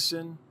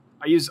erythromycin.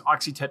 I use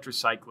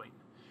oxytetracycline.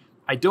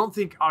 I don't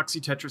think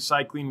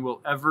oxytetracycline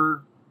will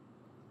ever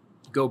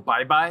go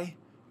bye-bye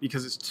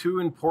because it's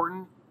too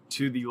important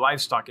to the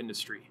livestock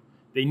industry.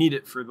 They need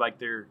it for like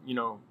their,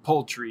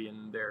 poultry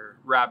and their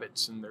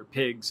rabbits and their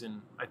pigs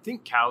and I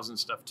think cows and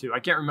stuff too. I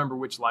can't remember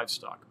which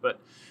livestock,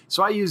 but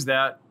so I use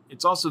that.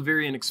 It's also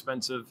very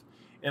inexpensive.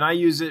 And I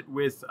use it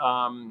with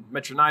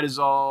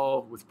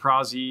metronidazole, with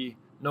Prazi,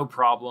 no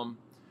problem.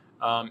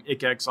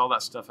 Icex, all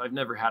that stuff. I've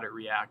never had it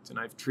react, and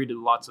I've treated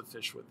lots of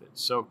fish with it.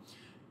 So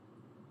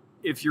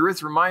if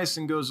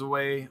erythromycin goes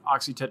away,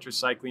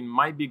 oxytetracycline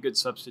might be a good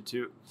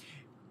substitute.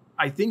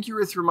 I think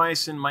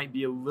erythromycin might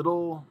be a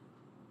little...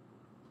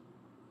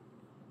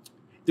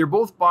 They're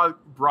both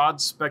broad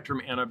spectrum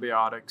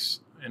antibiotics,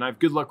 and I have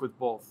good luck with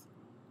both.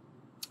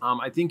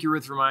 I think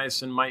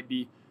erythromycin might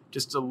be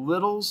just a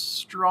little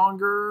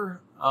stronger,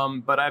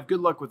 but I have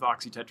good luck with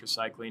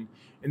oxytetracycline.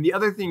 And the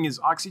other thing is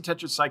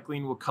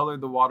oxytetracycline will color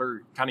the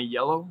water kind of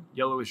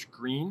yellowish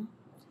green,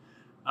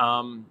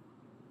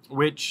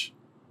 which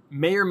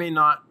may or may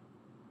not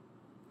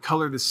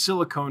color the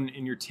silicone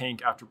in your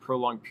tank after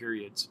prolonged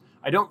periods.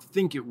 I don't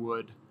think it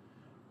would,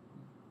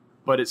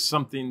 but it's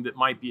something that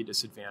might be a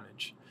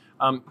disadvantage.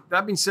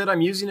 That being said,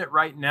 I'm using it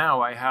right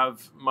now. I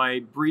have my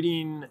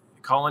breeding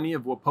colony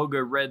of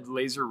Wapoga red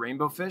laser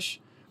rainbow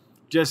fish.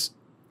 Just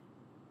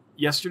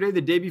yesterday,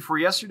 the day before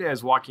yesterday, I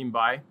was walking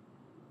by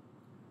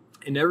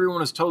and everyone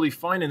was totally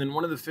fine. And then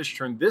one of the fish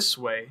turned this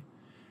way.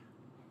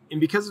 And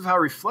because of how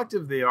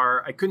reflective they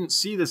are, I couldn't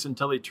see this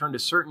until they turned a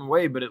certain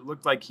way, but it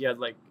looked like he had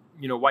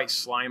white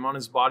slime on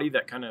his body,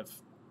 that kind of,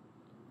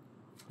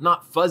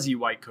 not fuzzy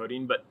white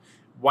coating, but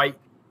white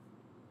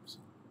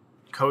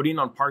coating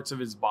on parts of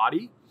his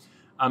body.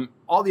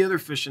 All the other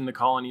fish in the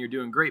colony are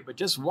doing great, but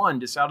just one,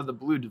 just out of the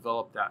blue,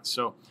 developed that.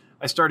 So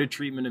I started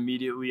treatment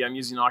immediately. I'm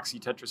using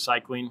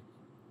oxytetracycline,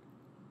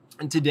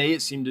 and today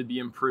it seemed to be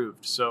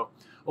improved. So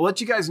I'll let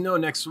you guys know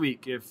next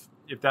week if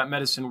that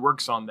medicine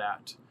works on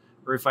that,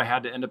 or if I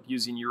had to end up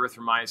using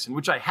erythromycin,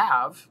 which I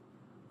have,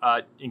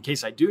 in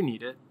case I do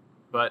need it.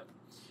 But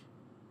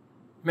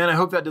man, I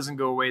hope that doesn't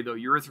go away though.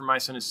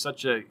 Erythromycin is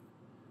such a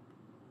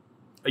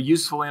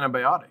useful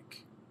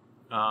antibiotic.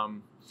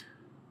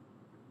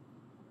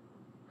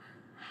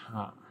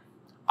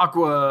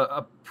 Aqua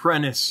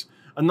Apprentice,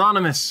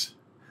 Anonymous,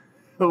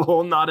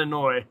 will not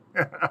annoy.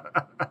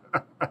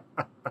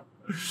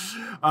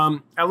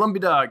 At Lumpy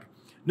Dog.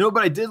 No,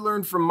 but I did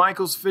learn from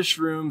Michael's Fish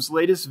Room's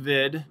latest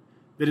vid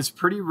that it's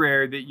pretty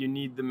rare that you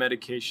need the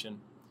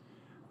medication.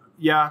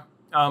 Yeah.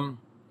 I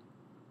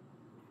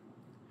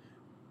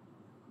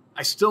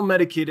still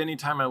medicate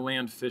anytime I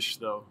land fish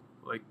though.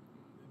 Like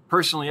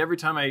personally, every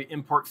time I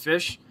import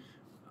fish,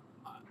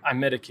 I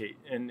medicate.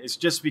 And it's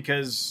just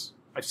because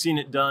I've seen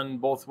it done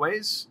both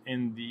ways.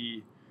 In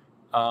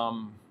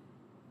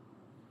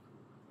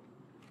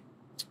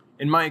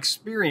my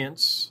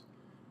experience,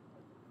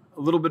 a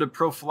little bit of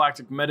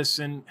prophylactic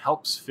medicine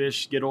helps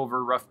fish get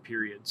over rough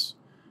periods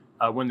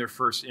when they're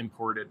first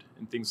imported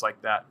and things like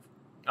that.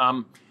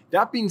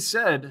 That being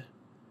said,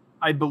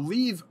 I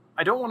believe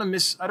I don't want to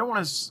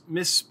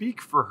misspeak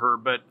for her,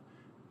 but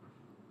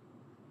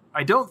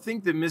I don't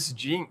think that Miss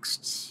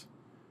Jinx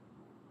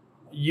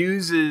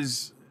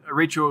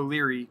Rachel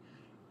O'Leary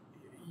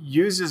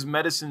uses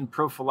medicine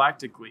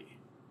prophylactically.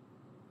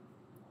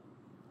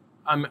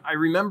 I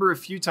remember a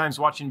few times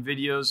watching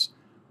videos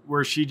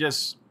where she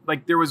just,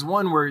 there was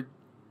one where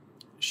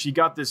she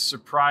got this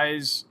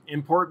surprise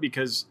import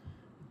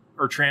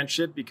or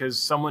transship because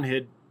someone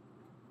had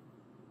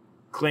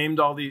claimed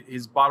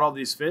bought all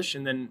these fish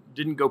and then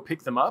didn't go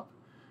pick them up.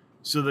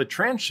 So the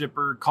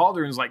transshipper called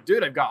her and was like,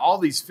 dude, I've got all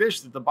these fish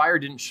that the buyer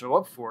didn't show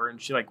up for.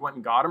 And she went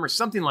and got them or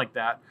something like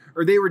that.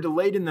 Or they were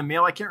delayed in the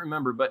mail. I can't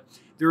remember, but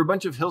there were a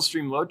bunch of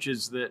Hillstream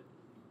loaches that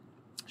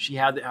she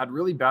had that had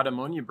really bad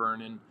ammonia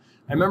burn. And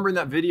I remember in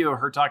that video,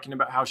 her talking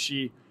about how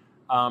she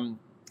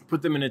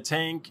put them in a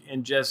tank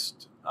and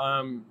just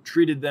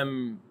treated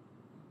them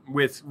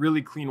with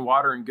really clean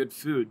water and good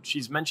food.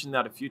 She's mentioned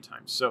that a few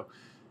times. So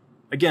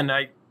again,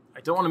 I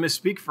don't want to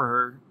misspeak for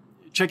her.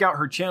 Check out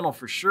her channel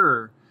for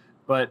sure.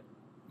 But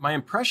my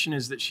impression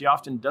is that she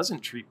often doesn't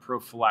treat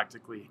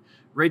prophylactically.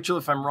 Rachel,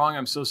 if I'm wrong,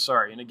 I'm so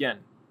sorry. And again,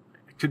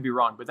 I could be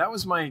wrong, but that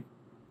was my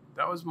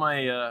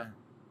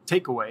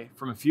takeaway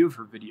from a few of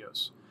her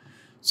videos.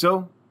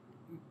 So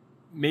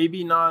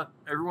maybe not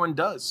everyone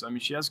does. I mean,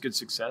 she has good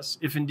success,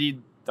 if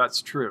indeed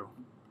that's true.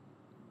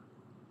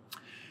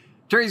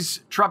 Terry's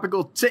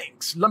Tropical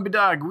Tanks. Lumpy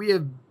Dog, we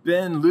have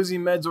been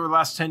losing meds over the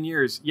last 10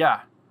 years.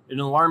 Yeah, at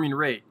an alarming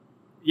rate.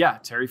 Yeah,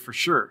 Terry, for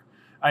sure.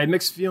 I had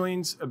mixed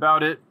feelings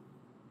about it.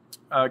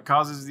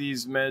 Causes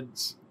these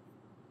meds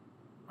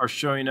are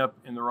showing up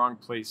in the wrong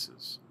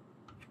places.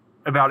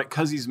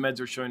 Because these meds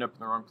are showing up in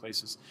the wrong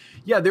places.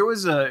 Yeah, there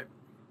was a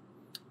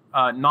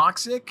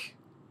Noxic.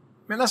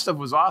 Man, that stuff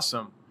was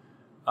awesome.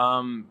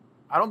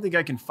 I don't think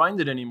I can find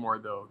it anymore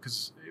though.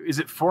 Is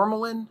it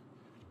formalin,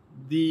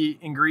 the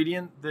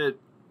ingredient that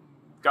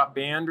got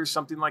banned or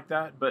something like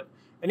that? But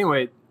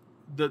anyway,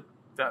 that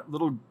that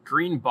little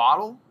green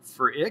bottle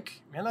for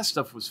ick, man, that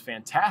stuff was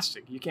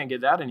fantastic. You can't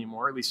get that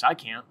anymore. At least I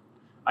can't.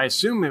 I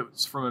assume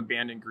it's from a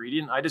banned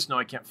ingredient. I just know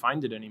I can't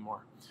find it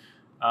anymore.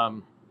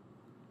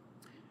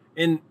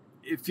 And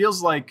it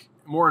feels like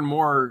more and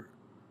more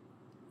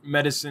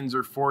medicines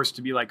are forced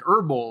to be like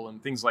herbal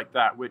and things like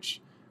that,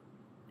 which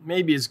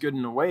maybe is good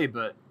in a way,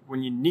 but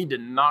when you need to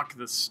knock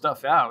the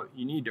stuff out,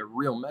 you need a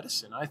real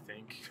medicine, I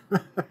think.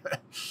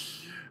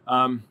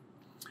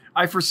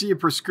 I foresee a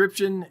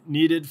prescription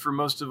needed for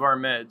most of our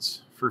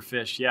meds for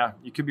fish. Yeah,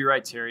 you could be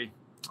right, Terry.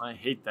 I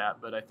hate that,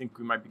 but I think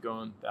we might be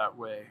going that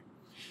way.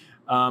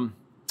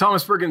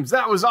 Thomas Perkins,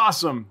 that was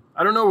awesome.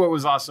 I don't know what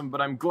was awesome, but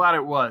I'm glad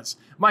it was.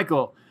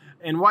 Michael,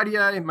 and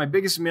YDI, my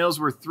biggest males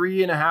were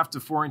 3.5 to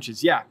 4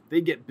 inches. Yeah,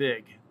 they get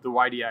big, the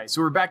YDI.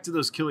 So we're back to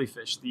those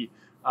killifish, the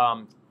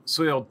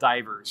soil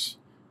divers,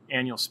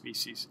 annual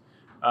species.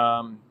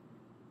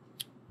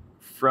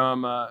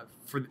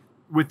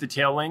 With the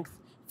tail length,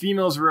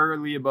 females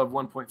rarely above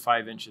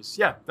 1.5 inches.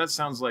 Yeah, that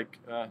sounds like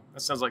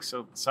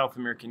South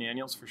American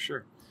annuals for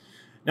sure.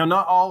 Now,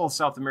 not all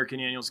South American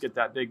annuals get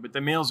that big, but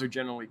the males are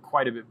generally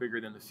quite a bit bigger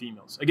than the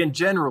females. Again,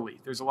 generally,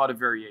 there's a lot of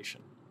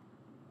variation.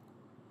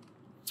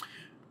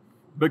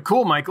 But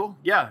cool, Michael.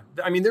 Yeah,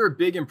 I mean, they're a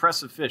big,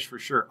 impressive fish for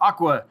sure.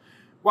 Aqua,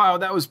 wow,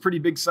 that was pretty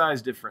big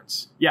size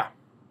difference. Yeah,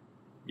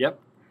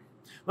 yep.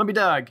 Lumpy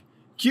Dog,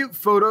 cute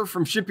photo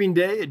from shipping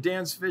day at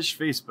Dan's Fish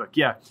Facebook.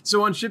 Yeah,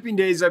 so on shipping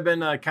days, I've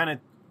been kind of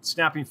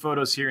snapping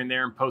photos here and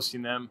there and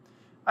posting them.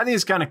 I think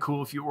it's kind of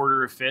cool if you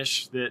order a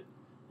fish that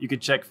you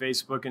could check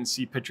Facebook and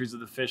see pictures of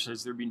the fish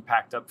as they're being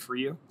packed up for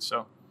you.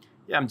 So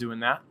yeah, I'm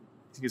doing that.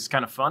 I think it's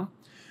kind of fun.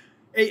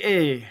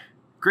 AA,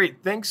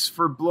 great. Thanks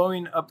for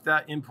blowing up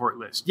that import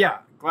list. Yeah,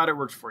 glad it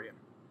worked for you.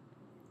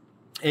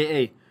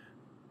 AA,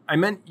 I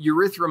meant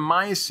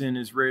erythromycin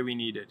is rarely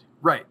needed.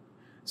 Right.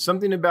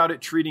 Something about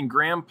it treating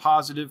gram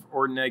positive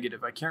or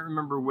negative. I can't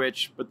remember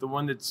which, but the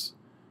one that's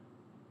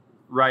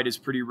right is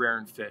pretty rare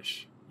in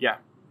fish. Yeah.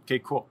 Okay,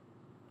 cool.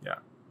 Yeah.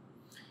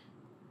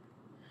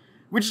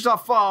 Wichita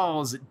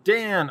Falls,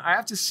 Dan, I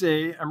have to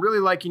say, I'm really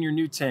liking your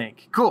new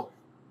tank. Cool.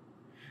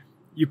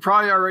 You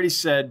probably already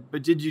said,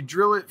 but did you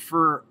drill it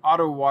for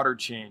auto water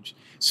change?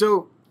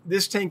 So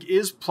this tank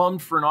is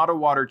plumbed for an auto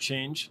water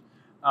change.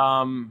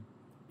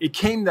 It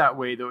came that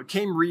way, though. It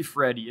came reef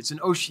ready. It's an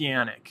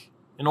Oceanic,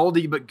 an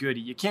oldie but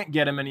goodie. You can't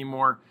get them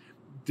anymore.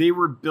 They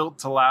were built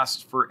to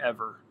last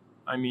forever.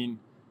 I mean,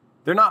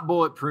 they're not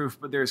bulletproof,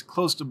 but they're as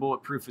close to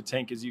bulletproof a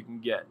tank as you can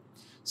get.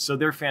 So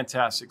they're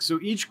fantastic. So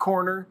each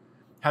corner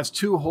has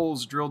 2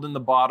 holes drilled in the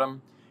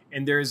bottom,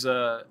 and there's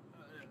a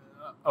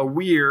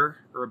weir,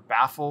 or a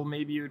baffle,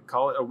 maybe you would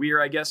call it, a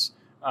weir, I guess,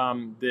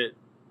 that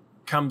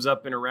comes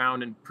up and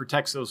around and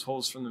protects those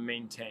holes from the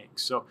main tank.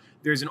 So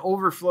there's an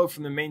overflow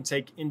from the main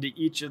tank into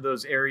each of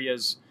those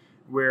areas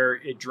where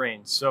it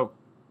drains. So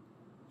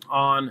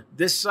on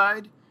this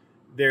side,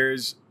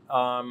 there's,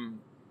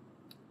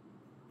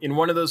 in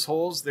one of those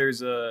holes,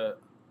 there's a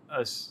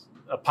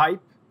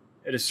pipe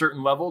at a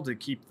certain level to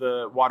keep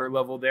the water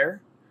level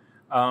there.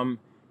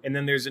 And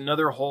then there's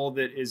another hole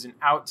that is an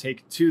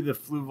outtake to the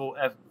Fluval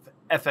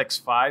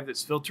FX5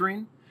 that's filtering.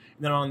 And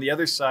then on the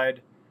other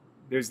side,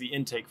 there's the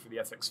intake for the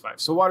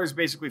FX5. So water is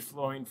basically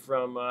flowing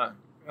from,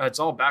 it's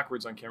all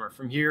backwards on camera,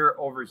 from here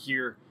over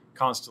here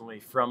constantly,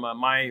 from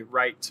my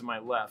right to my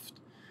left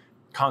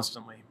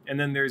constantly. And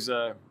then there's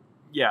a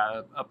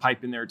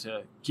pipe in there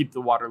to keep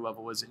the water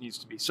level as it needs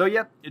to be. So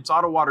yep, it's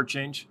auto water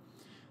change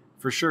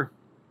for sure.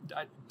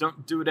 I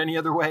don't do it any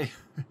other way.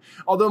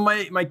 Although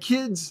my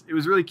kids, it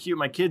was really cute.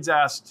 My kids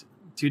asked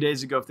 2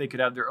 days ago if they could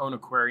have their own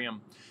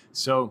aquarium.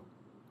 So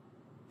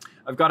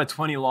I've got a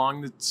 20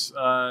 long that's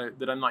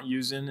that I'm not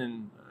using,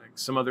 and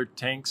some other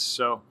tanks.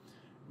 So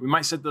we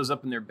might set those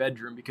up in their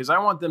bedroom because I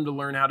want them to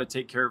learn how to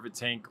take care of a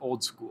tank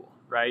old school,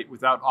 right?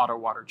 Without auto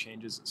water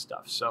changes and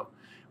stuff. So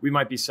we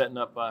might be setting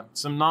up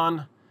some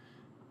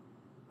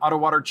non-auto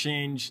water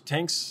change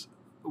tanks,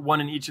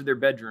 one in each of their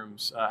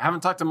bedrooms.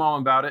 Haven't talked to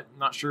Mom about it.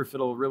 Not sure if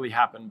it'll really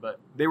happen,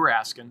 but they were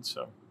asking,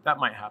 so that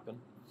might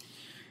happen.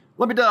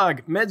 Lumpy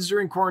Dog, meds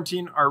during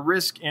quarantine are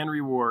risk and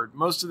reward.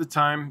 Most of the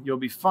time, you'll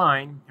be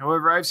fine.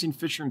 However, I've seen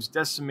fish rooms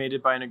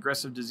decimated by an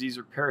aggressive disease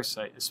or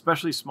parasite,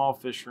 especially small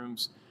fish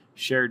rooms,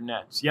 shared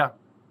nets. Yeah.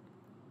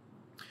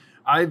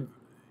 I've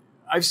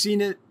seen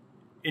it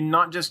in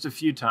not just a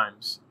few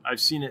times. I've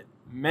seen it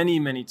many,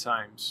 many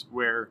times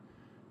where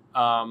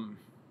 2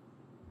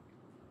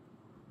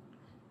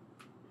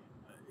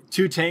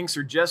 tanks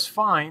are just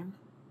fine,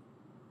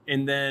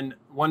 and then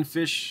one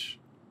fish,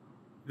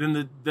 then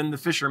the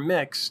fish are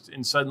mixed,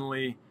 and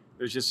suddenly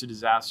there's just a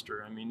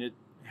disaster. I mean, it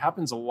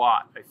happens a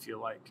lot, I feel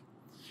like.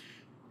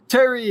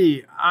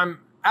 Terry,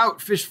 I'm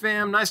out, Fish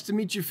Fam. Nice to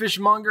meet you,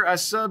 Fishmonger. I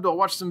subbed. I'll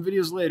watch some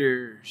videos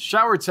later.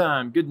 Shower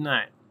time. Good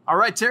night. All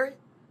right, Terry.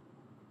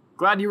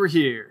 Glad you were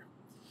here.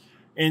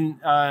 And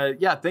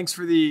yeah, thanks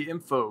for the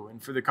info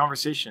and for the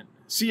conversation.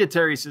 See ya,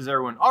 Terry, says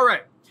everyone. All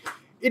right.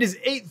 It is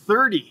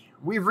 8:30.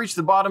 We've reached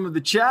the bottom of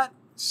the chat,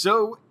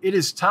 so it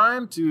is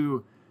time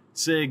to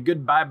say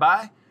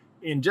goodbye-bye.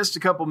 in just a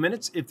couple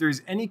minutes. If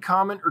there's any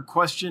comment or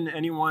question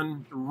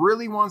anyone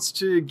really wants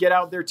to get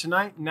out there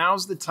tonight,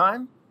 now's the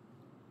time.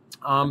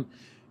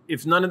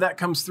 If none of that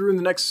comes through in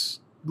the next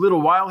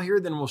little while here,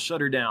 then we'll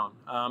shut her down.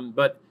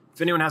 But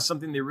if anyone has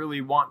something they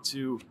really want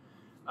to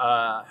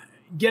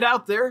get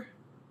out there,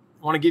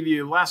 I want to give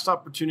you a last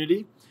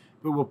opportunity,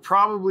 but we'll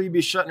probably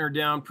be shutting her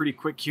down pretty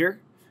quick here.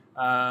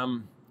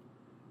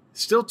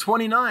 Still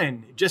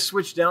 29, just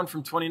switched down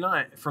from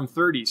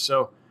 30.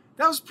 So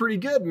that was pretty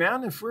good,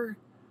 man.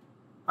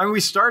 We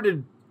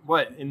started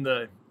in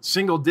the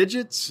single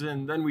digits,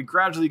 and then we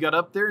gradually got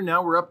up there.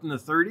 Now we're up in the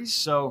 30s.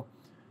 So,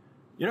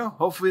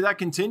 hopefully that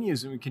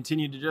continues and we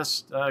continue to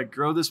just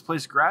grow this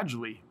place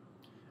gradually.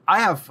 I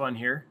have fun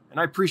here, and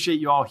I appreciate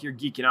you all here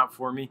geeking out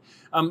for me.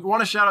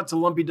 Want to shout out to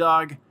Lumpy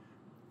Dog.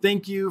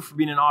 Thank you for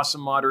being an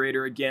awesome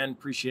moderator again.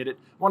 Appreciate it.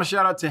 Want to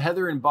shout out to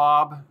Heather and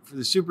Bob for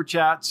the super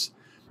chats,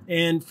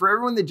 and for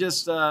everyone that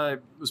just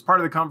was part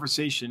of the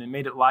conversation and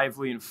made it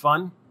lively and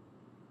fun.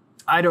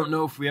 I don't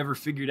know if we ever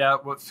figured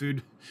out what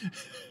food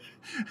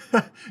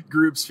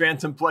groups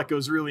Phantom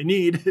Plecos really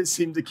need. It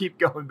seemed to keep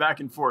going back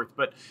and forth.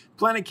 But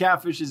Planet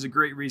Catfish is a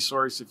great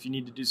resource if you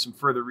need to do some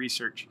further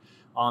research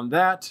on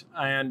that.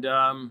 And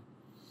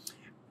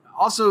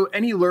also,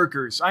 any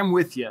lurkers, I'm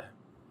with you.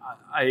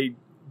 I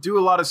do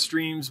a lot of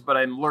streams, but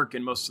I'm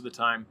lurking most of the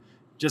time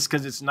just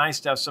because it's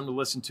nice to have something to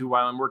listen to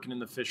while I'm working in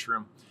the fish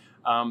room.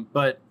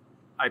 But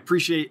I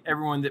appreciate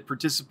everyone that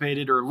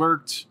participated or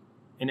lurked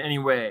in any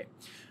way.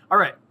 All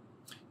right.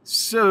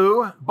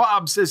 So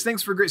Bob says,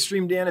 thanks for a great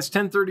stream, Dan. It's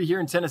 10:30 here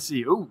in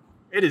Tennessee. Oh,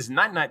 it is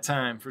night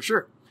time for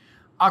sure.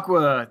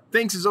 Aqua,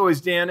 thanks as always,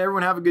 Dan.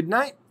 Everyone have a good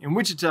night. In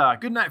Wichita,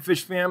 good night,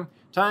 fish fam.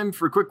 Time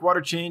for a quick water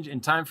change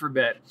and time for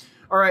bed.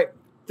 All right.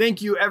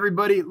 Thank you,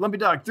 everybody. Lumpy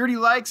Dog, 30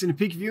 likes and a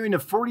peak viewing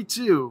of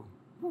 42.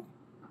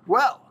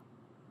 Well,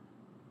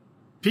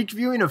 peak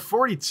viewing of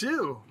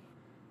 42.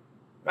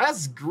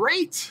 That's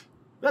great.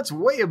 That's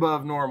way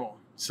above normal.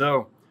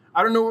 So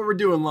I don't know what we're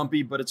doing,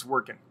 Lumpy, but it's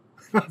working.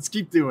 Let's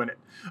keep doing it.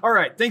 All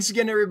right. Thanks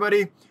again,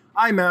 everybody.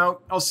 I'm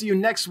out. I'll see you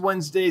next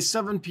Wednesday,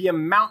 7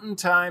 p.m. Mountain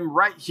Time,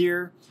 right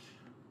here.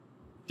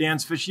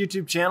 Dan's Fish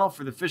YouTube channel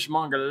for the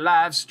Fishmonger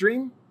live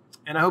stream.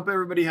 And I hope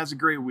everybody has a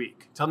great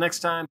week. Till next time.